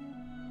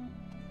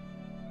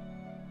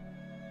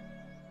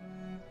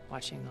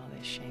 Watching all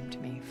this shamed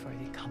me for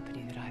the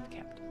company that I've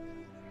kept.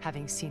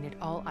 Having seen it,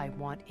 all I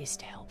want is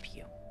to help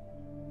you.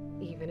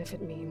 Even if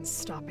it means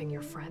stopping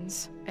your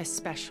friends?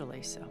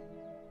 Especially so.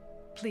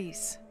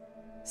 Please,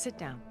 sit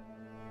down.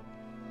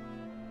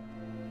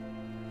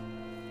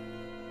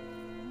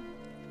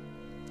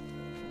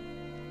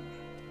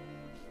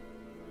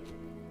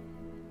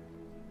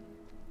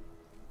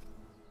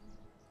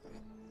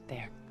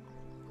 There.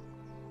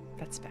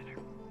 That's better.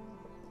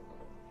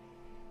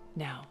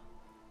 Now,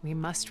 we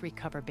must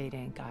recover Beta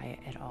and Gaia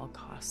at all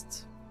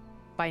costs.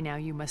 By now,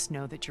 you must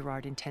know that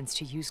Gerard intends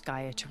to use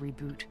Gaia to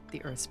reboot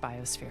the Earth's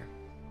biosphere.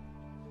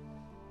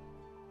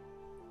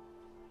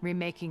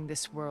 Remaking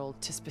this world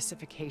to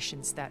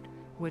specifications that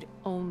would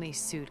only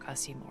suit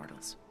us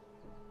immortals.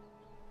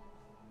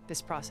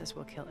 This process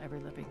will kill every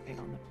living thing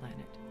on the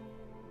planet.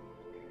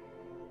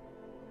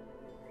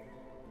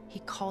 He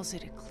calls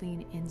it a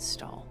clean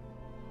install.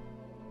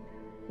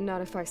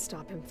 Not if I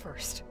stop him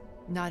first.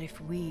 Not if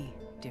we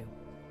do.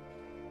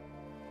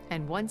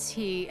 And once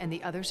he and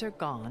the others are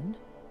gone,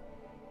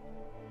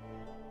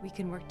 we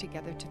can work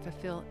together to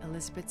fulfill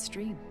Elizabeth's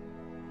dream.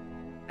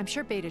 I'm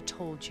sure Beta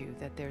told you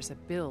that there's a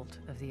build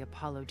of the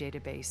Apollo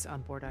database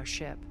on board our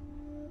ship.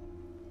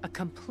 A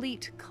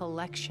complete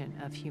collection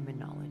of human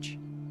knowledge.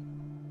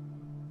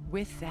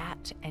 With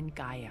that and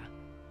Gaia,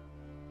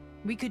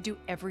 we could do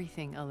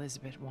everything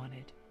Elizabeth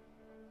wanted.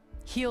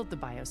 Heal the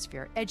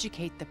biosphere,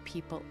 educate the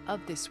people of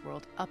this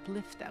world,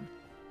 uplift them.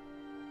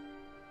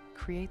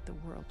 Create the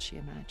world she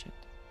imagined.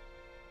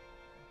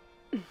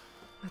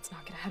 Let's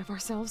not get ahead of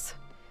ourselves.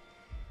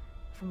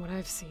 From what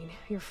I've seen,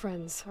 your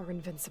friends are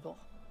invincible.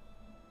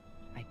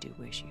 I do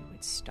wish you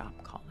would stop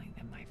calling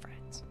them my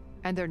friends.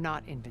 And they're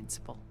not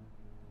invincible.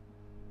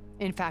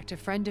 In fact, a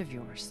friend of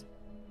yours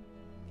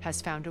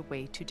has found a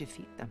way to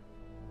defeat them.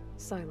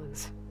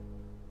 Silence.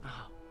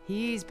 Oh,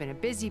 he's been a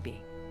busy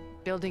bee,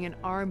 building an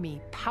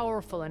army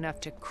powerful enough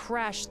to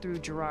crash through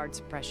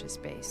Gerard's precious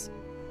base.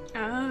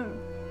 Oh.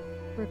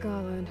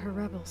 Regala and her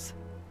rebels.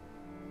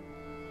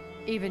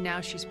 Even now,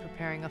 she's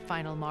preparing a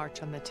final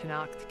march on the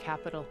Talanah, the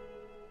capital.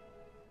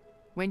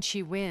 When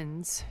she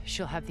wins,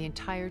 she'll have the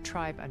entire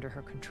tribe under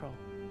her control.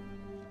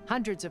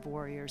 Hundreds of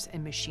warriors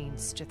and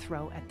machines to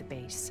throw at the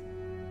base.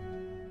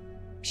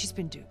 She's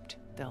been duped.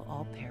 They'll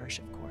all perish,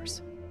 of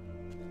course.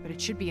 But it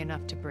should be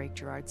enough to break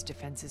Gerard's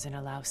defenses and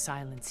allow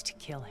Silence to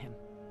kill him.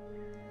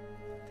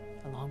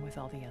 Along with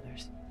all the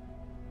others.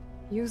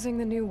 Using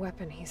the new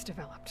weapon he's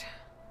developed.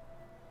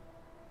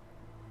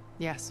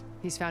 Yes,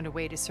 he's found a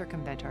way to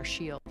circumvent our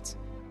shields.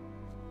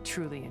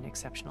 Truly an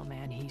exceptional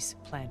man. He's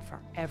planned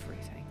for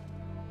everything.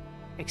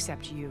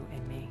 Except you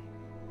and me.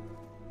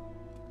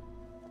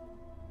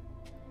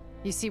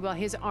 You see, while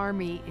his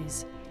army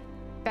is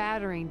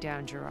battering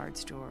down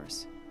Gerard's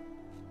doors,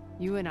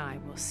 you and I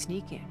will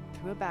sneak in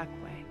through a back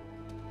way.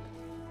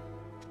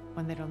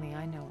 One that only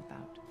I know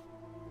about.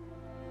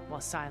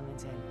 While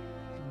Silence and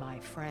my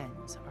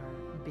friends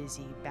are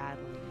busy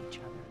battling each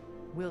other,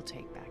 we'll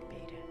take back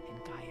Beta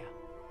and Gaia.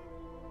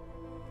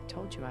 I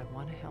told you I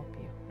want to help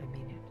you. I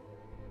mean it.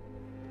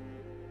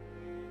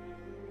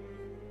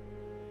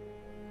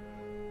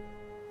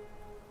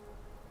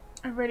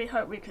 I really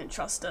hope we can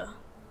trust her.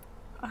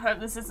 I hope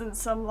this isn't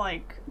some,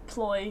 like,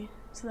 ploy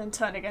to then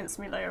turn against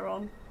me later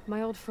on.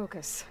 My old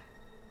focus.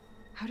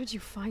 How did you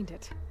find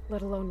it,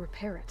 let alone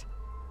repair it?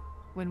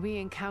 When we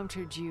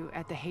encountered you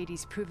at the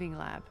Hades Proving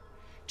Lab,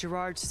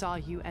 Gerard saw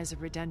you as a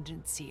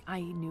redundancy.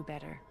 I knew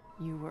better.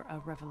 You were a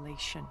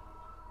revelation.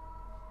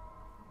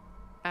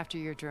 After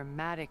your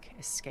dramatic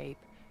escape,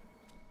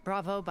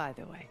 bravo, by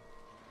the way.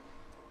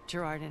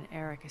 Gerard and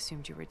Eric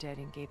assumed you were dead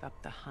and gave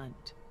up the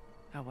hunt.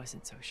 I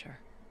wasn't so sure.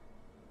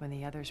 When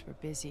the others were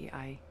busy,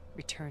 I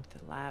returned to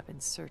the lab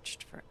and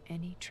searched for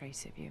any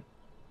trace of you.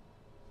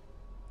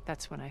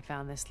 That's when I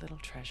found this little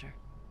treasure.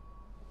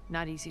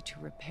 Not easy to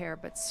repair,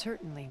 but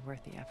certainly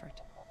worth the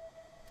effort.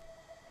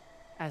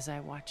 As I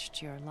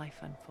watched your life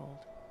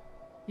unfold,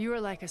 you were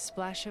like a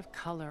splash of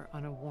color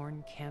on a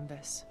worn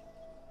canvas.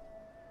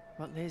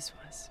 What Liz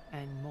was,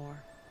 and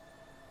more.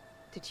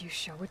 Did you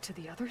show it to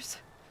the others?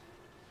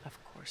 Of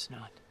course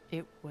not.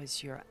 It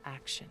was your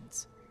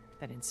actions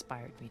that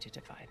inspired me to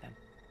defy them.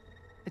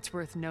 It's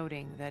worth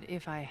noting that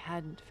if I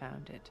hadn't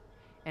found it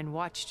and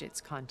watched its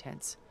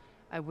contents,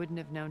 I wouldn't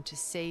have known to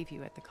save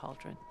you at the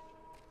Cauldron.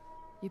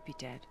 You'd be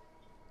dead.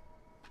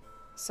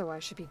 So I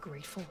should be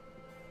grateful?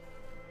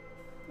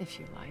 If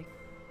you like.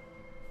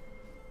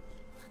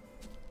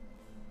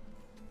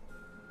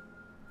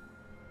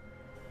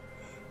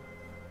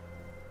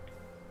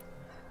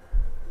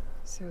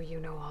 So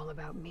you know all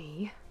about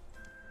me.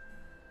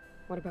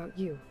 What about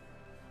you?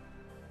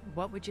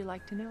 What would you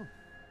like to know?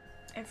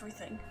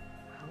 Everything.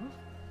 Well,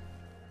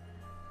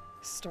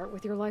 start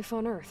with your life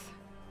on Earth.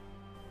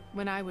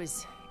 When I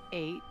was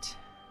 8,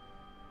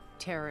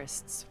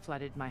 terrorists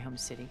flooded my home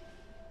city.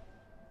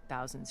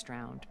 Thousands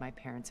drowned, my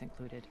parents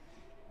included.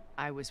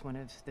 I was one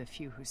of the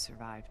few who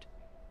survived.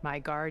 My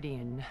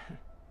guardian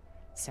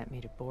sent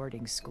me to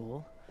boarding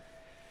school.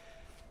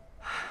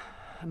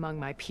 Among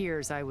my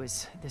peers, I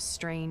was the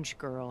strange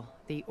girl,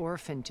 the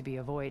orphan to be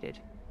avoided.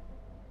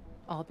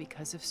 All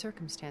because of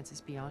circumstances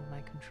beyond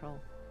my control.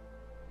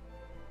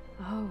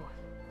 Oh.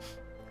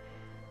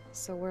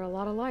 So we're a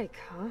lot alike,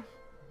 huh?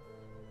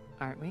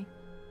 Aren't we?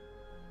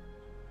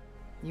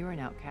 You were an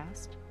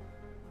outcast.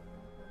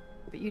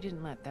 But you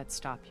didn't let that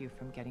stop you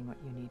from getting what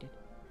you needed.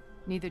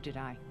 Neither did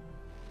I.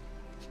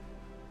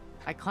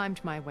 I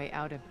climbed my way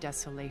out of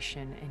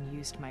desolation and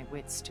used my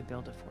wits to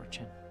build a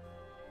fortune.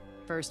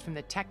 First, from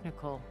the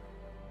technical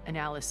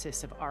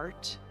analysis of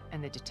art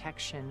and the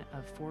detection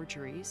of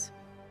forgeries.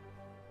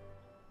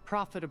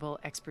 Profitable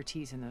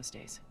expertise in those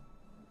days.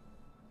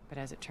 But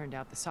as it turned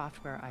out, the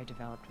software I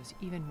developed was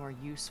even more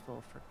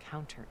useful for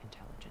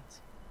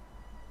counterintelligence.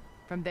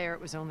 From there,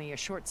 it was only a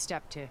short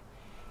step to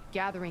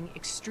gathering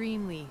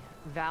extremely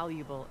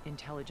valuable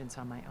intelligence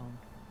on my own.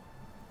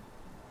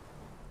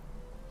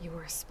 You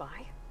were a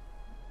spy?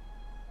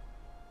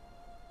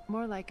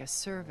 More like a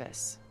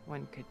service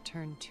one could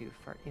turn to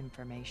for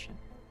information.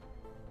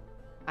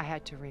 I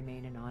had to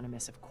remain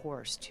anonymous, of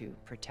course, to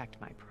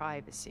protect my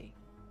privacy.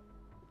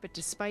 But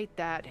despite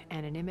that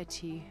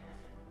anonymity,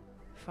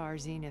 Far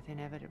Zenith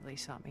inevitably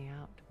sought me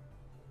out.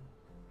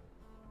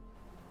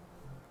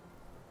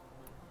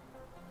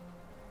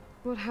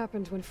 What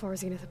happened when Far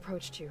Zenith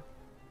approached you?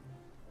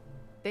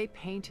 They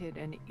painted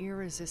an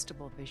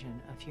irresistible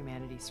vision of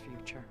humanity's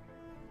future.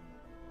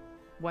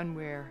 One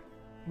where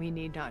we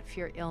need not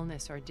fear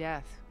illness or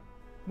death,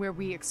 where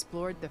we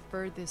explored the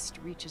furthest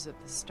reaches of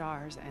the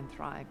stars and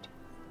thrived.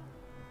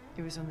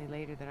 It was only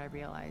later that I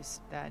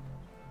realized that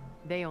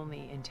they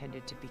only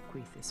intended to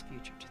bequeath this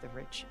future to the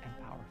rich and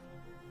powerful.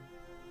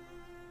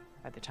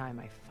 By the time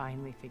I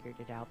finally figured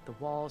it out, the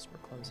walls were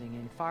closing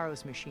in,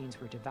 Pharaoh's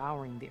machines were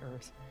devouring the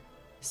Earth.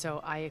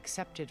 So I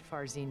accepted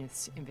Far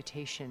Zenith's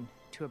invitation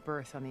to a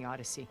berth on the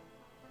Odyssey.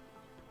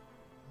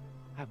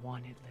 I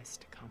wanted Liz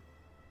to come,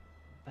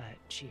 but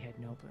she had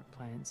nobler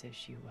plans,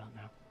 as you well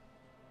know.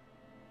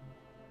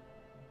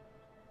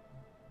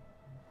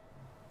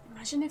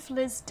 Imagine if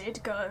Liz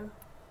did go.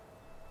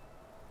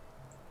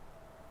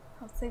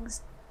 How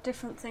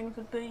different things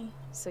would be.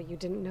 So you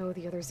didn't know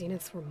the other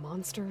Zeniths were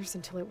monsters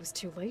until it was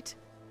too late?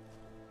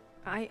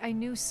 I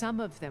knew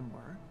some of them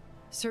were,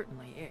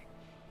 certainly.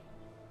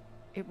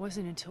 It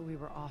wasn't until we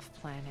were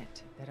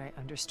off-planet that I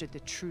understood the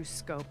true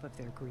scope of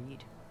their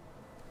greed.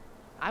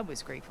 I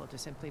was grateful to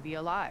simply be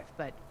alive,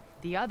 but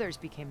the others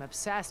became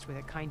obsessed with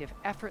a kind of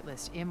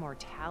effortless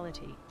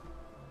immortality.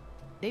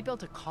 They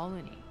built a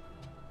colony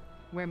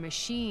where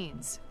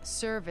machines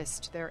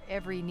serviced their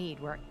every need,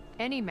 where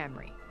any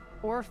memory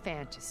or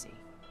fantasy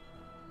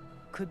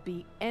could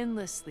be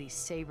endlessly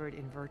savored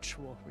in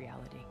virtual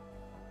reality.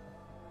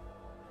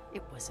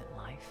 It wasn't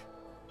life.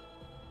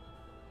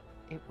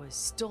 It was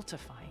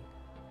stultifying,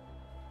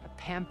 a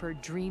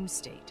pampered dream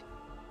state.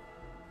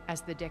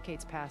 As the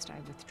decades passed, I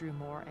withdrew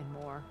more and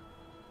more,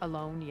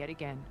 alone yet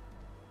again,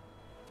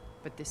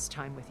 but this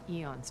time with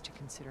eons to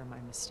consider my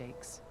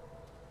mistakes.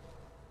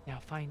 Now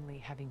finally,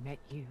 having met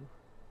you,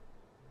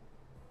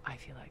 I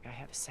feel like I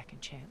have a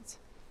second chance.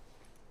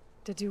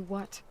 To do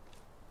what?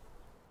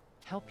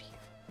 Help you,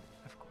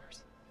 of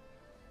course.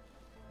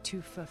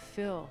 To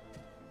fulfill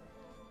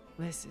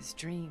Liz's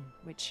dream,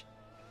 which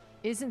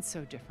isn't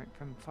so different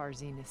from Far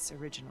Zenith's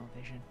original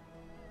vision.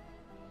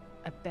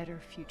 A better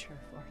future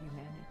for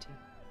humanity.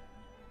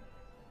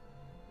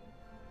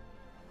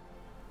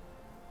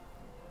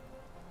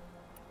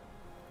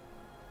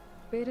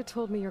 Beta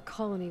told me your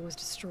colony was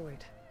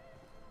destroyed.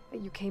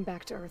 That you came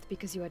back to Earth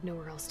because you had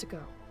nowhere else to go.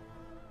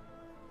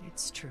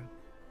 It's true.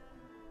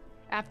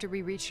 After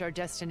we reached our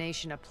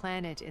destination, a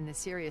planet in the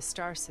Sirius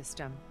star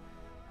system,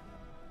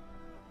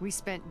 we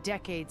spent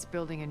decades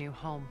building a new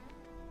home.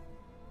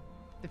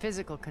 The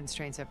physical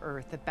constraints of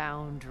Earth, the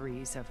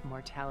boundaries of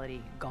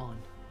mortality,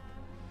 gone.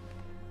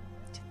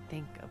 To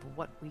think of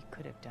what we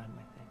could have done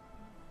with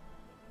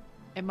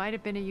it. It might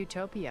have been a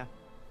utopia.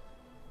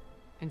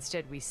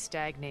 Instead, we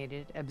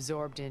stagnated,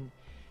 absorbed in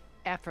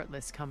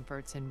effortless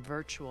comforts and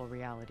virtual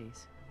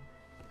realities.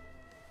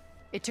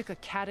 It took a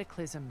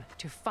cataclysm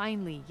to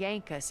finally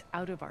yank us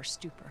out of our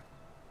stupor.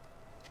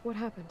 What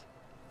happened?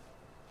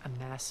 A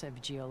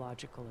massive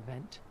geological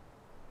event.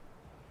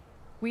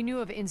 We knew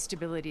of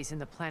instabilities in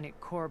the planet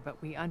core,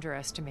 but we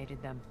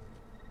underestimated them.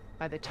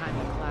 By the time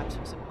the collapse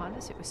was upon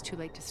us, it was too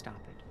late to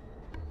stop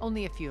it.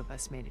 Only a few of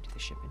us made it to the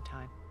ship in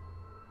time.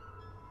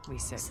 We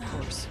set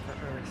course for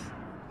Earth,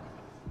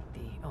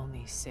 the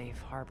only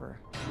safe harbor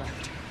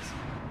left to us.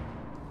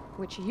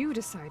 Which you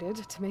decided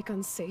to make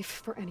unsafe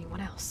for anyone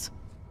else.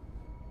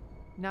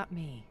 Not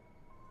me.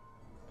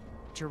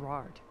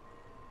 Gerard.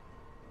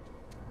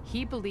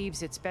 He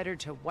believes it's better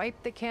to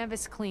wipe the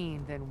canvas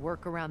clean than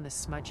work around the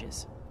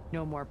smudges.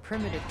 No more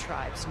primitive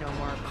tribes, no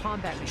more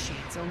combat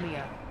machines, only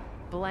a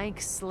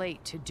blank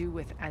slate to do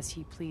with as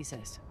he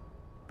pleases.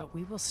 But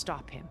we will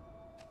stop him.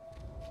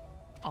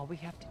 All we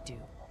have to do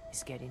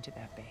is get into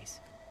that base.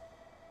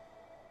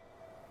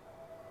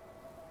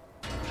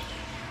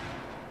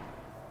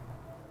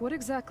 What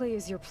exactly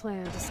is your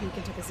plan to sneak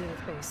into the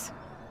Zenith base?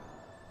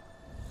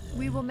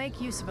 We will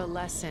make use of a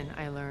lesson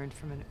I learned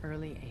from an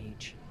early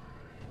age.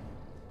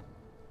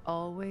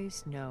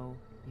 Always know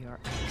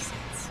your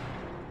exits.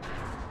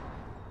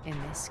 In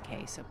this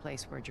case, a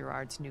place where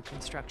Gerard's new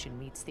construction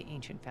meets the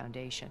ancient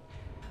foundation.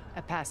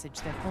 A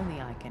passage that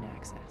only I can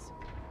access.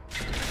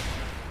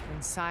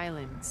 When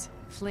Silence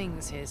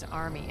flings his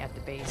army at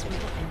the base, we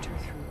will enter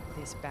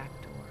through this back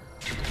door,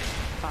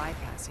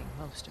 bypassing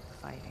most of the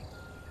fighting.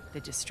 The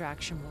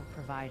distraction will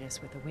provide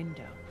us with a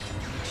window in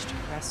which to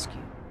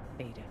rescue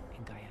Beta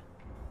and Gaia.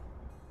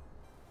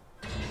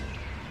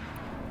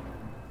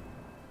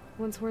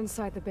 Once we're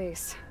inside the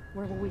base,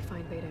 where will we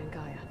find Beta and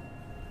Gaia?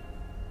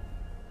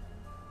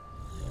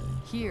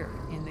 Here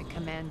in the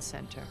command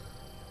center.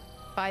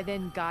 By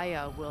then,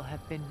 Gaia will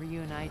have been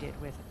reunited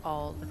with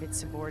all of its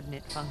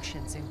subordinate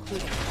functions,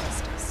 including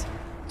Kirstys.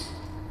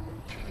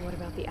 What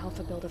about the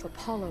alpha build of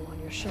Apollo on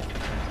your ship?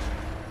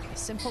 A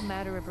simple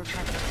matter of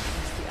recovery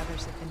once the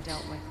others have been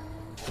dealt with.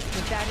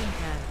 With that in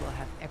hand, we'll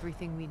have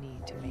everything we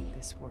need to make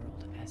this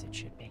world as it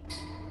should be.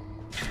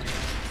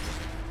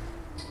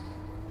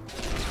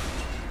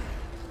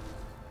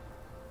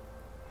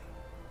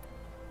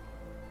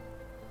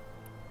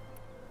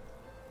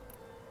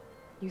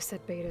 You said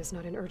Beta is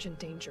not in urgent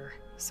danger,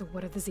 so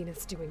what are the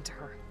Zeniths doing to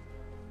her?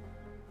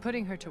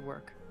 Putting her to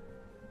work.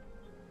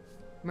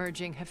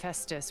 Merging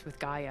Hephaestus with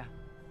Gaia.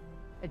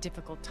 A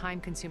difficult,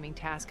 time-consuming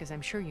task, as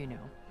I'm sure you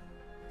know.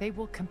 They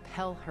will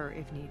compel her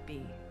if need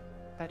be.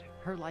 But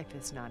her life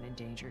is not in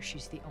danger.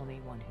 She's the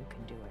only one who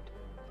can do it.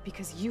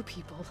 Because you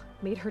people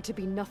made her to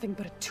be nothing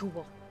but a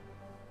tool.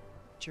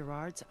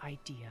 Gerard's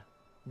idea,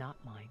 not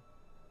mine.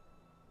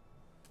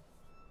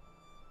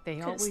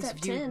 They always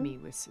viewed me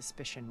with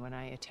suspicion when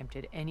I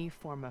attempted any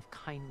form of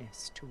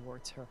kindness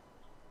towards her.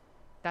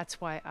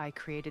 That's why I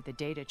created the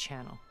data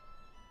channel.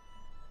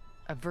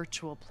 A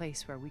virtual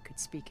place where we could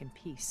speak in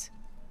peace.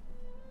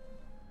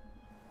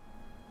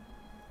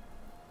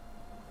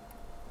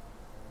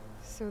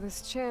 So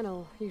this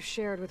channel you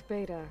shared with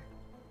Beta,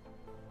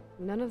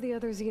 none of the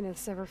other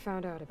Zeniths ever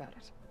found out about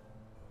it?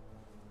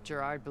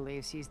 Gerard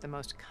believes he's the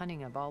most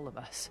cunning of all of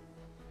us.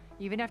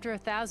 Even after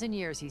 1,000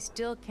 years, he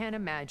still can't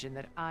imagine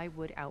that I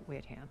would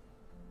outwit him.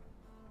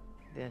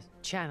 The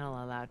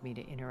channel allowed me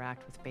to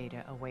interact with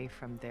Beta away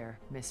from their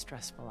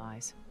mistrustful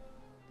eyes.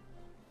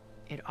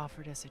 It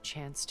offered us a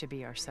chance to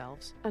be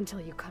ourselves. Until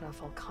you cut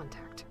off all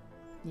contact.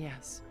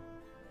 Yes.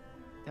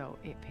 Though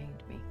it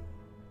pained me.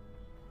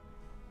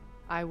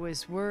 I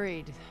was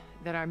worried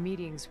that our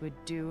meetings would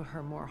do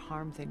her more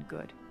harm than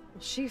good.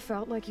 She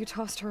felt like you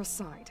tossed her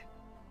aside.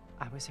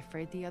 I was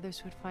afraid the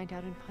others would find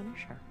out and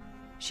punish her.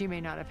 She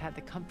may not have had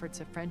the comforts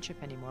of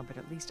friendship anymore, but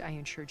at least I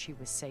ensured she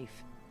was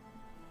safe.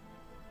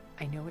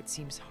 I know it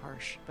seems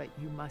harsh, but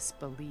you must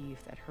believe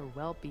that her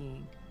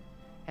well-being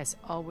has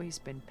always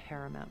been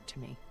paramount to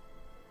me.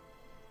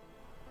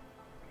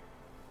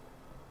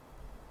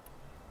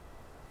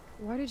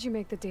 Why did you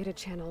make the data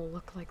channel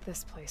look like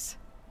this place?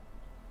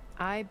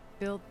 I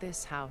built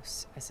this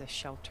house as a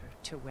shelter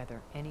to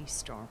weather any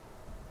storm.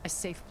 A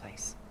safe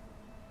place.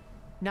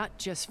 Not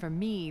just for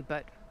me,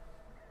 but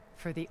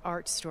for the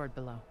art stored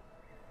below.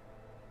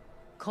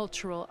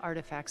 Cultural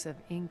artifacts of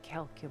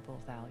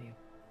incalculable value.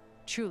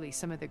 Truly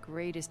some of the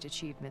greatest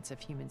achievements of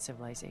human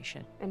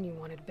civilization. And you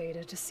wanted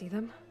Beta to see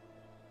them?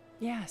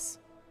 Yes.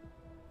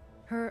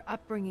 Her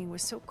upbringing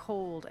was so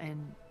cold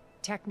and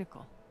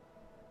technical.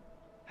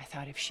 I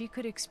thought if she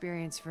could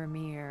experience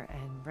Vermeer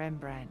and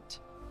Rembrandt,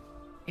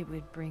 it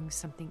would bring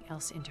something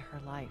else into her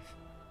life.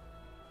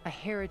 A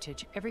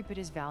heritage every bit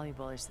as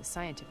valuable as the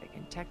scientific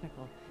and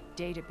technical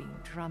data being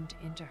drummed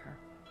into her.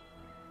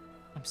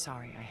 I'm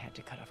sorry I had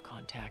to cut off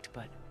contact,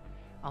 but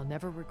I'll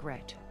never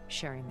regret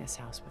sharing this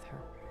house with her.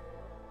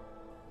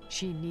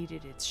 She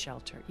needed its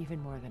shelter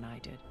even more than I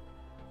did.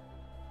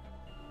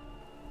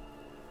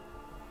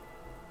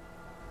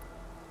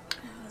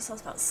 This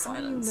sounds about Silence.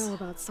 How do you know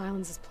about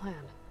Silence's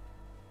plan?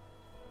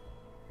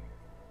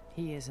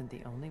 He isn't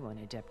the only one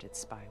adept at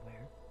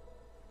spyware.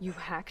 You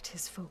hacked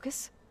his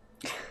focus?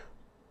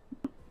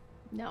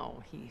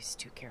 No, he's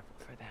too careful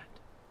for that.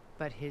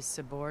 But his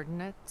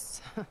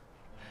subordinates?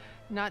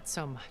 Not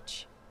so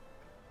much.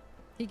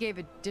 He gave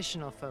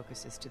additional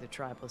focuses to the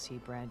tribals he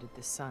branded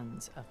the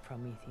Sons of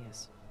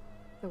Prometheus.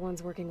 The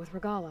ones working with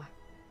Regala.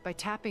 By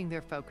tapping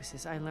their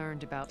focuses, I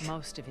learned about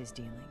most of his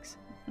dealings.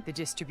 The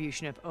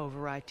distribution of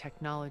override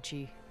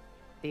technology,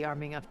 the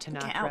arming of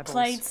talanah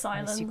rebels,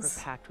 and the secret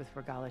pact with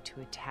Regala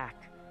to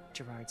attack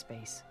Gerard's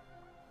base.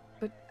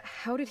 But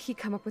how did he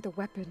come up with a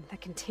weapon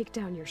that can take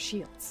down your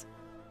shields?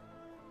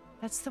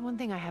 That's the one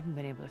thing I haven't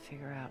been able to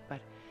figure out, but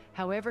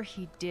however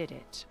he did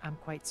it, I'm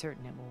quite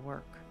certain it will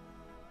work.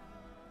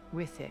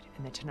 With it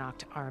and the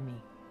Talanah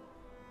army,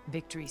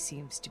 victory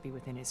seems to be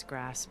within his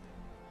grasp.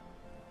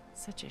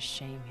 Such a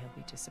shame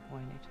he'll be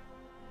disappointed.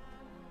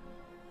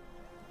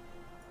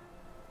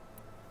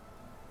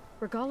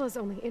 Regala's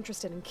only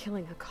interested in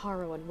killing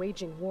Hekarro and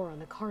waging war on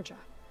the Karja.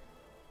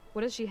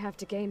 What does she have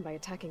to gain by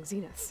attacking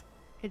Zeniths?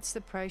 It's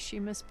the price she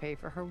must pay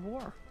for her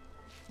war.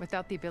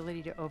 Without the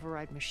ability to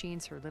override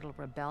machines, her little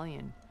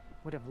rebellion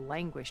would have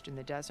languished in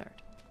the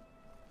desert.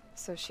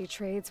 So she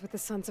trades with the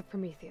Sons of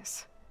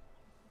Prometheus.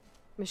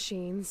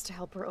 Machines to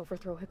help her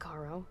overthrow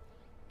Hekarro.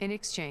 In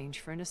exchange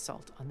for an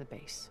assault on the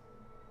base.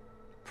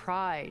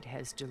 Pride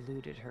has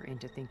deluded her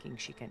into thinking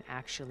she can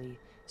actually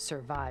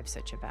survive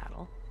such a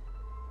battle.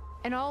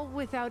 And all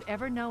without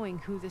ever knowing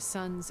who the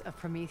Sons of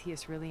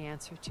Prometheus really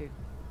answer to.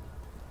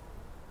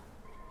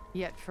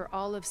 Yet for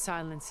all of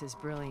Silence's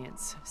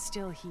brilliance,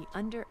 still he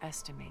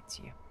underestimates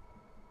you.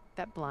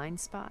 That blind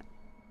spot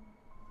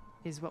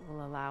is what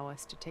will allow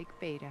us to take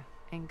Beta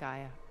and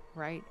Gaia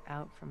right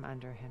out from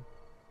under him.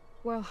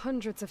 While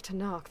hundreds of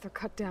Tanakh are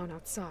cut down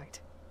outside.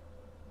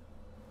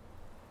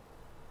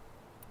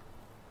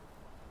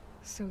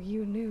 So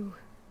you knew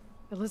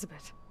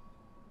Elizabeth.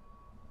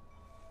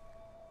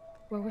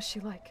 What was she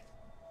like?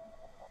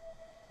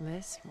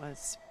 Liz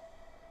was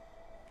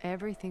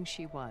everything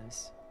she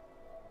was.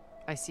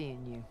 I see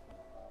in you.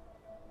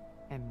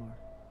 And more.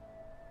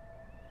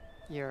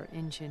 Your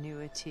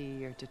ingenuity,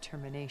 your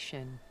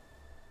determination,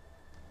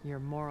 your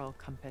moral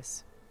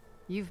compass.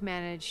 You've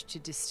managed to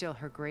distill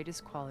her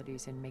greatest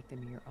qualities and make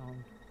them your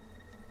own.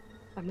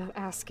 I'm not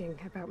asking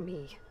about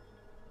me.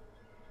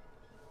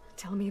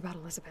 Tell me about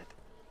Elizabeth.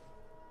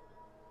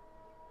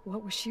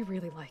 What was she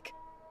really like?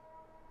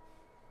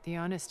 The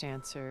honest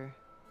answer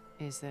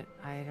is that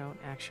I don't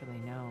actually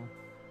know.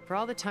 For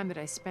all the time that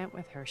I spent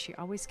with her, she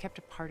always kept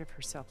a part of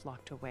herself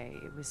locked away.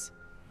 It was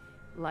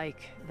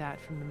like that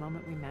from the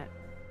moment we met.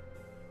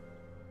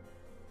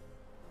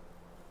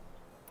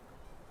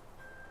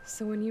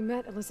 So when you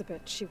met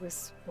Elizabeth, she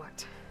was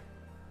what?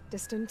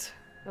 Distant?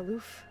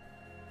 Aloof?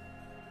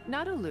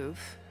 Not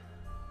aloof.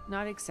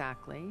 Not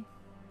exactly.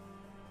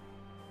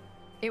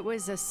 It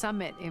was a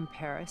summit in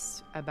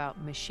Paris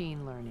about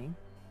machine learning.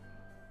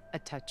 A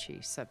touchy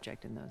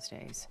subject in those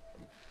days.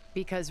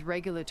 Because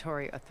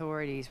regulatory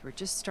authorities were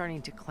just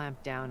starting to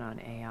clamp down on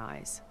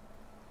AIs.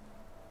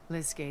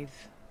 Liz gave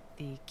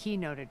the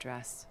keynote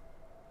address.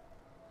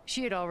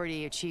 She had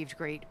already achieved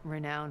great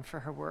renown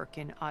for her work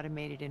in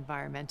automated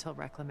environmental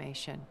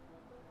reclamation.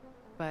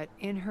 But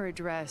in her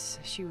address,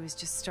 she was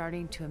just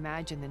starting to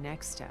imagine the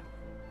next step.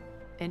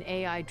 An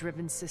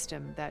AI-driven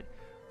system that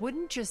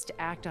wouldn't just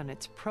act on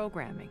its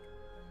programming,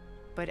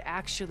 but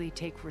actually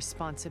take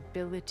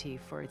responsibility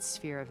for its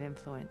sphere of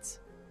influence.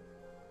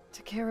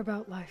 To care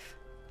about life.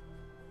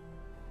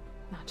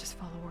 Not just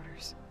follow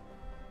orders.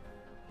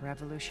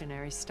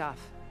 Revolutionary stuff.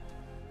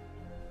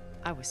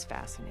 I was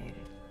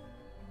fascinated.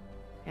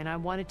 And I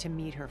wanted to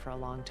meet her for a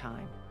long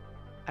time.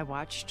 I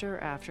watched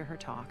her after her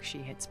talk. She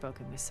had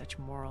spoken with such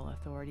moral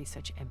authority,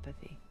 such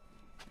empathy.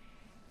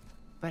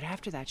 But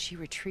after that, she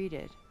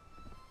retreated.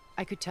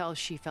 I could tell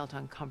she felt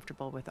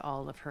uncomfortable with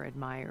all of her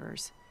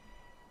admirers.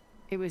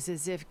 It was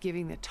as if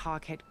giving the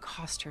talk had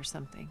cost her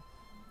something.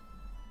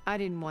 I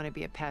didn't want to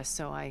be a pest,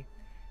 so I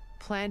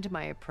planned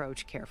my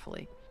approach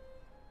carefully.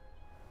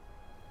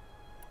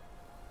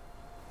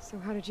 So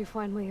how did you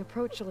finally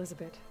approach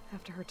Elizabeth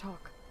after her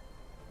talk?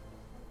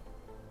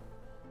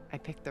 I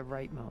picked the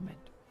right moment.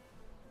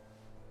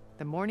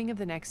 The morning of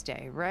the next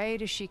day,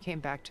 right as she came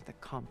back to the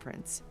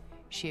conference,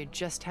 she had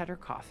just had her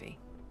coffee.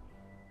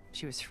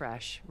 She was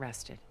fresh,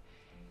 rested.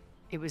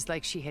 It was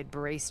like she had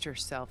braced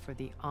herself for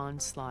the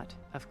onslaught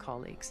of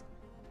colleagues.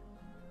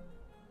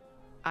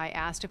 I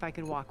asked if I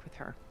could walk with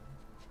her,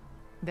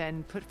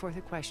 then put forth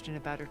a question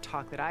about her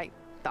talk that I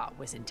thought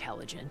was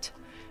intelligent.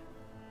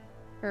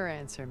 Her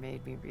answer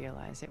made me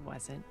realize it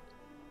wasn't,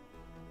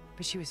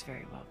 but she was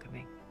very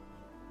welcoming.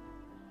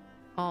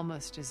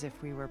 Almost as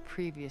if we were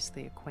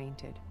previously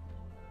acquainted.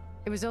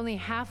 It was only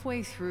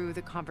halfway through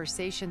the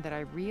conversation that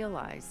I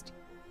realized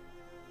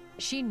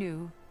she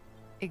knew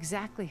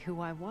exactly who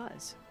I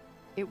was.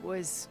 It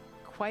was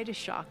quite a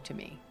shock to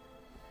me.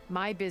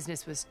 My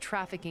business was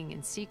trafficking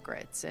in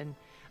secrets, and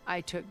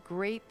I took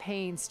great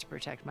pains to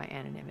protect my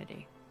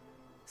anonymity.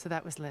 So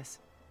that was Liz,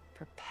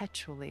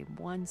 perpetually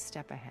one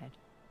step ahead.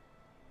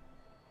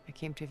 I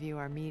came to view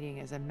our meeting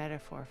as a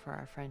metaphor for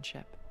our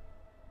friendship.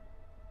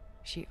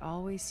 She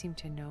always seemed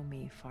to know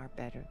me far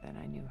better than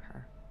I knew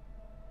her.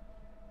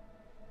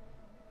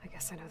 I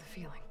guess I know the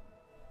feeling.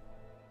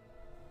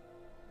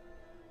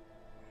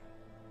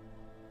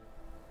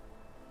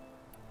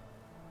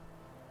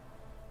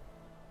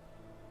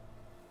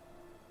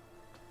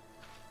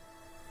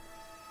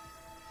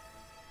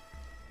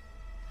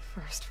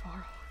 First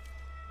Varl.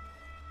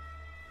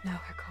 Now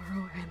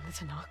Hekarro and the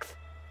Tanakh.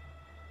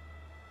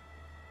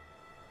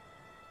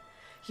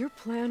 Your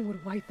plan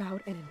would wipe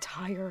out an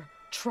entire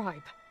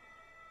tribe.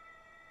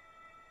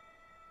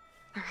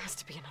 There has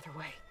to be another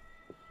way.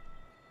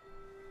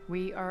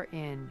 We are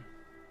in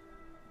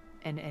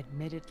an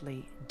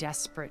admittedly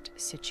desperate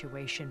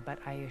situation, but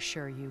I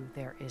assure you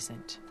there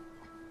isn't.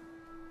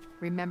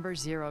 Remember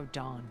Zero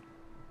Dawn.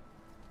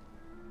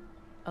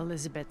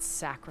 Elizabeth's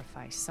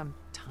sacrifice.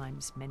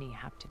 Sometimes many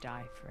have to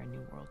die for a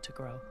new world to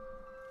grow.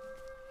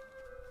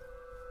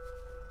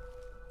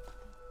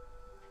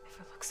 If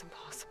it looks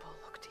impossible,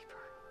 look deeper.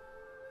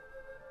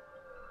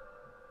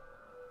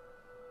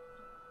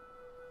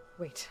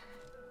 Wait.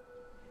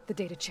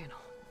 The data channel.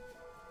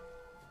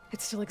 It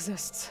still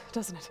exists,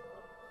 doesn't it?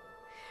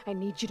 I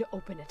need you to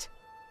open it.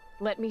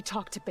 Let me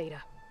talk to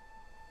Beta.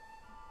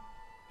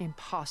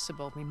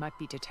 Impossible. We might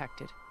be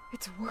detected.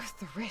 It's worth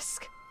the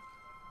risk.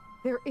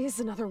 There is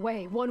another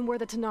way, one where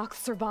the Tanakh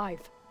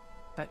survive.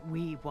 But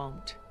we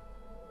won't.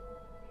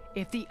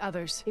 If the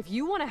others... If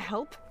you want to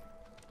help,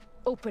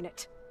 open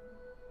it.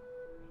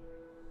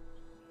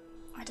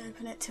 I'd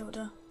open it,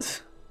 Tilda.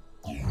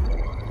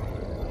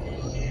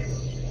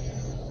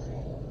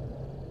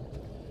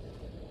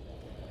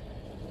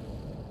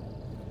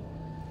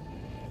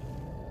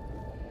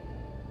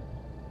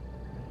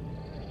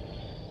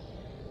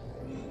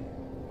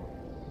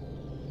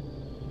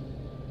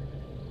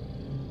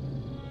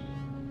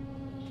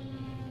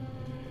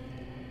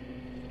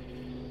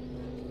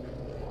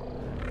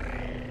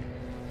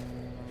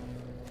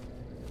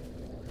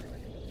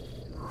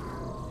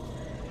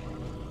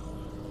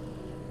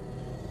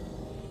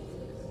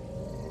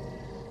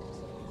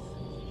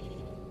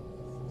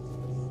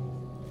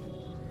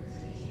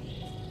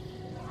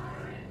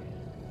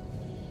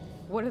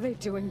 What are they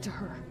doing to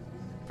her?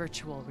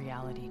 Virtual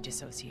reality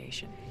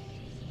dissociation.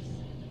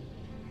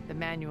 The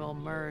manual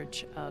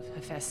merge of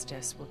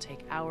Hephaestus will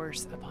take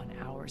hours upon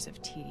hours of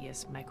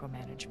tedious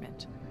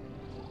micromanagement.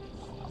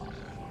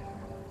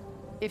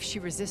 If she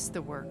resists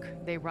the work,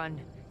 they run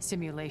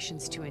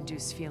simulations to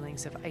induce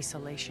feelings of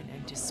isolation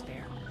and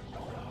despair.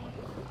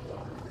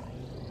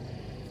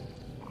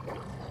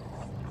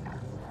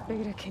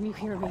 Beta, can you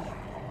hear me?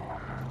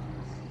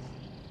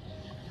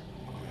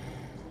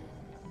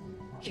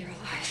 You're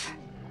alive.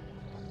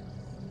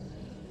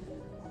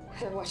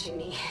 They're watching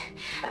me.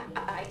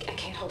 I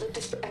can't hold up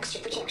this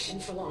extra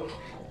protection for long.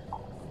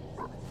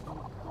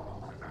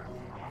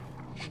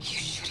 You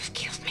should have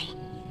killed me.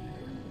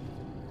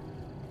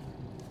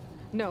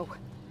 No.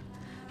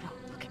 No,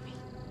 look at me.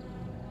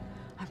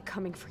 I'm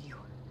coming for you.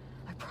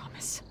 I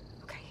promise.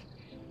 Okay?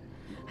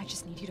 I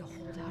just need you to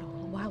hold out a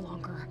little while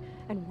longer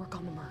and work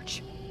on the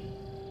merge.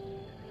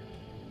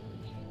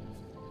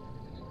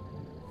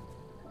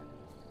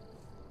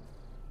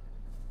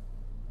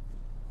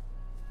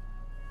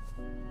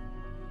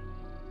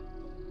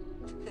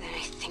 Then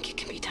I think it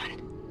can be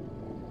done.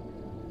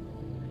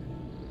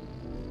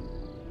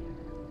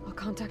 I'll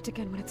contact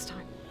again when it's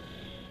time.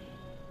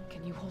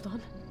 Can you hold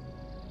on?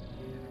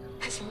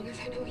 As long as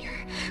I know you're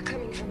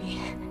coming for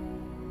me,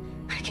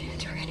 I can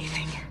endure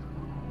anything.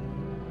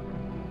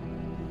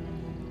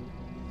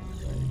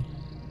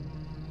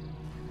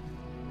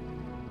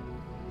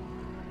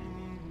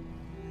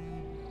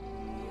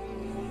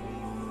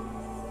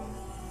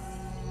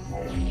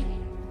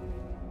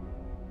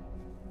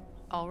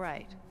 All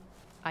right.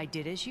 I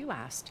did as you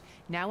asked.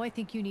 Now I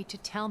think you need to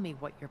tell me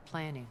what you're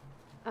planning.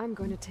 I'm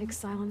going to take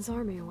Sylens'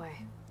 army away.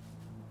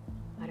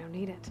 I don't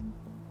need it.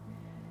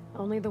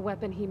 Only the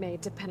weapon he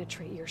made to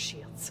penetrate your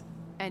shields.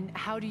 And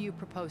how do you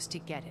propose to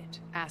get it?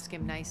 Ask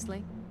him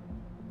nicely?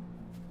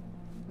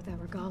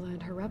 Without Regala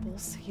and her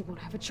rebels, he won't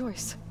have a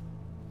choice.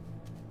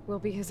 We'll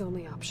be his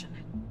only option.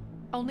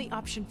 Only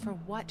option for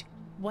what?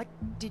 What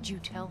did you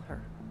tell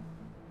her?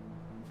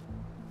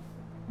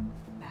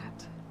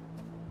 That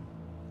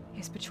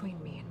is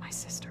between me and my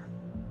sister.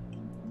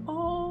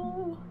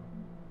 Oh.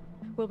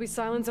 Will be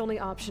Sylens' only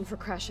option for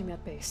crashing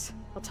that base.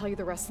 I'll tell you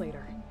the rest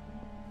later.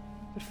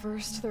 But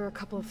first, there are a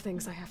couple of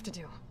things I have to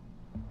do.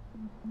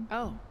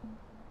 Oh.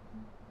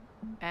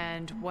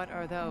 And what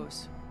are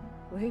those?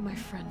 Lay my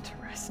friend to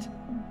rest.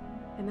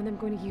 And then I'm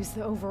going to use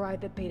the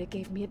override that Beta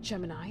gave me at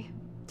Gemini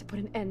to put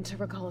an end to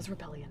Regala's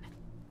rebellion.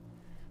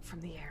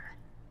 From the air.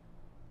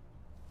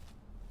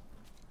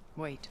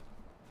 Wait.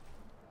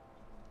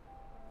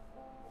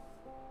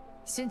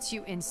 Since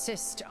you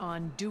insist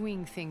on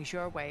doing things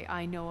your way,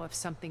 I know of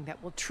something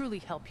that will truly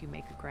help you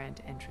make a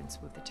grand entrance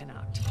with the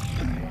Tanakh.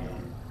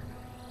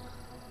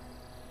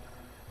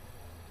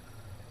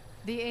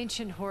 The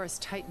ancient Horus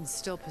Titans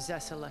still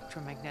possess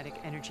electromagnetic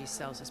energy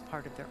cells as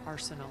part of their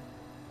arsenal.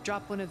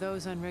 Drop one of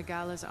those on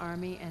Regala's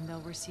army and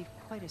they'll receive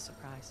quite a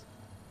surprise.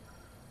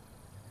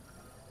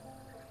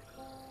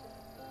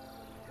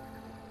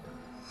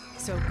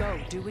 So go,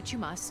 do what you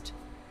must.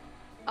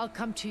 I'll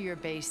come to your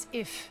base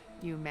if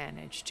you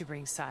manage to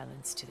bring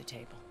Sylens to the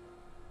table.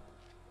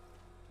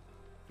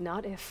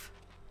 Not if.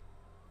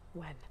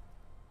 When.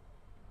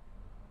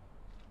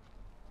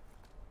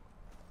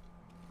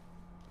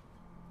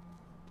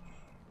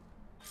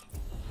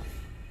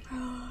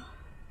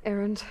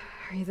 Erend,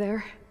 are you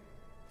there?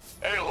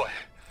 Aloy!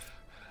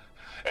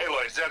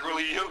 Aloy, is that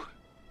really you?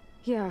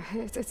 Yeah,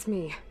 it's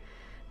me.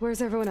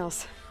 Where's everyone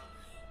else?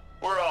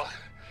 We're all...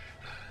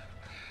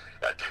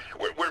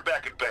 we're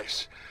back at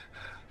base.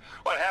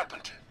 What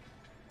happened?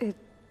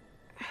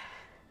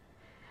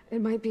 It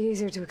might be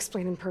easier to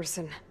explain in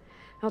person.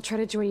 I'll try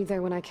to join you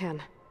there when I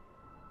can.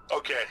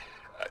 Okay.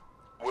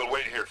 We'll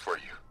wait here for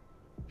you.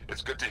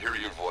 It's good to hear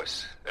your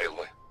voice,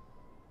 Aloy.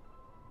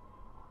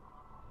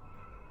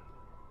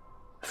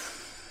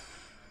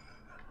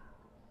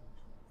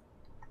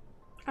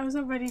 I was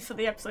not ready for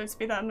the episode to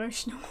be that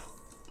emotional.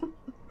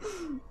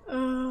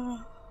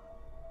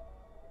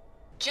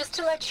 Just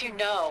Just to let you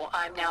know,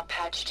 I'm now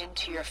patched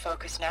into your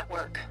focus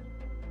network.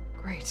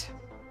 Great.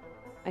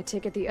 I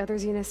take it the other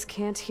Zeniths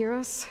can't hear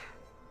us?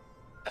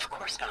 Of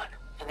course not.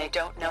 And they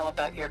don't know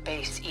about your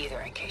base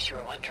either, in case you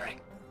were wondering.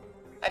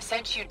 I've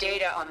sent you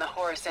data on the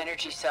Horus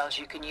energy cells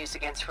you can use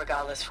against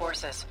Regala's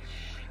forces.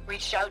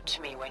 Reach out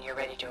to me when you're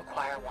ready to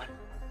acquire one.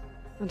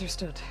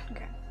 Understood.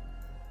 Okay.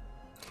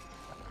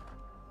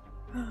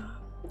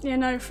 You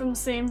know, from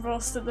seeing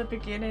Rost at the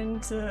beginning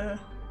to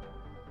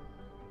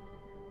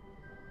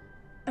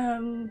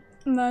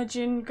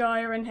merging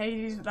Gaia and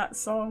Hades with that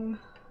song.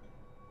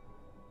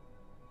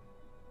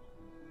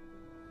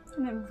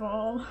 And then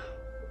Val.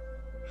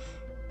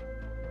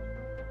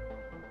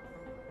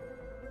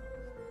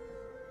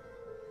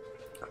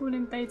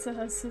 Calling Beta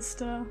her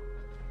sister.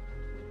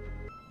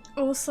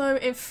 Also,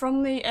 if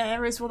from the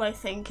air is what I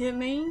think it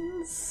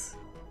means,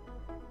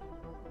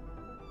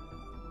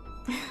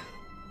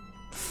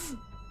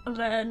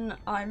 then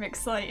I'm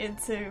excited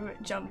to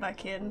jump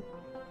back in.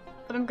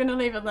 But I'm gonna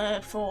leave it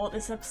there for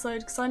this episode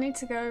because I need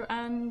to go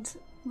and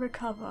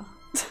recover.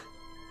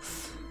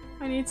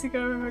 I need to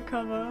go and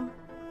recover.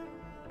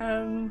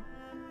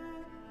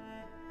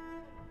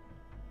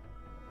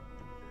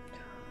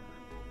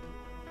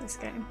 This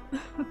game.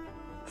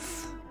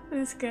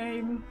 This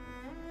game.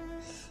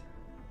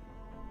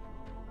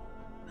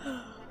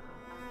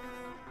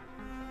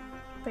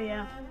 But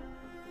yeah,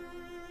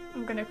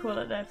 I'm gonna call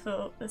it there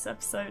for this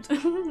episode.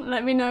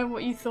 Let me know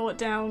what you thought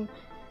down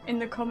in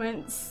the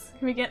comments.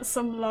 Can we get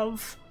some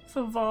love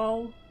for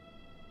Val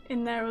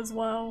in there as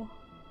well?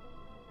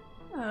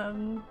 I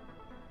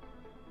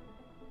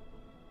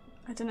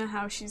don't know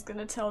how she's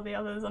gonna tell the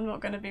others. I'm not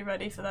gonna be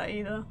ready for that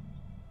either.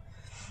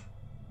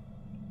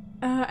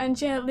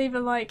 And yeah, leave a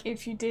like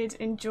if you did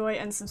enjoy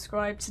and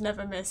subscribe to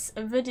never miss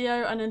a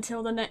video. And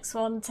until the next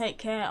one, take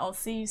care. I'll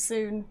see you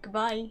soon.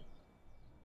 Goodbye.